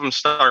 2 of them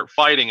start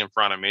fighting in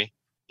front of me,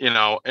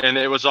 and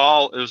it was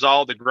all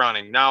the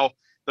grunting. Now,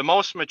 the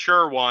most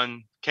mature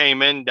one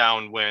came in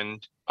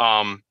downwind,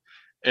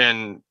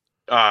 and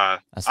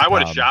I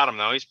would have shot him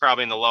though. He's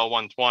probably in the low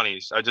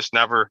 120s. I just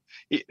never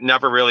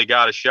really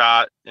got a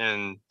shot.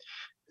 And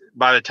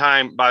by the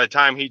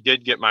time he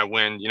did get my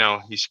wind,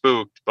 he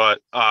spooked. But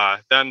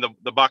then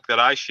the buck that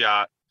I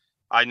shot,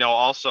 I know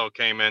also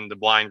came into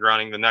blind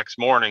grunting the next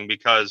morning,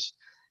 because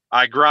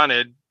I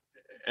grunted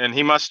and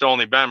he must have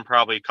only been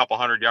probably a couple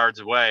 100 yards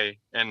away,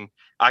 and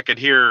I could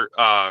hear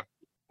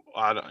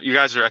you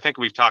guys I think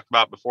we've talked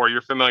about before,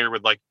 you're familiar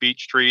with like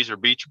beech trees or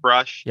beech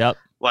brush. Yep.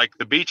 Like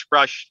the beech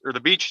brush or the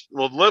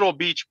little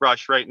beech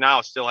brush right now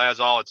still has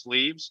all its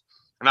leaves,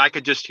 and I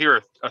could just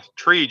hear a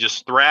tree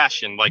just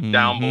thrashing like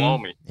down below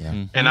me. Yeah.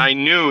 Mm-hmm. And I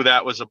knew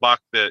that was a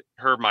buck that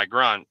heard my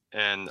grunt,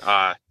 and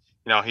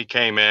he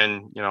came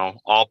in,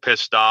 all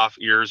pissed off,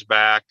 ears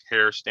back,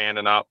 hair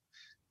standing up.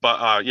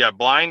 But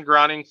blind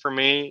grunting for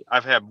me,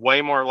 I've had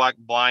way more luck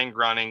blind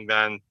grunting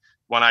than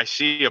when I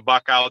see a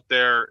buck out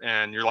there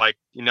and you're like,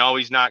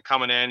 he's not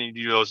coming in, you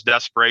do those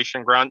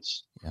desperation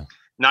grunts. Yeah.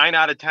 9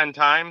 out of 10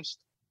 times,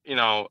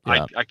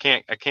 I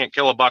can't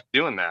kill a buck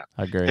doing that.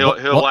 I agree.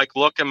 He'll like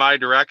look in my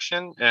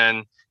direction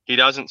and he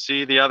doesn't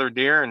see the other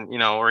deer, and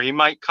or he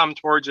might come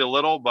towards you a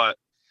little. But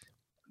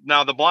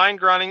now the blind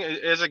grunting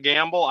is a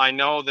gamble. I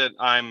know that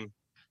I'm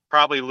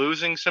probably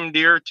losing some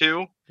deer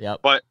too.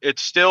 Yep. But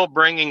it's still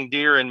bringing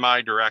deer in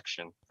my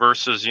direction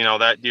versus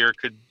that deer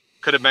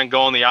could have been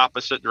going the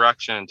opposite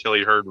direction until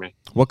he heard me.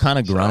 What kind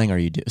of grunting are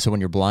you doing? So when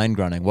you're blind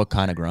grunting, what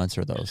kind of grunts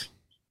are those?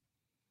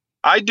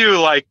 I do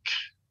like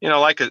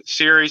a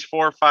series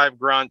 4 or 5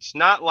 grunts,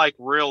 not like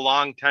real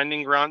long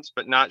tending grunts,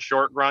 but not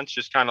short grunts,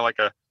 just kind of like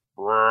a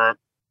brr,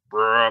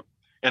 brr.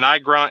 And I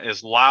grunt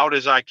as loud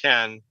as I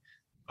can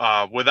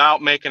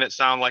without making it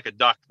sound like a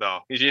duck,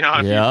 though. If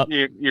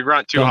you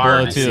grunt too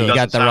hard, you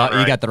got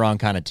the wrong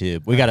kind of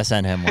tube. We got to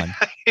send him one.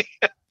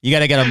 You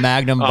got to get a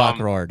Magnum buck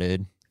roar,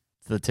 dude.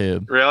 The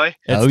tube. Really?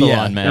 It's the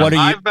one, man. What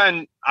are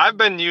you? I've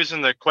been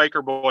using the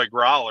Quaker Boy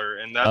growler,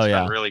 and that's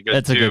been really good.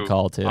 That's too. A good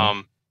call too.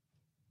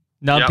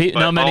 Not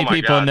many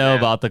people know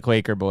about the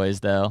Quaker Boys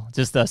though.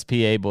 Just us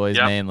PA boys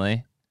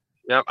mainly.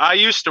 Yep. I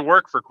used to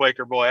work for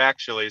Quaker Boy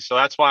actually, so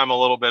that's why I'm a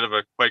little bit of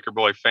a Quaker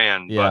Boy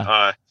fan. Yeah.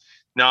 But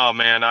no,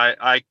 man,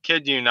 I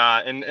kid you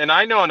not. And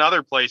I know in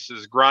other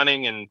places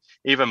grunting and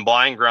even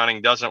blind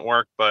grunting doesn't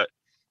work, but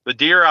the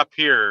deer up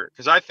here,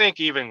 because I think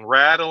even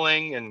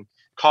rattling and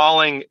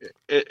calling,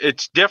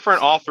 it's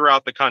different all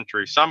throughout the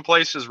country. Some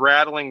places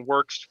rattling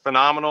works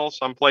phenomenal.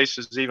 Some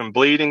places even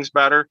bleeding's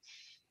better.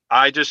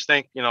 I just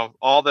think,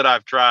 all that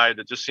I've tried,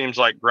 it just seems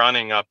like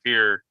grunting up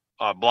here,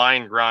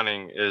 blind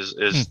grunting is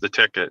the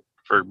ticket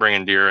for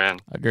bringing deer in.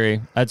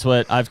 Agree. That's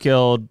what I've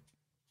killed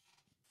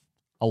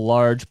a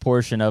large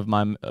portion of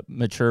my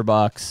mature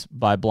bucks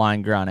by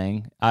blind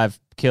grunting. I've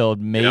killed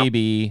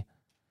maybe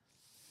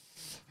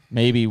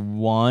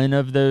one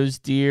of those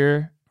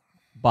deer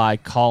by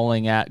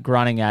grunting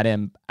at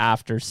him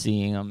after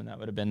seeing him, and that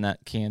would have been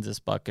that Kansas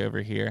buck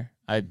over here.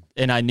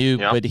 I knew,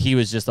 but he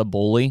was just a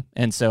bully,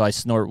 and so I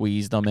snort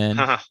wheezed him in.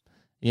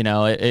 You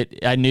know,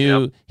 I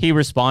knew he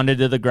responded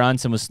to the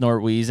grunts and was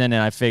snort wheezing, and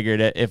I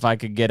figured if I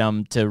could get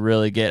him to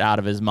really get out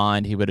of his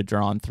mind, he would have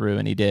drawn through,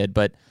 and he did.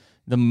 But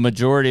the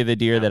majority of the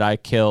deer that I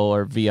kill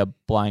are via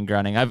blind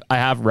grunting. I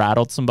have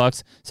rattled some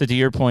bucks. So to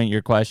your point,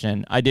 your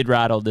question, I did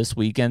rattle this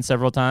weekend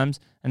several times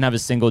and have a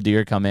single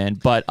deer come in,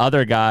 but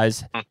other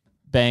guys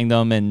banged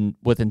them, and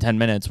within 10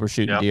 minutes we're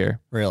shooting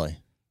deer. Really?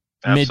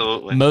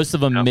 Absolutely. Most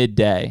of them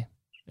midday.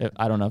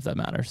 I don't know if that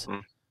matters.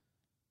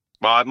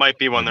 Well, it might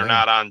be when they're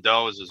not on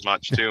does as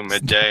much too,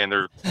 midday, and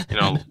they're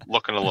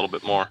looking a little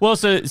bit more. Well,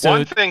 so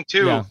one thing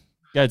too. Yeah.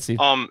 Go ahead, Steve.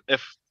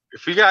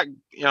 If you got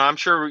I'm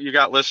sure you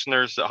got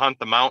listeners that hunt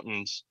the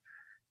mountains.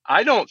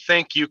 I don't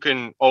think you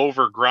can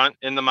over grunt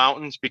in the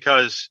mountains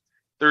because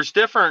there's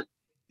different.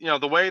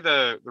 The way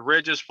the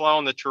ridges flow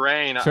and the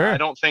terrain. Sure. I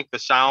don't think the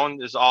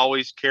sound is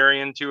always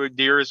carrying to a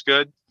deer as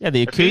good. Yeah,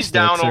 the acoustics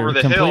down over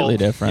the hill.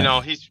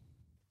 Different.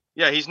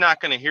 He's not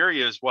going to hear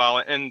you as well,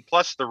 and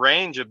plus the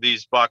range of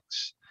these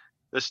bucks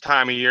this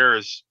time of year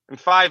is in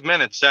 5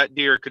 minutes, that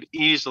deer could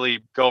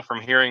easily go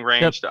from hearing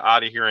range to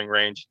out of hearing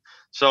range.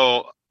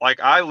 So like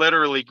I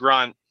literally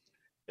grunt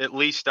at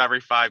least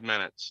every 5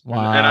 minutes.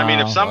 Wow. And I mean,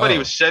 if somebody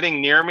was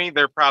sitting near me,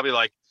 they're probably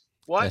like,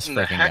 what in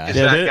the heck is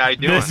that guy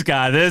doing? This is the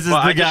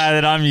guy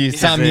that I'm used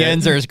to. Tom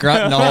Yenser's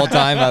grunting the whole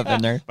time up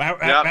in there.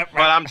 But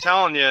I'm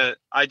telling you,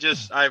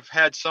 I've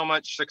had so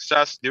much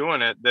success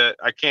doing it that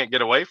I can't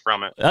get away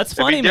from it. That's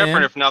funny, It'd be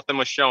different if nothing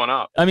was showing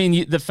up. I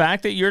mean, the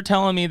fact that you're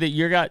telling me that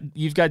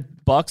you've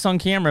got bucks on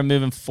camera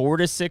moving 4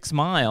 to 6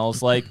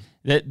 miles, like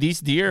that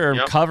these deer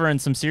are covering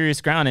some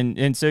serious ground.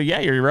 And so, yeah,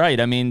 you're right.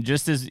 I mean,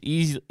 just as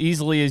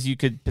easily as you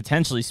could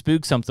potentially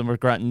spook something with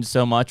grunting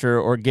so much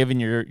or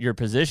giving your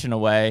position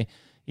away,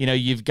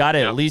 you've got to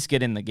at least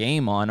get in the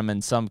game on them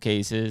in some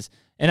cases.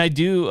 And I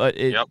do,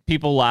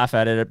 people laugh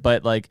at it,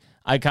 but like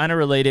I kind of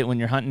relate it when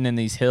you're hunting in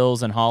these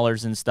hills and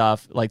hollers and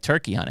stuff, like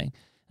turkey hunting.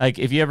 Like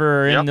if you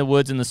ever are in the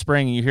woods in the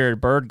spring and you hear a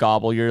bird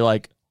gobble, you're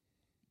like,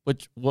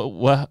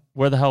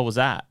 where the hell was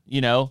that?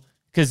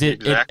 Because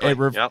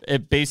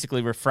it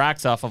basically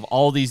refracts off of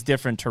all these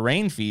different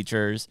terrain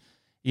features,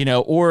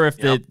 or if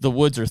the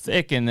woods are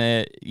thick in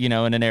in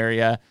an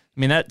area. I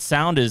mean, that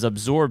sound is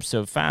absorbed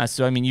so fast.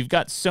 So, I mean, you've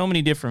got so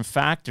many different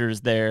factors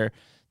there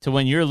to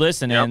when you're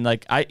listening.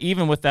 Like,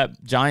 even with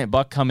that giant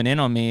buck coming in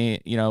on me,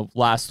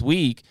 last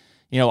week,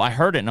 I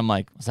heard it and I'm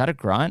like, was that a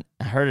grunt?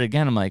 I heard it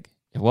again. I'm like,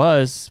 it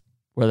was.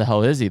 Where the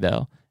hell is he,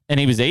 though? And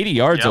he was 80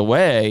 yards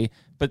away,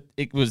 but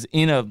it was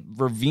in a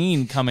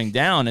ravine coming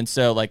down. And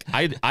so, like,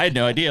 I had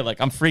no idea.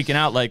 Like, I'm freaking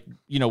out, like,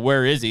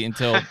 where is he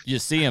until you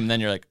see him. Then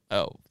you're like,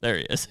 oh, there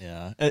he is.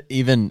 Yeah.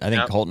 Even, I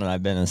think Colton and I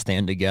have been in a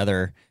stand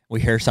together. We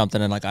hear something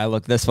and like I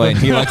look this way and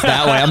he looks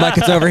that way. I'm like,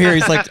 it's over here.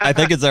 He's like, I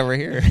think it's over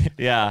here.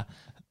 Yeah.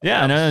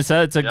 No,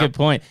 so it's a good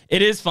point.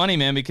 It is funny,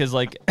 man, because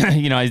like,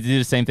 I do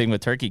the same thing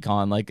with turkey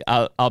calling. Like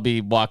I'll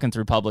be walking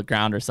through public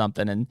ground or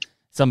something and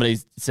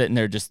somebody's sitting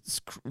there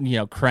just,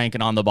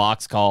 cranking on the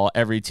box call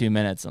every 2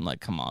 minutes. I'm like,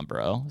 come on,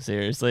 bro,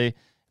 seriously.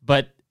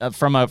 But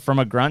from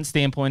a grunt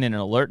standpoint and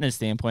an alertness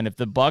standpoint, if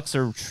the bucks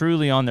are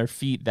truly on their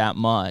feet that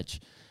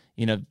much,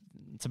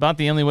 it's about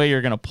the only way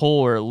you're going to pull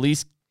or at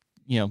least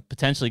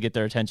potentially get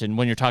their attention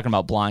when you're talking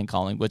about blind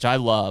calling, which I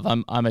love.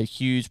 I'm a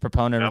huge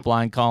proponent of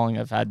blind calling.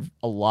 I've had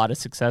a lot of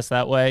success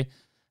that way.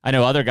 I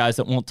know other guys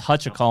that won't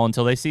touch a call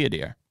until they see a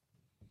deer.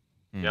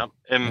 Yep.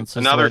 And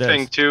another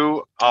thing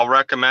too, I'll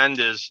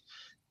recommend is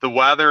the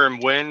weather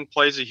and wind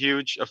plays a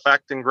huge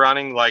effect in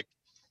grunting. Like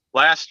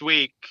last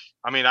week,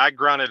 I mean, I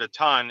grunted a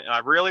ton and I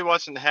really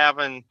wasn't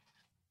having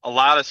a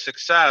lot of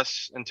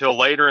success until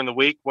later in the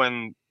week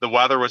when the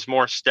weather was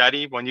more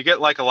steady. When you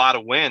get like a lot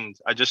of wind,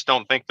 I just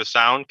don't think the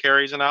sound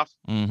carries enough.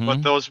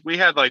 But we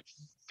had like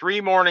 3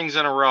 mornings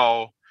in a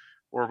row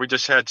where we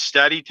just had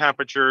steady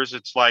temperatures.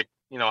 It's like,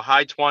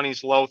 high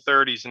 20s, low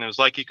 30s. And it was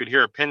like you could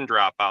hear a pin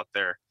drop out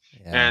there.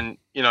 Yeah. And,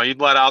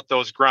 you'd let out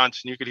those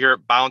grunts and you could hear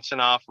it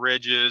bouncing off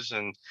ridges.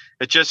 And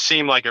it just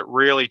seemed like it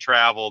really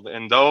traveled.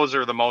 And those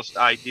are the most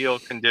ideal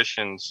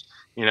conditions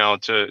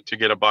to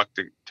get a buck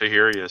to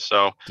hear you.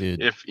 So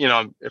if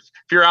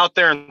you're out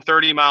there in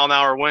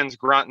 30-mile-an-hour winds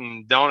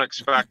grunting, don't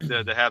expect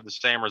to have the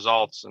same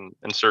results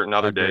in certain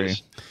other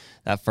days.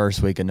 That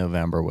first week of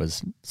November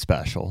was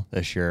special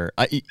this year.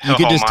 You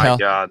could just tell.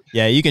 God.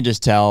 Yeah, you can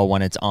just tell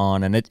when it's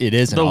on, and it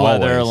isn't the always.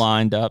 Weather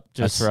lined up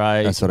just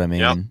right. That's what I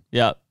mean.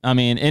 Yeah. I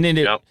mean, and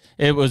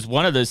it was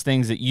one of those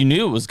things that you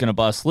knew it was going to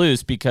bust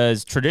loose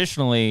because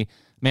traditionally,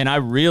 man, I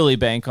really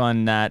bank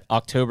on that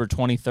October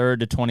 23rd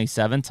to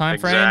 27th time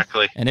frame.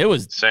 Exactly. And it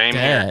was dead.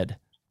 Here. It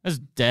was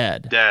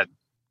dead. Dead.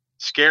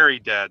 Scary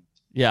dead.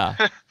 Yeah.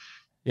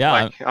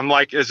 Yeah. I'm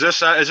like, is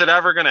it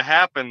ever going to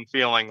happen?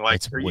 Feeling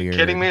like, are you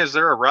kidding me? Is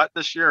there a rut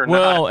this year or not?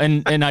 Well,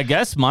 and I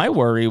guess my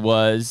worry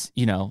was,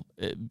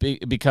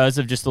 because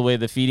of just the way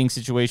the feeding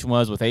situation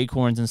was with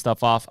acorns and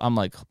stuff off, I'm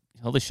like,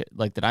 holy shit,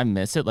 like, did I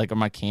miss it? Like, are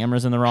my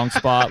cameras in the wrong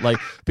spot? Like,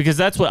 because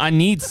that's what I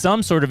need,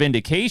 some sort of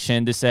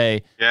indication to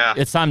say,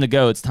 it's time to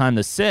go, it's time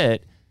to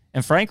sit.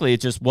 And frankly, it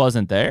just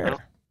wasn't there.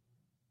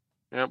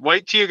 Yeah,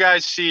 wait till you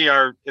guys see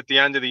our at the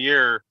end of the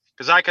year,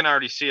 because I can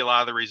already see a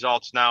lot of the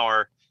results now.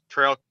 Our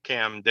trail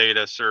cam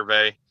data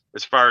survey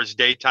as far as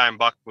daytime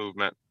buck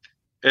movement.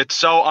 It's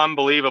so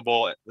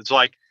unbelievable. It's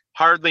like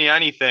hardly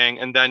anything,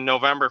 and then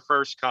November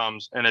 1st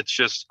comes, and it's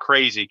just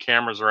crazy.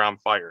 Cameras are on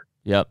fire.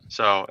 Yep.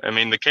 So I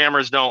mean, the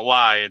cameras don't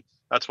lie.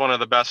 That's one of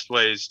the best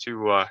ways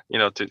to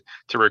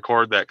to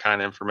record that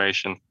kind of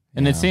information.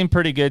 And it seemed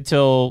pretty good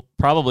till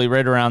probably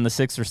right around the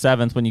 6th or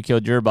 7th when you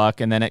killed your buck,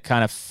 and then it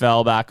kind of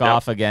fell back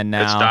off again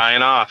now. It's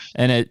dying off.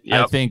 And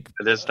I think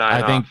it is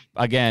dying off. I think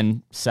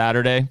again,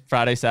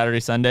 Friday,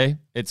 Saturday, Sunday,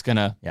 it's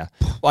gonna. Yeah.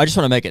 Well, I just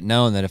want to make it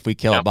known that if we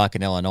kill a buck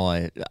in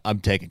Illinois, I'm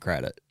taking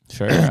credit.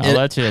 Sure, I'll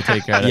let you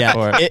take credit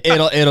for it.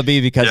 It'll be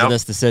because of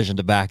this decision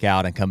to back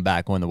out and come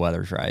back when the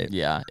weather's right.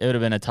 Yeah, it would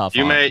have been a tough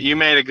You one. you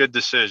made a good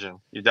decision.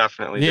 You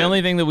definitely did. The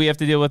only thing that we have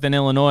to deal with in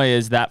Illinois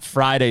is that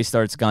Friday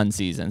starts gun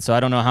season. So I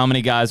don't know how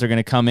many guys are going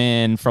to come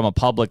in from a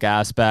public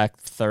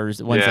aspect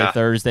Wednesday,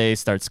 Thursday,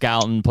 start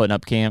scouting, putting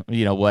up camp,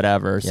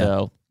 whatever. Yep.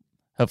 So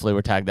hopefully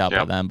we're tagged out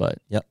by them. But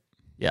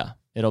yeah,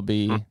 it'll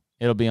be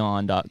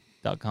on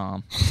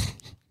 .com.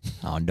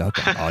 On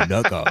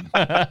 .com.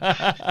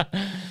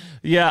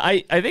 Yeah,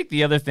 I think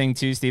the other thing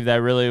too, Steve, that I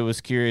really was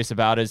curious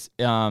about is,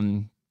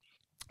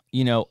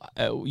 you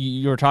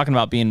were talking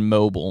about being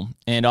mobile,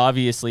 and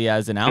obviously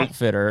as an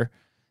outfitter,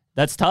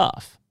 that's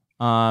tough.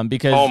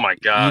 Because oh my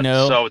God,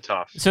 so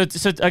tough. So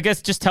I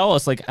guess just tell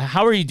us, like,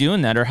 how are you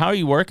doing that, or how are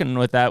you working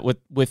with that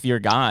with your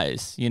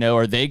guys?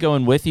 Are they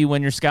going with you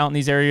when you're scouting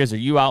these areas? Are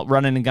you out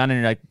running and gunning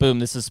and you're like, boom,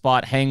 this is a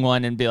spot, hang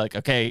one, and be like,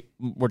 okay,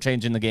 we're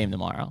changing the game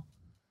tomorrow?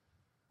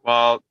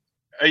 Well,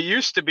 it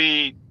used to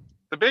be.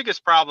 The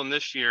biggest problem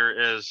this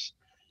year is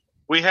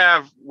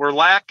we're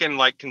lacking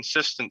like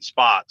consistent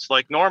spots.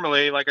 Like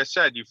normally, like I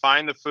said, you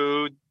find the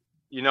food,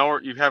 you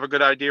have a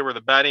good idea where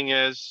the bedding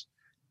is.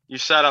 You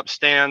set up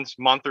stands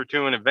month or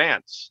two in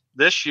advance.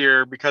 This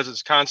year, because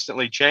it's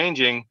constantly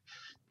changing,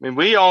 I mean,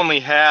 we only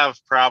have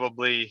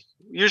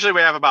usually we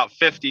have about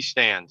 50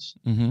 stands.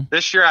 Mm-hmm.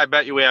 This year, I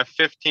bet you we have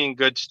 15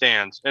 good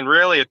stands. And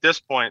really at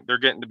this point, they're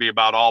getting to be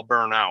about all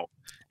burnt out.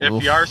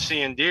 If you are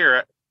seeing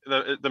deer,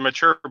 the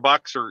mature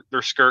bucks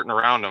they're skirting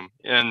around them,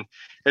 and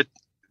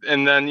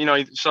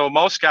then so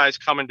most guys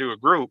come into a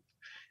group,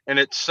 and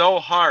it's so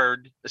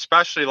hard,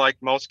 especially like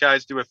most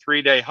guys do a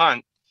 3-day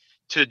hunt,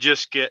 to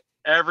just get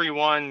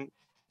everyone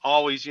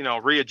always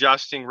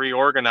readjusting,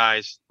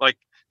 reorganized. Like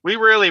we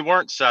really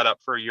weren't set up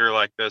for a year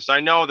like this.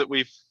 I know that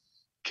we've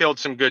killed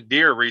some good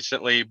deer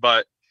recently,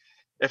 but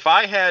if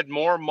I had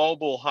more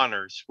mobile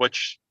hunters,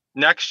 which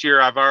next year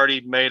I've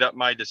already made up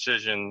my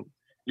decision,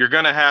 you're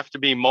going to have to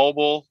be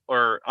mobile,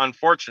 or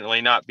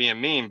unfortunately, not being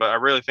mean, but I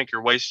really think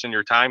you're wasting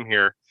your time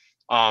here.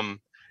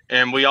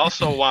 And we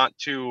also want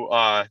to,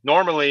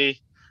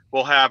 normally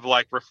we'll have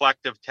like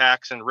reflective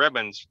tacks and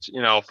ribbons,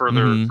 for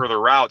the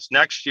routes.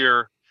 Next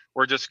year,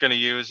 we're just going to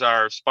use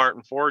our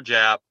Spartan Forge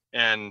app,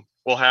 and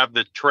we'll have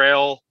the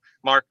trail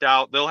marked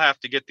out. They'll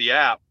have to get the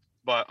app,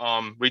 but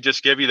we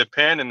just give you the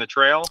pin and the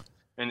trail,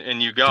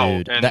 and you go.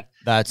 Dude, and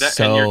that's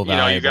so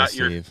valuable, you got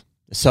Steve.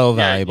 So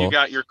valuable. You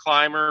got your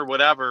climber,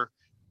 whatever.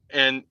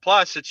 And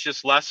plus, it's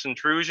just less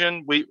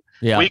intrusion.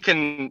 You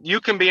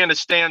can be in a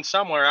stand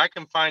somewhere. I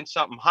can find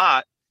something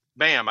hot.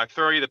 Bam! I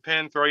throw you the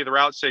pin, throw you the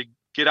route, say,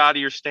 get out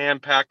of your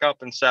stand, pack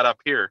up, and set up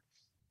here.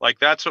 Like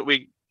that's what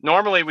we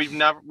normally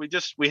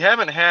we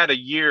haven't had a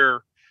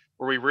year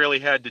where we really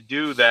had to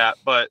do that.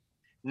 But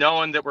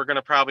knowing that we're going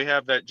to probably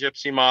have that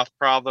gypsy moth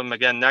problem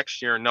again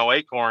next year, no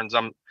acorns,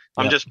 I'm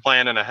just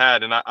planning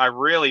ahead. And I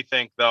really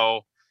think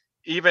though,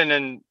 even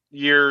in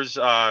years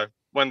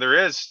when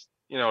there is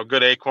a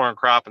good acorn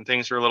crop and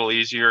things are a little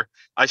easier,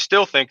 I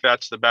still think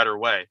that's the better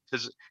way,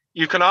 because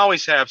you can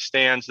always have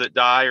stands that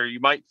die, or you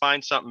might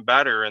find something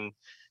better. And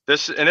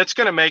it's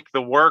going to make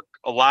the work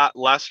a lot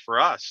less for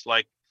us.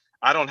 Like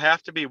I don't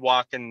have to be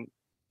walking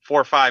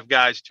 4 or 5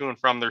 guys to and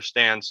from their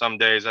stand some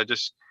days.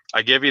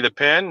 I give you the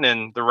pin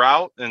and the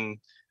route, and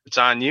it's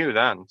on you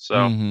then.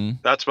 So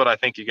that's what I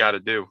think you got to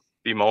do.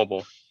 Be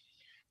mobile.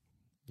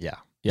 Yeah.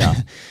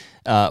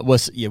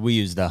 We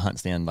use the hunt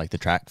stand, like the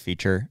track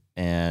feature,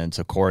 and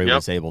so Corey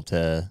was able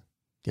to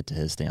get to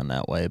his stand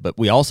that way. But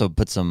we also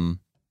put some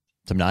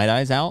night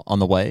eyes out on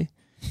the way.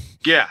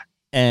 Yeah.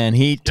 And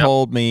he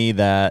told me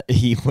that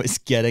he was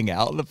getting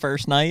out the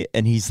first night,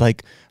 and he's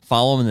like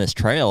following this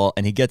trail,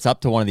 and he gets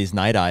up to one of these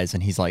night eyes,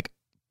 and he's like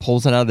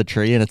pulls it out of the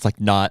tree, and it's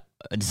not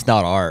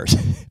ours.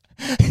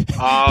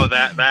 Oh,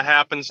 that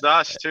happens to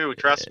us too.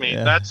 Trust me.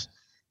 Yeah. That's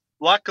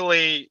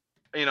luckily,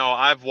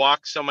 I've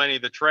walked so many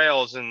of the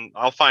trails, and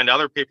I'll find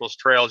other people's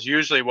trails.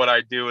 Usually what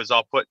I do is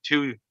I'll put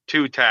two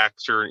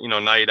tacks or,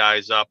 night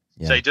eyes up,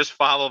 say, just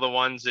follow the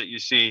ones that you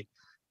see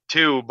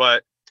too.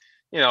 But,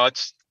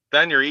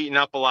 then you're eating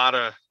up a lot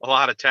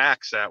of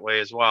tacks that way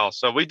as well.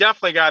 So we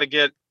definitely got to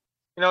get,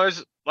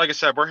 like I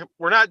said,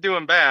 we're not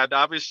doing bad.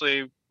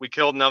 Obviously we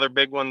killed another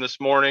big one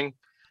this morning.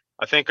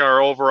 I think our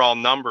overall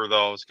number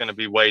though is going to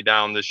be way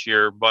down this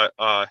year, but,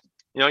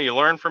 you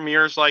learn from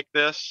years like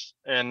this.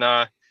 And,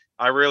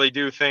 I really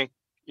do think,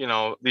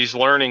 these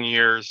learning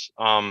years,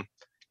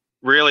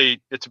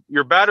 really,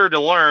 you're better to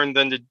learn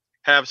than to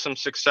have some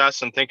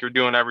success and think you're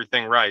doing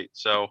everything right.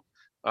 So,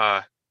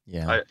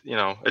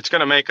 it's going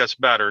to make us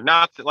better.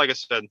 Not that, like I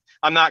said,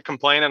 I'm not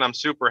complaining. I'm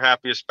super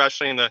happy,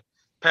 especially in the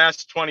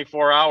past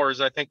 24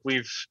 hours. I think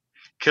we've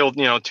killed,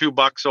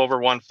 $2 over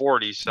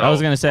 140. So I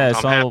was going to say,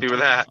 I'm happy with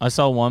that. I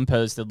saw one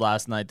posted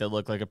last night that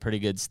looked like a pretty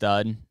good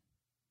stud.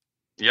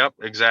 Yep,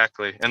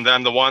 exactly. And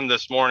then the one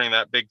this morning,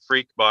 that big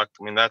freak buck,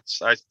 I mean, that's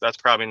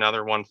probably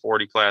another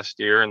 140 class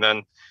deer. And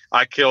then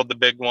I killed the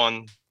big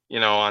one,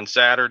 on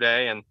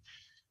Saturday, and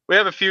we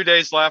have a few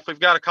days left. We've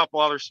got a couple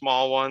other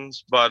small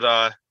ones,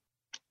 but,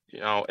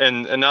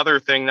 and another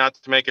thing, not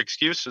to make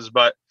excuses,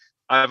 but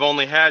I've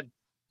only had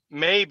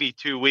maybe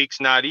 2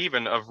 weeks, not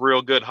even, of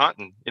real good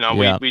hunting.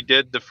 We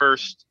did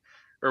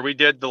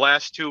the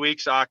last 2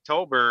 weeks of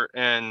October,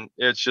 and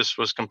it just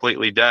was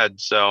completely dead.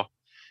 So,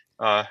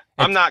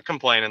 I'm not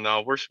complaining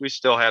though. We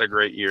still had a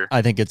great year.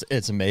 I think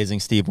it's amazing,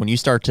 Steve. When you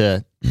start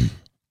to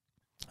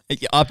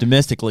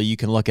optimistically, you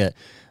can look at,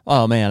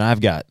 oh man,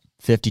 I've got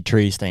 50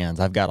 tree stands.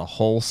 I've got a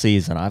whole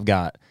season. I've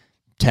got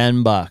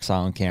 10 bucks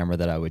on camera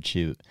that I would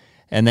shoot.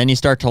 And then you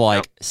start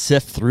to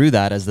sift through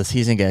that as the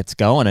season gets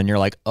going, and you're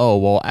like, oh,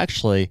 well,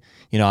 actually,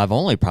 I've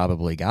only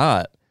probably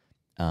got,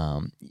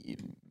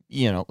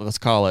 let's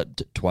call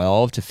it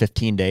 12 to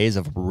 15 days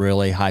of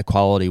really high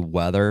quality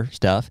weather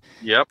stuff.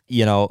 Yep.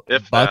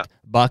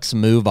 Bucks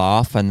move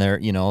off, and they're,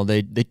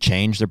 they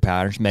change their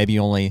patterns. Maybe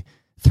only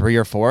 3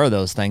 or 4 of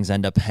those things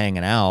end up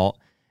hanging out.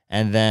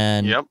 And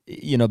then,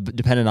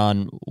 depending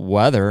on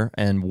weather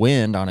and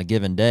wind on a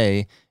given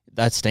day,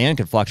 that stand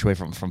could fluctuate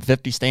from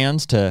 50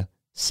 stands to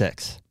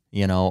 6,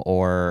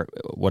 or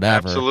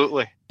whatever.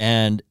 Absolutely.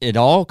 And it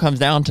all comes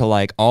down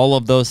to all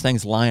of those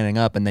things lining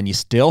up, and then you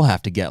still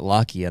have to get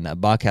lucky, and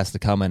that buck has to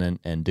come in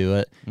and do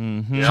it.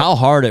 Mm-hmm. Yep. How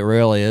hard it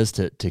really is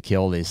to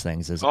kill these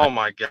things is. Oh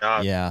my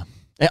God. Yeah.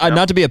 Yep.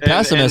 Not to be a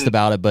pessimist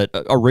about it, but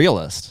a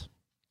realist.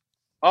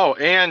 Oh,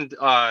 and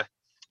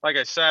like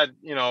I said,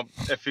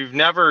 if you've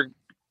never,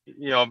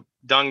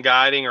 done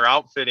guiding or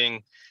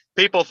outfitting,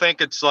 people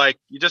think it's like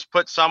you just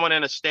put someone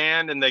in a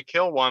stand and they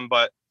kill one,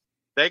 but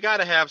they got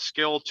to have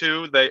skill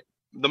too.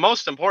 The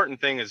most important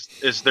thing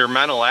is their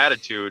mental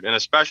attitude, and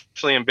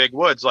especially in big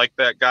woods like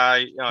that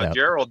guy,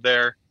 Gerald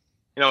there,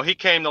 he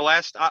came the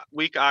last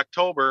week,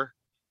 October,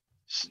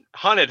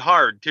 hunted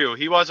hard too.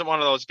 He wasn't one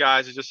of those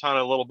guys who just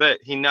hunted a little bit.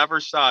 He never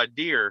saw a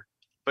deer,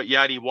 but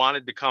yet he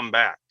wanted to come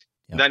back.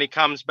 Yep. Then he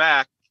comes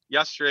back.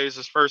 Yesterday is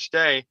his first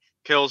day,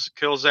 kills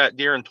that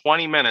deer in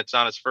 20 minutes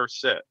on his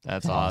first sit.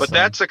 That's awesome. But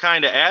that's the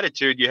kind of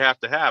attitude you have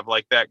to have,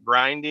 like that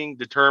grinding,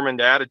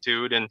 determined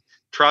attitude, and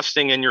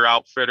trusting in your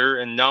outfitter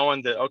and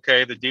knowing that,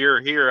 okay, the deer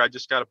are here, I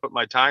just got to put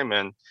my time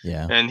in.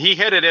 Yeah. And he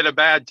hit it at a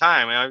bad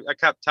time. I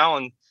kept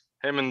telling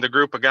him and the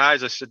group of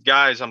guys, I said,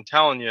 guys, I'm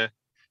telling you,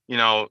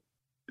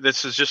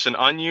 this is just an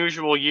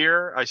unusual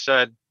year. I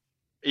said,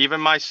 even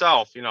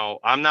myself,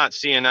 I'm not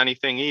seeing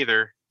anything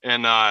either.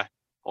 And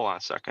hold on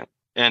a second.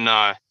 And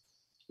I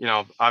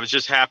was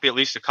just happy at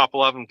least a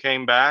couple of them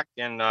came back,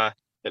 and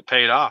it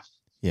paid off.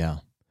 Yeah.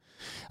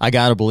 I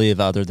got to believe,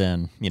 other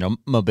than,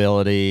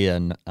 mobility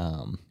and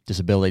just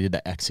ability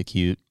to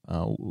execute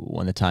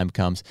when the time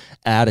comes,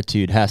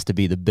 attitude has to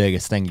be the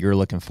biggest thing you're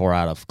looking for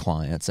out of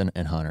clients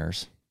and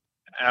hunters.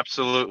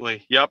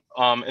 Absolutely. Yep.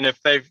 And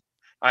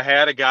I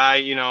had a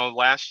guy,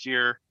 last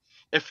year,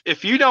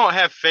 if you don't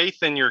have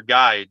faith in your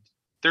guide,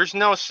 there's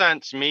no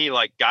sense me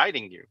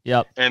guiding you.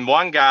 Yep. And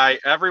one guy,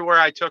 everywhere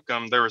I took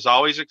him, there was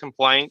always a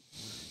complaint.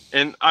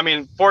 And I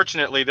mean,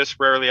 fortunately, this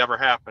rarely ever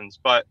happens,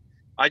 but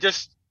I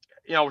just,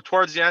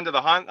 towards the end of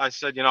the hunt, I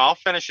said, I'll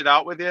finish it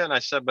out with you. And I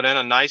said, but in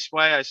a nice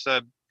way, I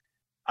said,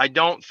 I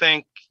don't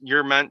think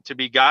you're meant to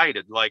be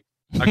guided. Like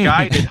a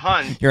guided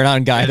hunt. You're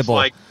not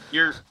unguidable.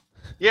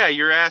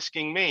 You're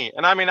asking me.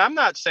 And I mean, I'm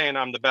not saying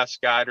I'm the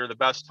best guide or the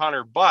best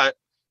hunter, but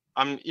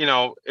I'm,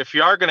 if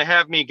you are going to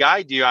have me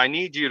guide you, I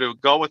need you to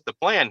go with the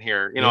plan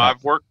here.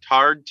 I've worked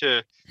hard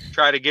to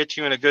try to get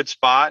you in a good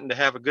spot and to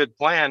have a good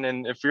plan.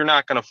 And if you're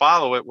not going to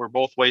follow it, we're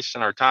both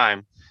wasting our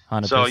time.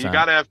 100%. So you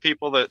got to have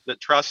people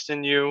that trust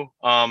in you.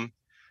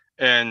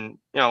 And,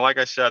 like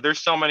I said, there's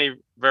so many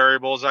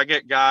variables. I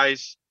get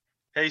guys,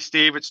 hey,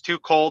 Steve, it's too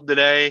cold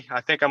today.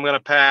 I think I'm going to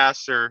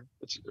pass, or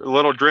it's a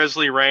little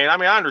drizzly rain. I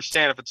mean, I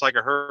understand if it's like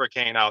a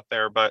hurricane out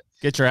there, but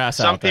get your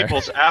ass out there. Some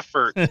people's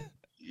effort.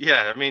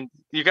 Yeah. I mean,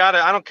 you got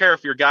to, I don't care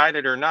if you're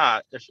guided or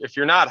not. If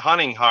you're not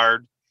hunting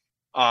hard,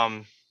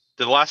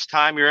 the less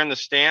time you're in the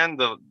stand,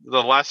 the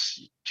less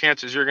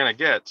chances you're going to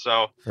get.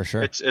 So for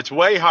sure, it's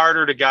way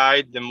harder to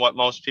guide than what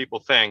most people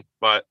think,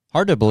 but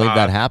hard to believe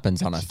that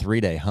happens on a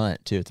 3-day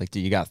hunt too. It's like,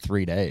 you got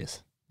 3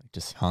 days,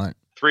 just hunt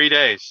 3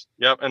 days.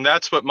 Yep. And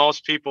that's what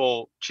most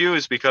people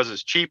choose because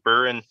it's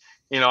cheaper. And,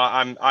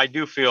 I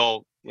do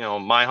feel,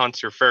 my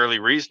hunts are fairly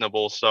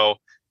reasonable. So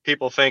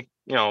people think,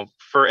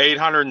 for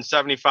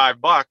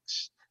 $875,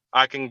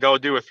 I can go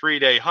do a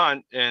 3-day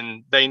hunt,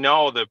 and they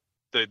know the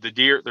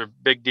deer, the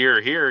big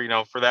deer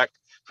here, for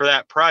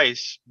that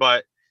price.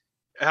 But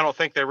I don't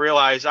think they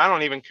realize, I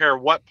don't even care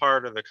what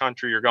part of the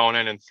country you're going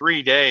in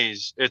 3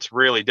 days, it's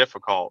really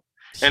difficult.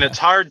 and it's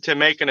hard to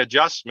make an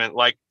adjustment.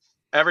 Like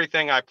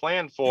everything I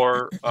planned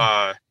for,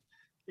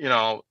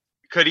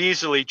 could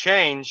easily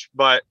change,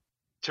 but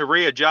to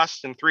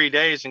readjust in 3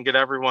 days and get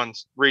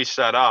everyone's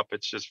reset up,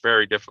 it's just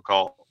very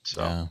difficult.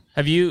 So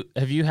have you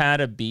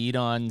had a beat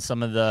on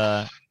some of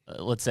the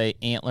let's say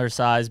antler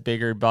size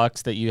bigger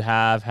bucks that you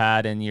have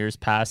had in years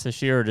past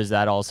this year, or does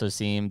that also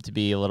seem to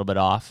be a little bit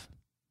off?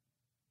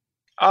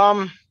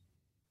 No,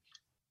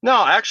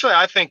 actually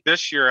I think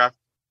this year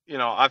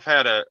I've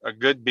had a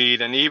good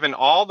beat, and even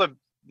all the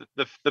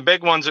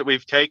big ones that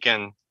we've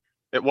taken,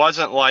 it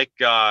wasn't like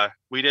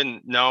we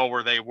didn't know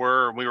where they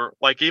were. We were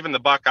like, even the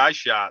buck I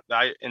shot,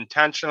 I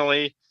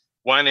intentionally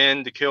went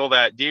in to kill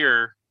that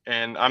deer,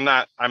 and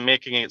I'm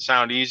making it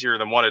sound easier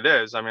than what it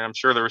is. I mean, I'm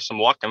sure there was some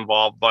luck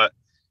involved, but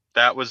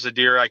that was the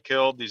deer I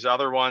killed. These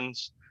other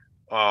ones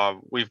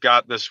we've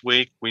got this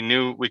week, we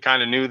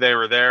kind of knew they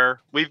were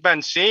there. We've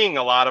been seeing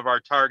a lot of our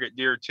target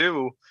deer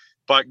too,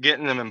 but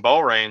getting them in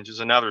bow range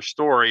is another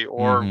story,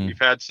 or we've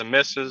had some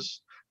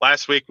misses.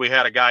 Last week we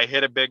had a guy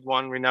hit a big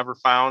one we never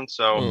found.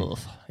 So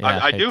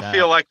I do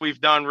feel like we've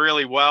done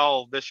really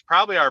well. This is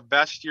probably our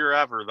best year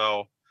ever,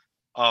 though,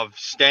 of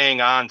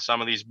staying on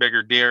some of these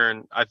bigger deer.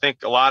 And I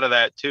think a lot of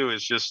that too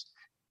is just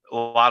a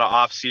lot of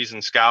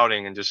off-season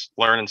scouting and just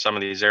learning some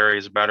of these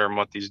areas better and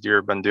what these deer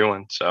have been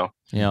doing. So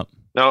no,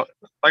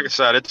 like I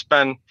said,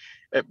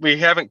 we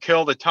haven't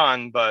killed a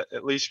ton, but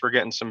at least we're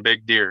getting some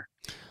big deer.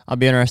 I'll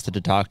be interested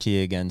to talk to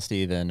you again,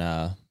 Steve, in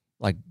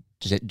like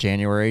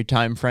January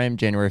timeframe,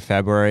 January,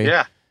 February.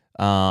 Yeah.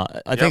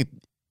 I think,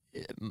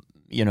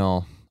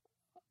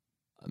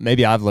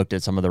 maybe I've looked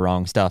at some of the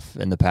wrong stuff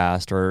in the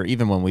past, or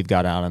even when we've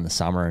got out in the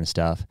summer and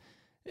stuff.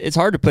 It's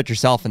hard to put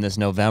yourself in this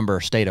November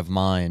state of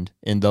mind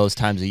in those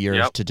times of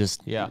years to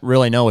just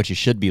really know what you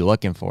should be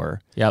looking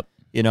for. Yep.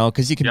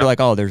 Because you can be like,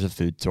 oh, there's a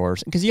food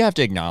source. Because you have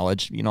to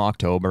acknowledge,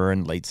 October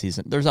and late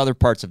season. There's other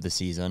parts of the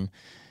season.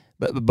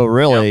 But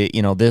really,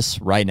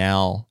 this right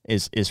now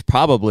is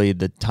probably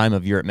the time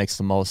of year it makes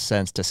the most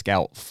sense to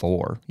scout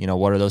for.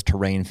 What are those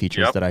terrain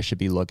features that I should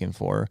be looking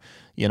for?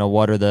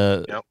 What are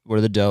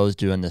the does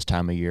doing this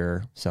time of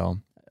year? So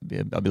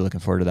I'll be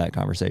looking forward to that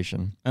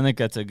conversation. I think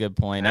that's a good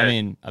point. I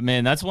mean,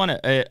 that's one.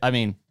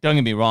 Don't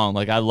get me wrong.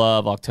 Like, I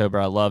love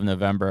October. I love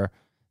November.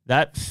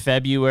 That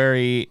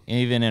February,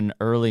 even in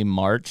early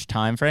March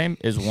timeframe,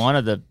 is one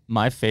of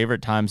my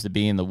favorite times to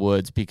be in the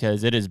woods,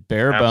 because it is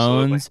bare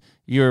bones.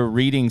 You're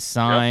reading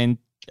sign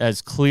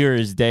as clear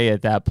as day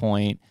at that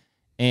point.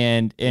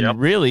 And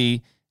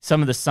really,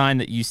 some of the sign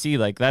that you see,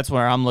 like, that's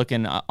where I'm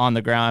looking on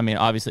the ground. I mean,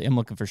 obviously I'm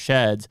looking for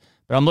sheds,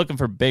 but I'm looking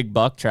for big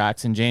buck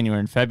tracks in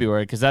January and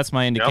February, because that's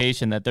my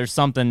indication that there's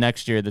something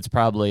next year that's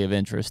probably of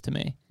interest to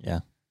me. Yeah.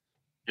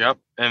 Yep.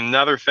 And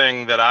another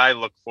thing that I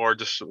look for,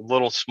 just a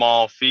little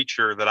small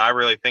feature that I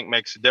really think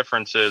makes a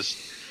difference, is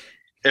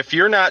if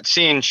you're not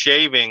seeing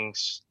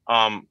shavings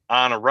on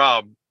a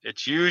rub,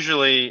 it's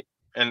usually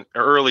an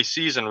early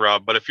season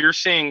rub. But if you're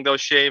seeing those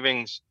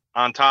shavings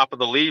on top of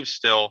the leaves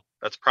still,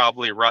 that's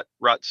probably rut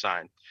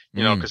sign,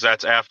 because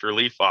that's after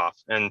leaf off.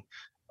 And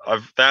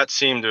that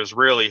seemed to has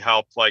really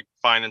helped, like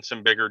finding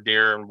some bigger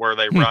deer and where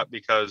they rut,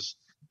 because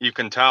you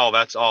can tell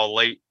that's all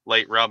late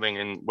rubbing,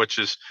 and which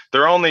is,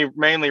 they're only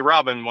mainly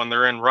rubbing when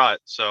they're in rut.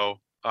 So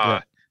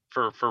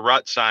for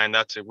rut sign,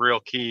 that's a real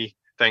key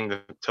thing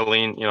to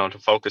lean, to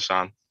focus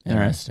on.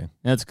 Interesting.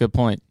 That's a good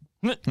point.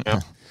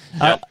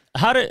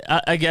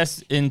 I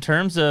guess in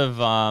terms of,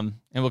 and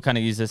we'll kind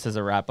of use this as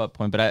a wrap up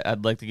point, but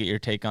I'd like to get your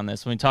take on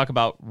this. When we talk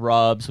about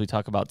rubs, we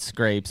talk about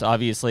scrapes,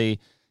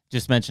 obviously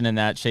just mentioning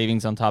that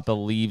shavings on top of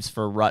leaves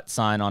for rut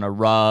sign on a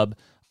rub.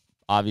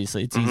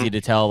 Obviously, it's easy to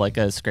tell like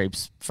a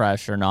scrape's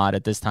fresh or not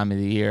at this time of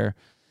the year.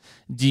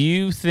 Do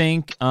you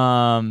think,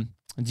 do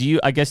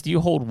you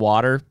hold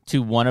water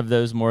to one of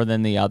those more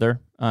than the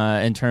other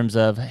in terms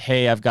of,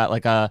 hey, I've got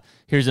like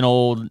here's an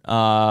old,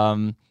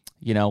 old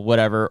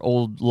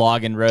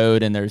logging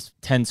road, and there's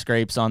 10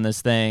 scrapes on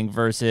this thing,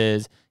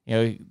 versus,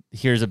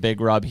 here's a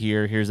big rub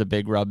here, here's a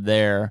big rub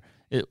there.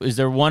 Is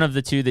there one of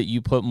the two that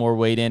you put more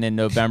weight in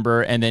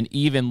November? And then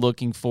even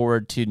looking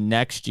forward to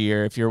next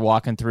year, if you're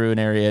walking through an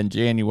area in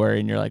January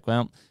and you're like,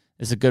 well,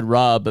 it's a good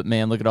rub, but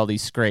man, look at all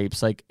these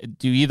scrapes. Like,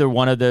 do either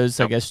one of those,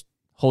 I guess,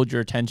 hold your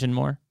attention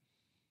more?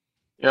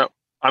 Yep.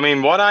 I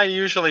mean, what I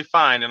usually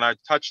find, and I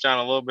touched on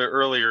a little bit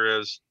earlier,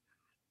 is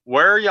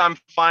where I'm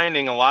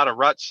finding a lot of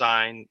rut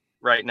sign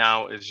right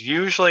now is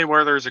usually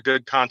where there's a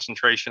good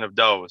concentration of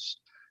does.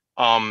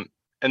 And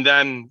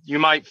then you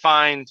might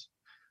find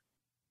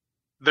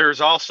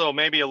there's also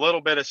maybe a little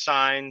bit of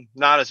sign,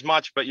 not as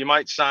much, but you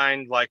might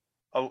find like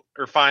a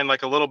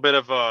little bit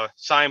of a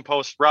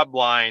signpost rub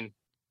line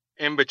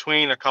in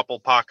between a couple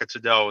pockets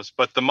of does.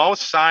 But the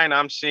most sign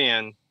I'm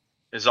seeing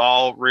is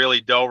all really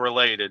doe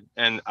related.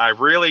 And I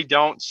really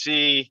don't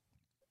see,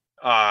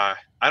 I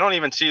don't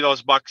even see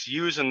those bucks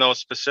using those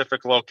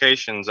specific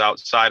locations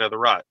outside of the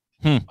rut.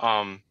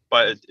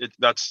 But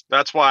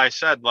that's why I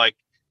said, like,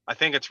 I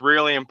think it's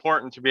really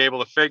important to be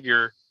able to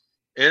figure,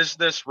 is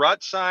this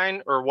rut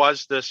sign or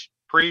was this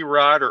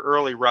pre-rut or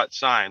early rut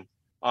sign?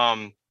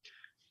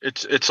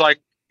 It's like,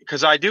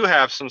 because I do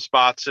have some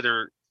spots that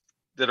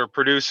are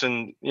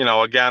producing,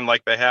 again,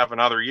 like they have in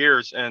other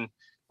years. And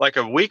like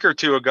a week or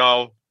two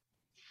ago,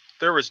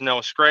 there was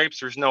no scrapes,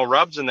 there's no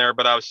rubs in there,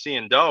 but I was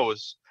seeing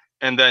does.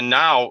 And then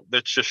now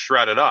that's just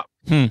shredded up.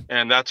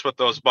 And that's what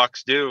those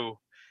bucks do.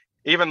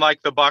 Even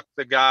like the buck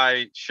the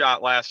guy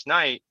shot last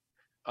night,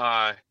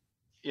 it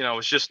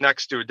was just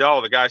next to a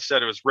doe. The guy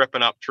said it was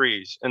ripping up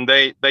trees. And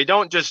they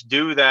don't just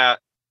do that,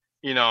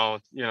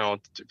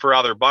 for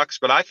other bucks,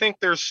 but I think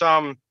there's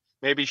some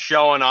maybe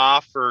showing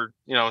off, or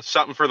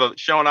something for the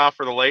showing off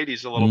for the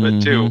ladies a little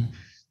bit too.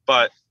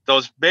 But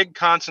those big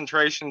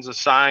concentrations of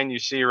sign you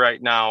see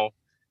right now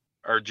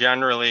are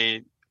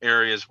generally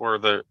areas where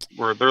they're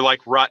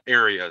like rut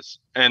areas,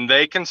 and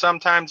they can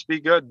sometimes be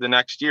good the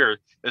next year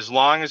as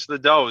long as the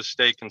does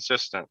stay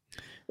consistent.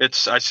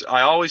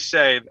 I always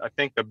say, I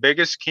think the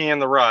biggest key in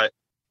the rut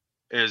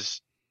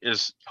is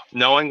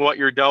knowing what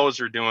your does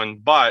are doing.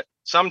 But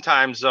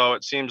sometimes, though,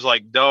 it seems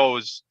like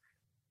does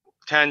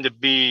tend to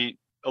be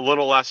a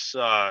little less,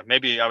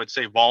 maybe I would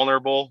say,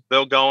 vulnerable.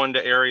 They'll go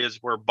into areas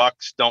where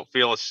bucks don't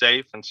feel as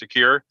safe and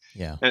secure.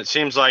 Yeah. And it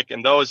seems like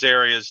in those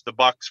areas, the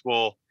bucks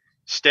will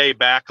stay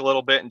back a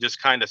little bit and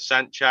just kind of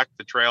scent check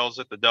the trails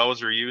that the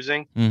does are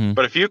using.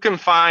 But if you can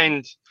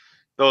find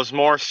those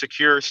more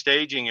secure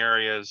staging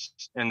areas,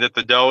 and that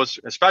the does,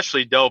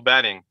 especially doe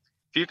bedding,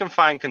 if you can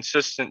find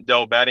consistent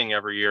doe bedding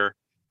every year,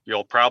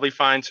 you'll probably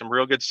find some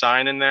real good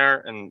sign in there.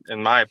 And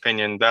in my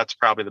opinion, that's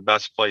probably the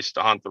best place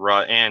to hunt the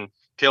rut and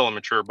kill a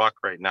mature buck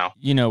right now.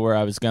 Where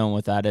I was going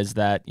with that is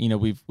that,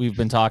 we've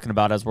been talking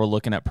about, as we're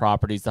looking at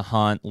properties to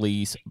hunt,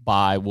 lease,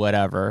 buy,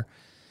 whatever,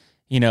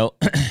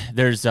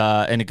 there's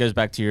and it goes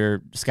back to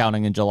your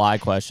scouting in July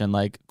question.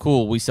 Like,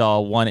 cool, we saw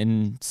 1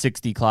 in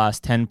 60 class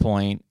 10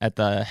 point at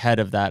the head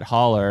of that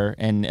holler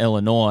in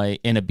Illinois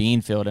in a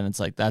bean field, and it's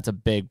like, that's a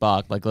big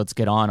buck, like, let's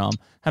get on them.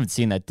 Haven't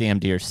seen that damn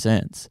deer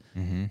since.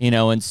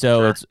 And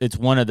so it's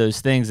one of those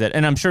things that,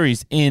 and I'm sure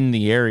he's in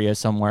the area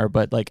somewhere,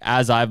 but like,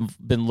 as I've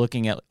been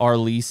looking at our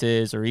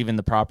leases, or even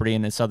the property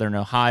in Southern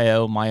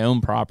Ohio, my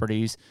own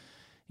properties,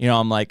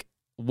 I'm like,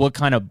 what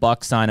kind of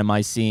buck sign am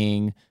I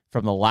seeing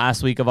from the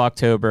last week of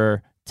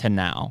October to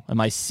now? Am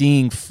I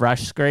seeing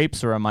fresh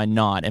scrapes, or am I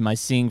not? Am I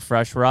seeing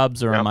fresh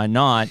rubs, or am I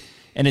not?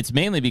 And it's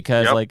mainly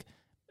because like,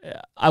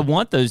 I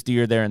want those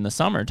deer there in the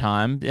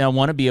summertime. I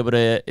want to be able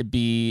to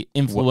be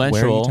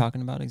influential. Where are you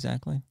talking about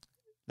exactly?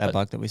 That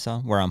buck that we saw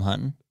where I'm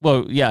hunting?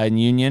 Well, yeah, in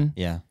Union.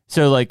 Yeah.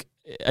 So like,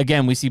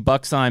 again, we see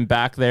buck sign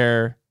back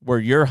there where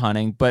you're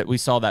hunting, but we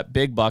saw that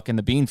big buck in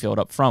the bean field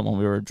up front when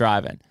we were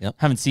driving.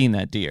 Haven't seen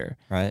that deer.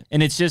 Right.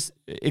 And it's just,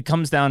 it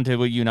comes down to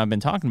what you and I've been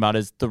talking about,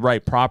 is the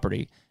right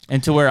property.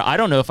 And to where I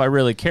don't know if I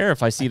really care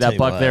if I see that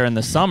buck there in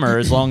the summer,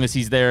 as long as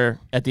he's there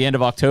at the end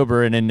of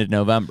October and into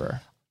November.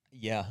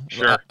 Yeah.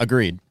 Sure.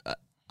 Agreed.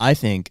 I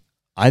think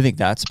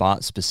that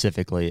spot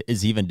specifically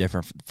is even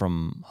different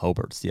from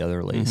Hobart's, the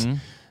other lease.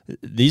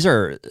 These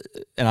are,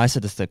 and I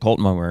said this to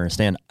Colton when we were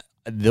staying,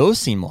 those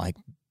seem like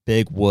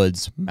big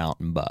woods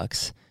mountain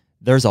bucks.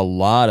 There's a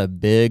lot of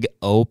big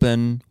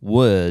open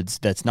woods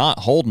that's not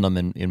holding them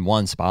in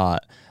one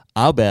spot.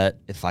 I'll bet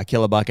if I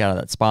kill a buck out of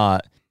that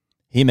spot,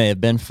 he may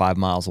have been 5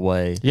 miles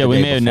away. Yeah,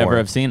 we may have never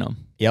have seen him.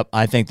 Yep,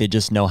 I think they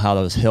just know how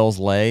those hills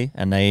lay,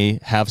 and they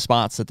have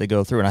spots that they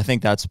go through, and I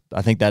think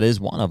that is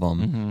one of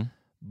them.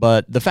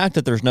 But the fact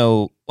that there's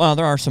there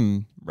are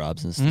some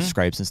rubs and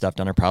scrapes and stuff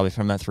down there, probably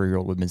from that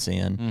 3-year-old we've been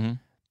seeing.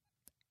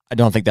 I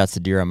don't think that's the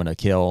deer I'm going to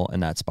kill in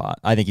that spot.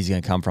 I think he's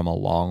going to come from a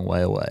long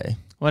way away.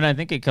 Well, and I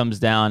think it comes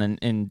down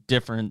in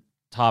different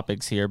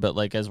topics here, but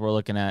like, as we're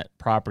looking at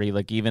property,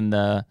 like even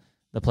the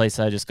place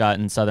I just got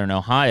in Southern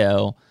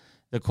Ohio,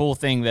 the cool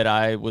thing that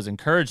I was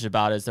encouraged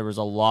about is there was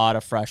a lot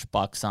of fresh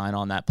buck sign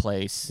on that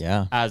place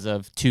as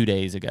of 2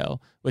 days ago,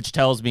 which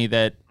tells me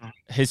that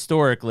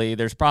historically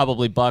there's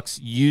probably bucks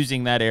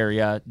using that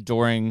area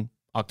during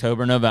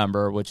October,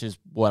 November, which is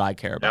what I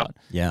care about.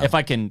 Yeah. If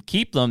I can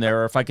keep them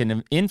there, or if I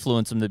can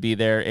influence them to be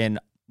there in,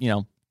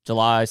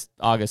 July,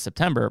 August,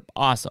 September,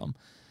 awesome.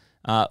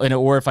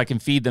 Or if I can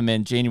feed them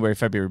in January,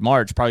 February,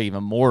 March, probably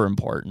even more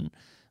important.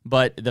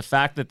 But the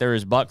fact that there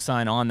is buck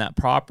sign on that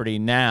property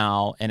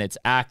now, and it's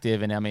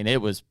active, and I mean,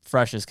 it was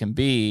fresh as can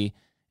be,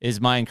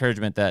 is my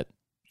encouragement that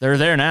they're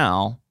there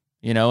now,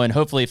 and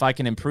hopefully if I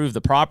can improve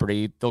the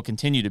property, they'll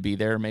continue to be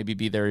there, maybe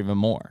be there even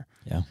more.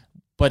 Yeah.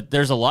 But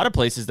there's a lot of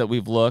places that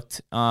we've looked,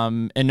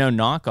 and no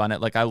knock on it.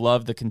 Like, I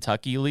love the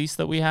Kentucky lease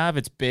that we have.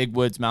 It's big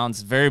woods,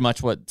 mountains, very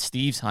much what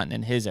Steve's hunting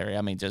in his area.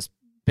 I mean, just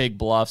big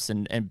bluffs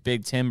and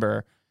big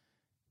timber.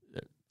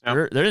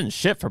 There isn't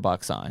shit for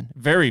buck sign.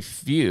 Very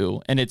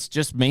few, and it's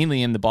just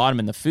mainly in the bottom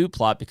in the food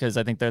plot, because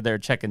I think they're there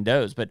checking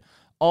does. But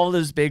all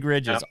those big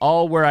ridges,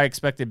 all where I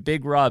expected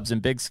big rubs and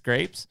big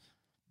scrapes,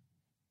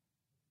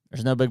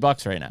 there's no big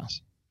bucks right now.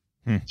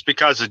 It's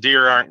because the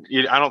deer aren't.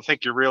 I don't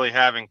think you're really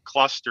having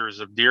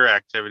clusters of deer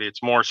activity.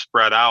 It's more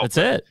spread out. That's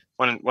it.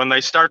 When they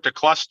start to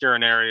cluster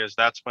in areas,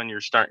 that's when you're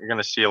going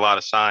to see a lot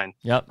of sign.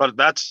 Yep. But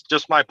that's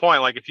just my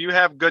point. Like, if you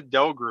have good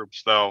doe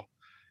groups, though,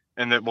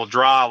 and that will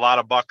draw a lot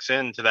of bucks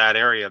into that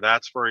area,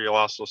 that's where you'll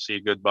also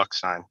see good buck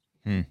sign.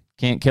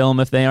 Can't kill them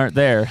if they aren't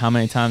there. How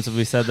many times have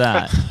we said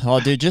that? Well,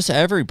 dude, just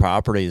every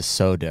property is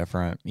so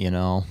different.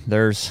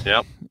 There's.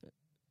 Yep.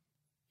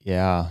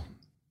 Yeah.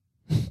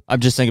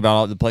 I'm just thinking about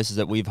all the places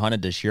that we've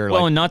hunted this year.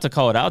 Well, and not to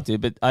call it out, dude,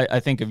 but I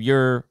think of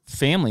your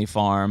family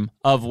farm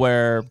of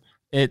where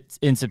it's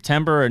in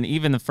September and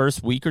even the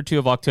first week or two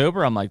of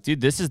October. I'm like,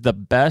 dude, this is the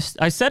best.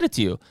 I said it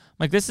to you. I'm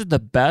like, this is the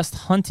best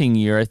hunting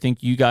year I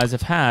think you guys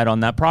have had on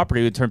that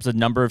property in terms of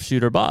number of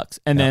shooter bucks.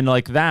 And then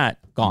like that,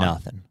 gone.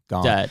 Nothing.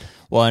 Gone. Dead.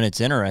 Well, and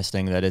it's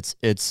interesting that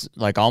it's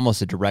like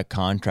almost a direct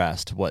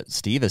contrast to what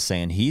Steve is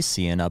saying he's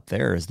seeing up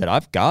there is that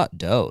I've got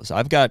does.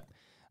 I've got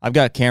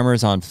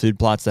cameras on food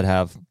plots that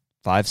have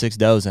 5-6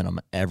 does in them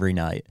every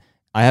night.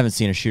 I haven't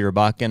seen a shooter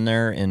buck in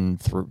there in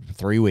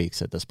 3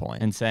 weeks at this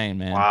point. Insane,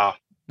 man. Wow. Isn't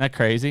that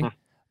crazy?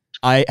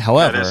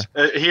 However,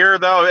 here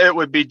though, it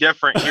would be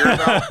different here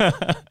though,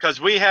 because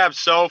we have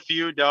so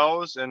few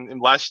does and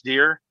less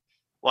deer.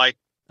 Like,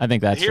 I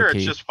think that's here the key.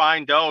 it's just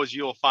find does,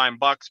 you'll find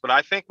bucks. But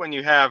I think when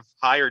you have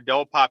higher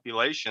doe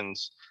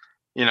populations,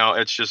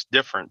 it's just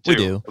different too. We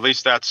do. At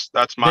least that's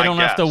my guess. They don't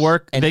have to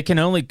work. And they can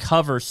only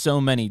cover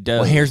so many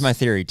does. Well, here's my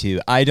theory too.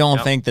 I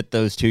don't think that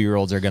those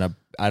 2-year-olds are gonna.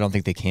 I don't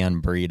think they can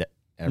breed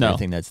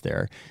everything that's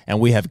there, and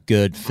we have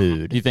good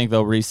food. Do you think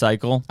they'll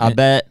recycle?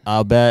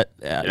 I'll bet.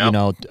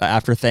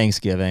 After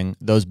Thanksgiving,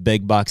 those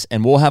big bucks,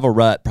 and we'll have a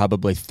rut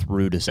probably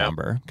through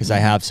December because I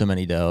have so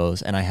many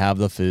does and I have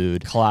the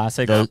food.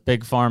 Classic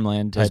big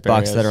farmland. Those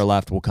bucks that are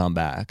left will come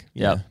back.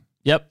 Yep.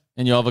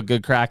 And you'll have a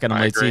good crack at them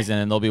late season,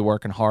 and they'll be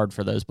working hard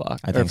for those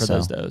bucks. I think for so.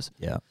 those does.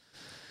 Yeah.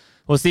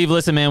 Well, Steve,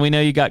 listen, man, we know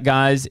you got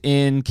guys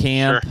in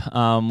camp.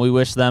 Sure. We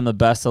wish them the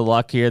best of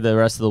luck here the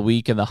rest of the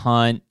week of the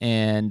hunt.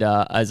 And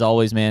as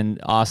always, man,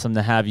 awesome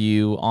to have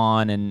you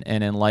on and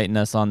enlighten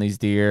us on these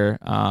deer.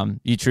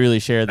 You truly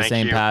share the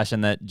same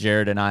passion that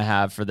Jared and I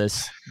have for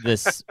this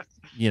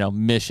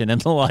mission in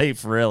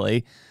life,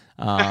 really.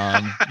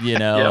 And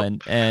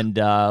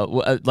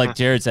like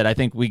Jared said, I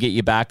think we get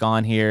you back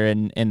on here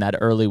in that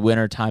early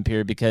winter time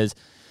period because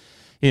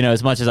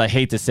as much as I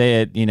hate to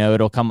say it,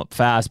 it'll come up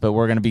fast, but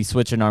we're going to be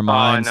switching our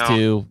minds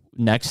to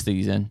next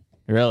season,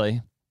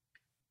 really.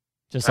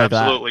 Just like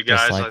Absolutely, that.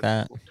 Guys. Just like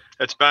that.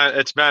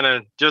 It's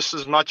been just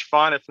as much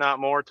fun, if not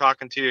more,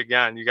 talking to you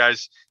again. You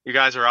guys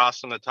are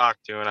awesome to talk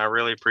to, and I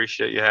really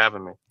appreciate you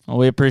having me. Well,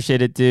 we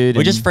appreciate it, dude.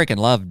 We just freaking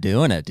love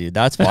doing it, dude.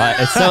 That's why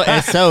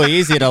it's so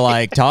easy to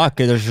like talk.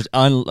 There's just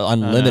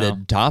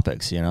unlimited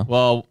topics,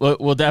 Well,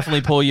 we'll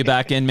definitely pull you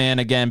back in, man.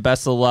 Again,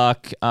 best of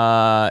luck,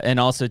 and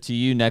also to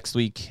you next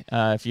week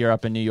if you're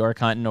up in New York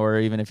hunting, or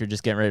even if you're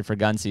just getting ready for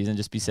gun season.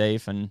 Just be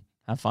safe and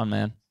have fun,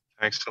 man.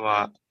 Thanks a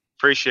lot.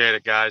 Appreciate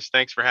it, guys.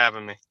 Thanks for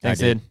having me. Thanks,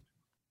 dude.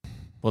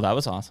 Well, that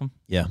was awesome.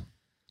 Yeah.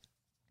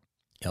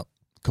 Yep.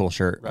 Cool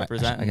shirt. I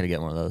got to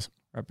get one of those.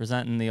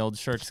 Representing the old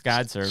Shirts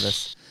Guide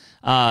service.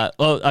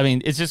 Well, I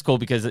mean, it's just cool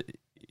because,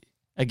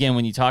 again,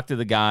 when you talk to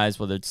the guys,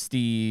 whether it's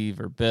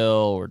Steve or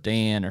Bill or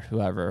Dan or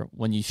whoever,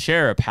 when you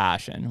share a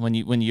passion, when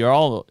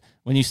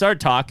you start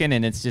talking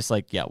and it's just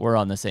like, yeah, we're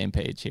on the same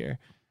page here.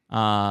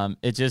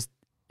 It just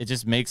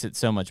makes it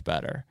so much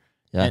better.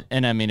 Yeah.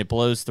 And I mean, it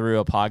blows through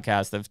a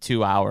podcast of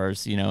 2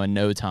 hours, in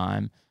no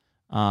time.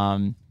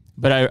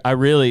 But I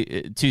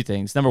really, two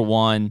things. Number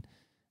one,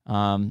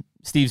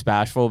 Steve's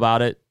bashful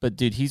about it, but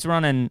dude, he's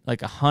running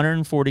like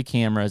 140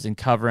 cameras and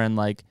covering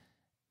like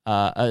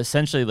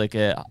essentially like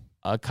a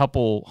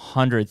couple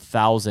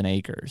 100,000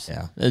 acres.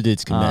 Yeah, that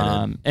dude's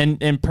committed.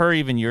 And per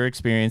even your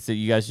experience that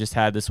you guys just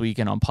had this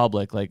weekend on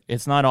public, like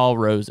it's not all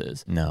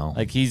roses. No,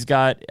 like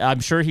I'm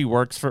sure he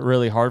works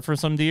really hard for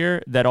some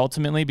deer that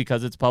ultimately,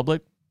 because it's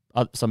public,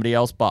 somebody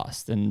else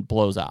busts and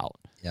blows out.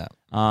 Yeah.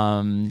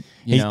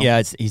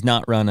 He's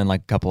not running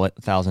like a couple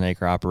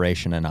 1,000-acre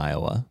operation in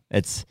Iowa.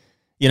 It's,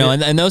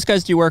 and those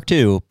guys do work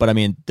too, but I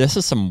mean, this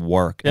is some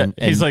work. Yeah, and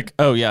he's like,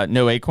 oh yeah,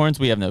 no acorns.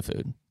 We have no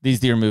food. These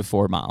deer move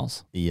 4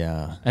 miles.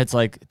 Yeah. It's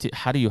like, dude,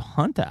 how do you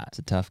hunt that? It's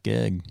a tough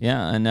gig.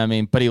 Yeah. And I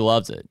mean, but he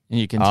loves it. And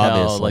you can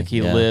tell like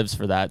he lives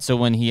for that. So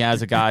when he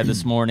has a guy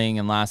this morning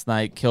and last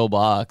night kill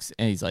bucks,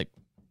 and he's like,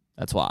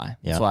 that's why.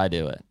 That's why I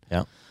do it.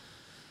 Yeah.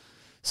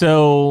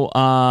 So,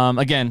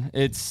 again,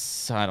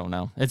 I don't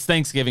know. It's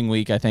Thanksgiving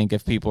week, I think,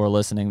 if people are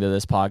listening to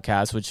this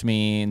podcast, which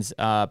means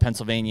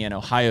Pennsylvania and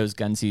Ohio's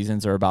gun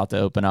seasons are about to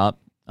open up.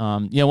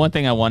 One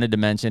thing I wanted to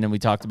mention, and we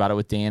talked about it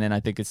with Dan, and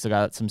I think it's still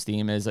got some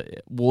steam, is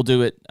we'll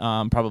do it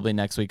probably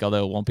next week,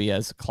 although it won't be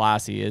as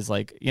classy as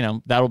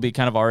that'll be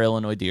kind of our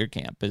Illinois deer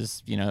camp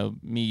is,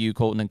 me, you,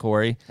 Colton, and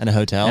Corey. And a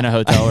hotel. And a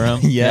hotel room.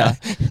 Yeah.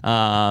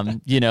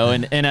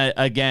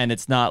 Again,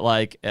 it's not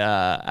like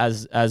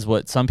as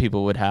what some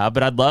people would have,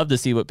 but I'd love to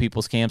see what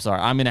people's camps are.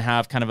 I'm going to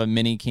have kind of a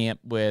mini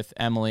camp with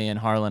Emily and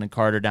Harlan and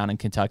Carter down in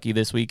Kentucky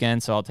this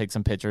weekend, so I'll take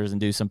some pictures and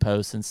do some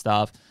posts and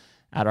stuff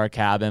at our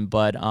cabin,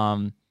 but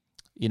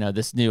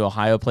this new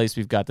Ohio place,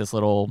 we've got this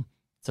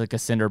it's like a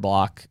cinder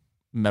block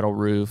metal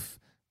roof,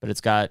 but it's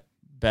got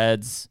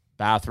beds,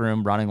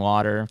 bathroom, running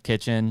water,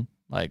 kitchen.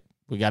 Like,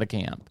 we got a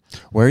camp.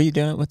 Where are you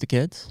doing it with the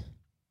kids?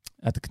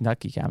 At the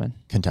Kentucky cabin.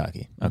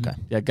 Kentucky. Okay.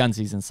 Yeah, gun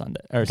season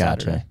Sunday or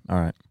Saturday. All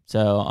right.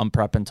 So I'm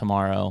prepping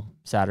tomorrow.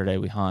 Saturday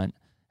we hunt.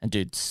 And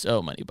dude,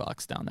 so many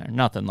bucks down there.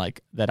 Nothing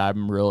like that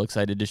I'm real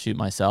excited to shoot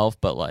myself,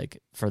 but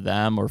like for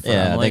them or for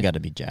Emily, they got to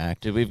be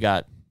jacked. Dude, we've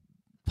got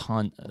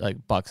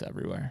bucks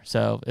everywhere.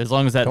 So as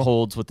long as that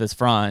holds with this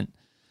front,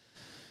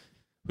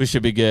 we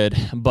should be good.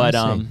 But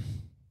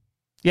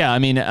yeah, I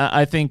mean,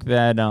 I think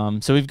that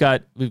so we've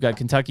got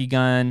Kentucky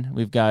gun,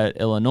 we've got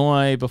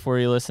Illinois before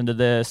you listen to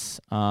this.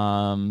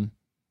 I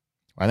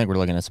think we're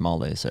looking at some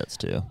all-day sets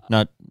too.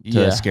 Not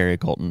to scary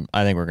Colton.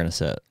 I think we're going to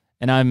sit.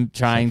 And I'm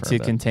trying to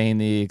contain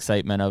the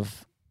excitement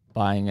of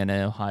buying an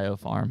Ohio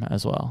farm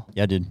as well.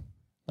 Yeah, dude.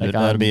 Like,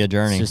 that'll be a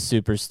journey. Just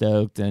super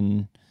stoked.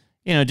 And,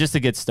 just to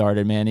get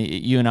started, man,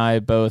 you and I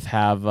both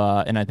have,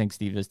 and I think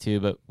Steve does too,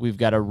 but we've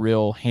got a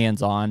real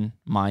hands-on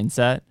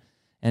mindset.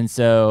 And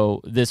so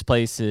this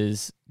place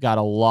has got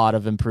a lot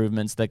of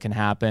improvements that can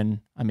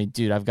happen. I mean,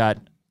 dude, I've got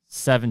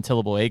 7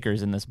 tillable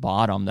acres in this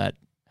bottom that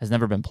has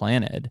never been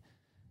planted.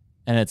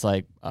 And it's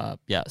like,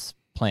 yes,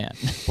 plant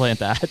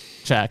that.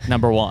 Check,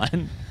 number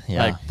 1.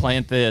 Yeah. Like,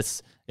 plant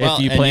this. If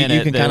you plant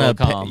it,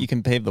 you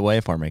can pave the way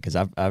for me, because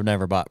I've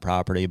never bought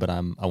property, but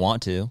I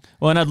want to.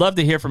 Well, and I'd love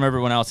to hear from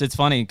everyone else. It's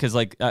funny because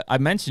like I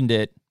mentioned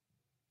it.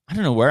 I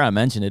don't know where I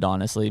mentioned it,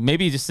 honestly.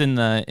 Maybe just in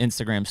the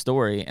Instagram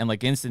story, and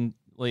like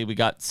instantly we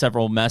got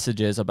several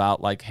messages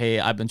about like, hey,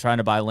 I've been trying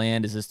to buy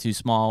land. Is this too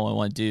small? I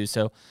want to do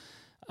so.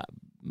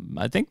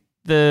 I think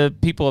the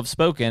people have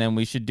spoken, and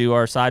we should do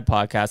our side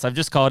podcast. I've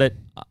just called it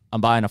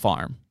 "I'm Buying a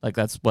Farm." Like,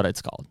 that's what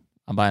it's called.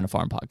 I'm Buying a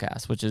Farm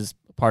podcast, which is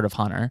part of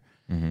Hunter.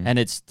 Mm-hmm. And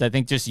it's, I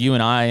think, just you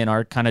and I in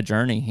our kind of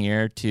journey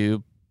here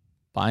to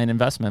buying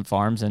investment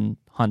farms and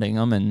hunting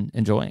them and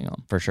enjoying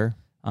them. For sure.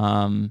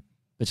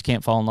 But you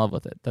can't fall in love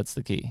with it. That's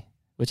the key.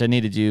 Which I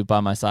needed you by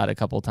my side a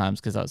couple of times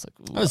because I was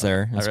like, I was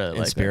there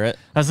in spirit.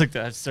 I was like,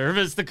 that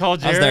service to call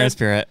Jared. I was there in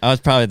spirit. I was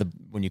probably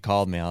when you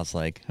called me, I was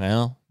like,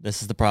 well,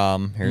 this is the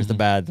problem. Here's the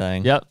bad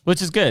thing. Yep,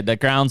 which is good.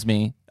 That grounds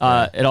me.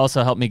 Yeah. It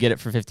also helped me get it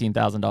for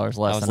 $15,000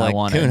 less than I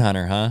wanted. Coon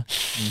hunter, huh?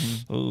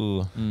 Mm-hmm.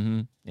 Ooh.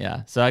 Mm-hmm.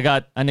 Yeah. So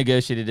I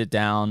negotiated it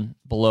down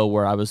below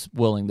where I was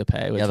willing to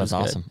pay. Which that's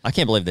awesome. I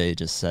can't believe they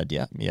just said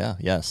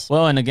yes.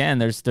 Well, and again,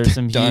 there's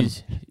some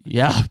huge.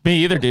 Yeah,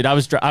 me either, dude. I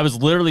was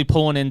literally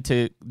pulling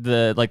into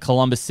the like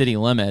Columbus city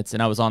limits,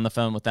 and I was on the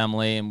phone with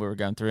Emily, and we were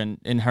going through,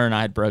 and her and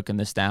I had broken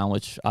this down.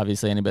 Which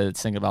obviously anybody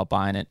that's thinking about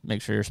buying it,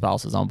 make sure your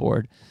spouse is on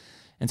board.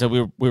 And so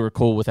we were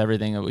cool with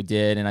everything that we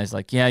did. And I was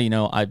like, yeah,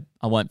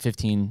 I went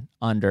 15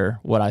 under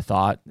what I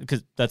thought,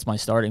 because that's my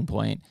starting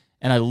point.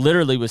 And I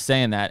literally was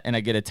saying that, and I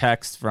get a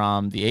text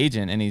from the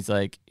agent, and he's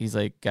like,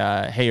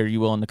 hey, are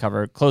you willing to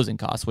cover closing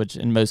costs? Which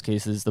in most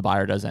cases the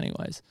buyer does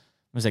anyways.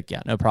 I was like,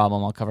 yeah, no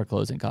problem. I'll cover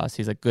closing costs.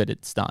 He's like, good,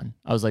 it's done.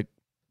 I was like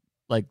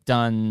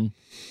done.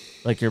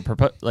 Like your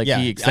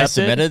he accepted. I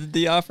submitted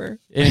the offer.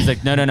 And he's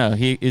like, no.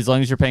 He, as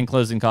long as you're paying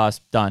closing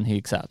costs, done. He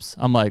accepts.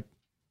 I'm like,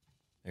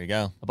 there you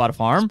go. I bought a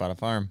farm? Just bought a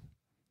farm.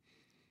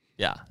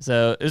 Yeah.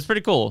 So it was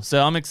pretty cool.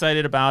 So I'm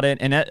excited about it.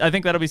 And I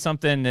think that'll be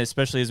something,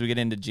 especially as we get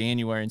into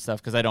January and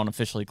stuff, because I don't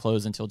officially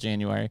close until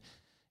January,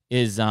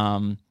 is,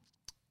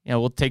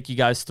 we'll take you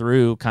guys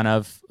through kind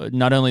of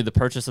not only the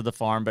purchase of the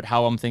farm, but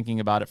how I'm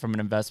thinking about it from an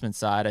investment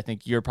side. I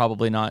think you're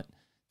probably not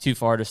too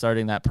far to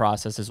starting that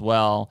process as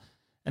well.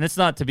 And it's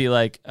not to be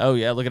like, oh,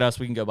 yeah, look at us,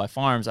 we can go buy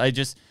farms. I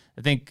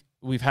think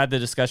we've had the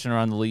discussion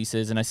around the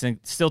leases, and I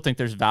still think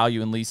there's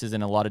value in leases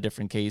in a lot of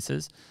different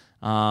cases.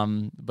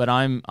 But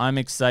I'm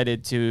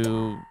excited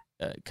to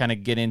kind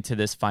of get into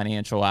this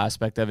financial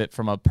aspect of it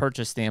from a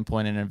purchase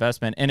standpoint and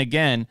investment. And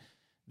again,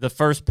 the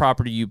first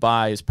property you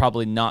buy is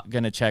probably not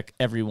going to check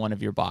every one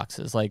of your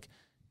boxes. Like,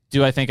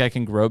 do I think I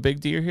can grow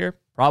big deer here?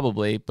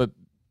 Probably. But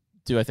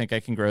do I think I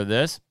can grow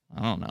this?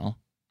 I don't know.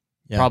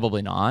 Yeah.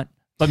 Probably not.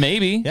 But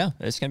maybe. Yeah,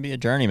 it's going to be a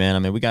journey, man. I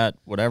mean, we got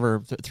 3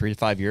 to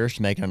 5 years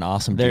to make it an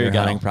awesome deer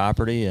hunting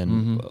property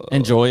and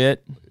enjoy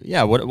it.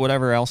 Yeah,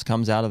 whatever else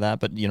comes out of that.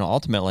 But,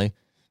 ultimately,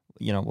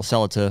 we'll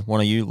sell it to one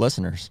of you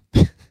listeners.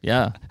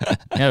 Yeah.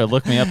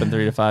 Look me up in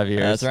 3 to 5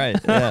 years. That's right.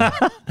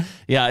 Yeah.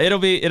 Yeah, it'll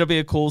be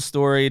a cool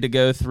story to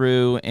go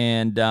through.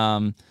 And,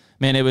 man,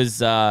 it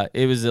was a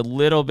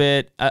little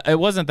bit, it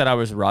wasn't that I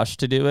was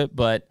rushed to do it,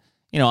 but,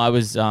 I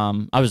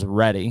was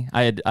ready.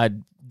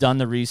 I'd done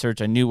the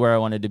research. I knew where I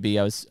wanted to be.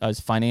 I was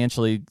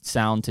financially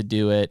sound to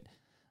do it.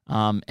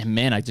 And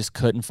man, I just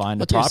couldn't find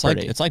the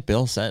property. It's like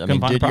Bill said. I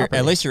mean,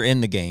 at least you're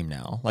in the game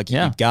now. Like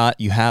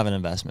you have an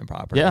investment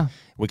property. Yeah.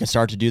 We can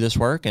start to do this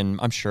work, and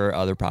I'm sure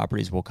other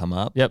properties will come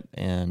up. Yep.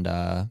 And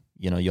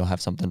you'll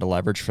have something to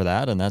leverage for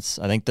that. And I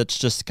think that's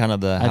just kind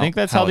of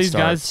how these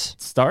guys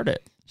start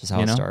it. Just how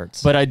it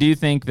starts. But I do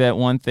think that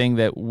one thing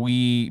that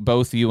we,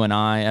 both you and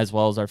I, as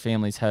well as our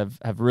families, have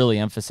really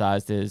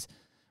emphasized is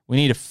we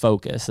need to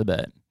focus a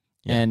bit.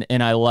 Yeah.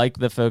 And I like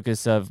the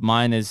focus of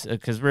mine is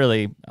because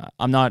really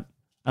I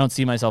don't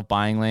see myself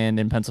buying land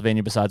in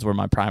Pennsylvania besides where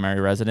my primary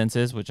residence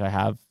is, which I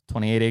have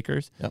 28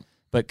 acres. Yep.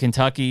 But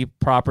Kentucky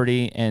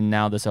property and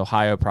now this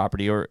Ohio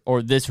property or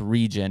this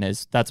region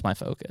that's my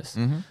focus.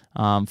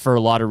 Mm-hmm. For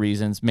a lot of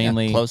reasons,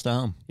 mainly close to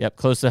home. Yep,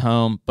 close to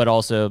home, but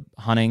also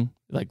hunting.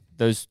 Like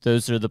those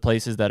are the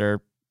places that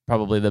are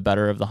probably the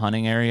better of the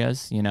hunting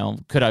areas. You know,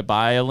 could I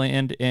buy a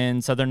land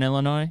in Southern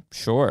Illinois?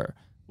 Sure.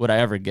 Would I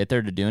ever get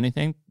there to do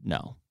anything?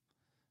 No.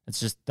 It's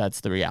just,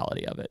 that's the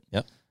reality of it.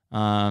 Yep.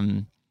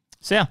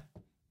 So yeah,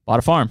 bought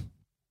a farm.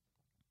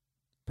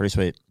 Pretty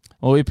sweet.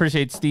 Well, we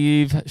appreciate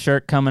Steve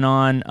Shirk coming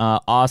on.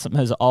 Awesome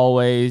as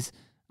always.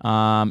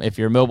 If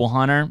you're a mobile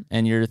hunter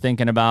and you're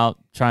thinking about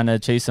trying to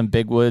chase some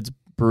big woods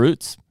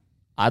brutes,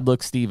 I'd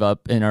look Steve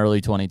up in early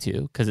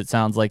 22 because it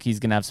sounds like he's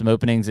going to have some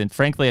openings. And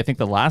frankly, I think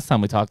the last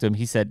time we talked to him,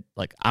 he said,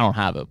 like, I don't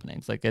have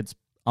openings. Like,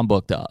 I'm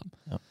booked up.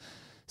 Yep.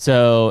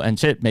 So, and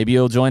shit, maybe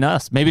you'll join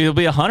us. Maybe it'll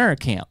be a hunter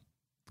camp.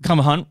 Come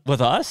hunt with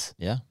us?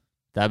 Yeah.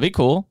 That'd be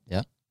cool.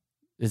 Yeah.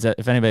 Is that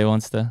if anybody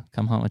wants to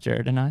come hunt with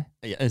Jared and I?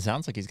 Yeah, it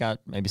sounds like he's got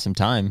maybe some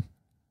time.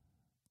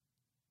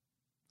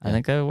 I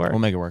think that would work. We'll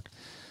make it work.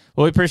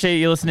 Well, we appreciate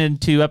you listening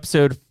to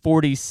episode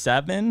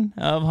 47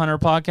 of Hunter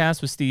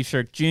Podcast with Steve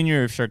Shirk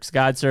Jr. of Shirk's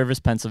Guide Service,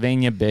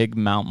 Pennsylvania, Big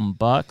Mountain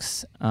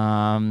Bucks.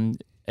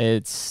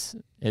 It's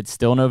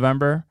still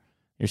November.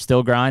 You're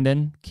still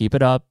grinding. Keep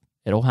it up.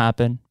 It'll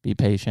happen. Be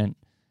patient.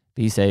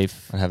 Be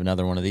safe. I'll have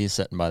another one of these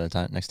sitting by the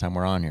time next time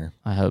we're on here.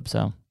 I hope so.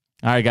 All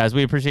right, guys.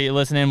 We appreciate you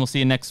listening. We'll see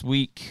you next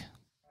week.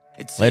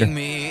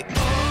 Later.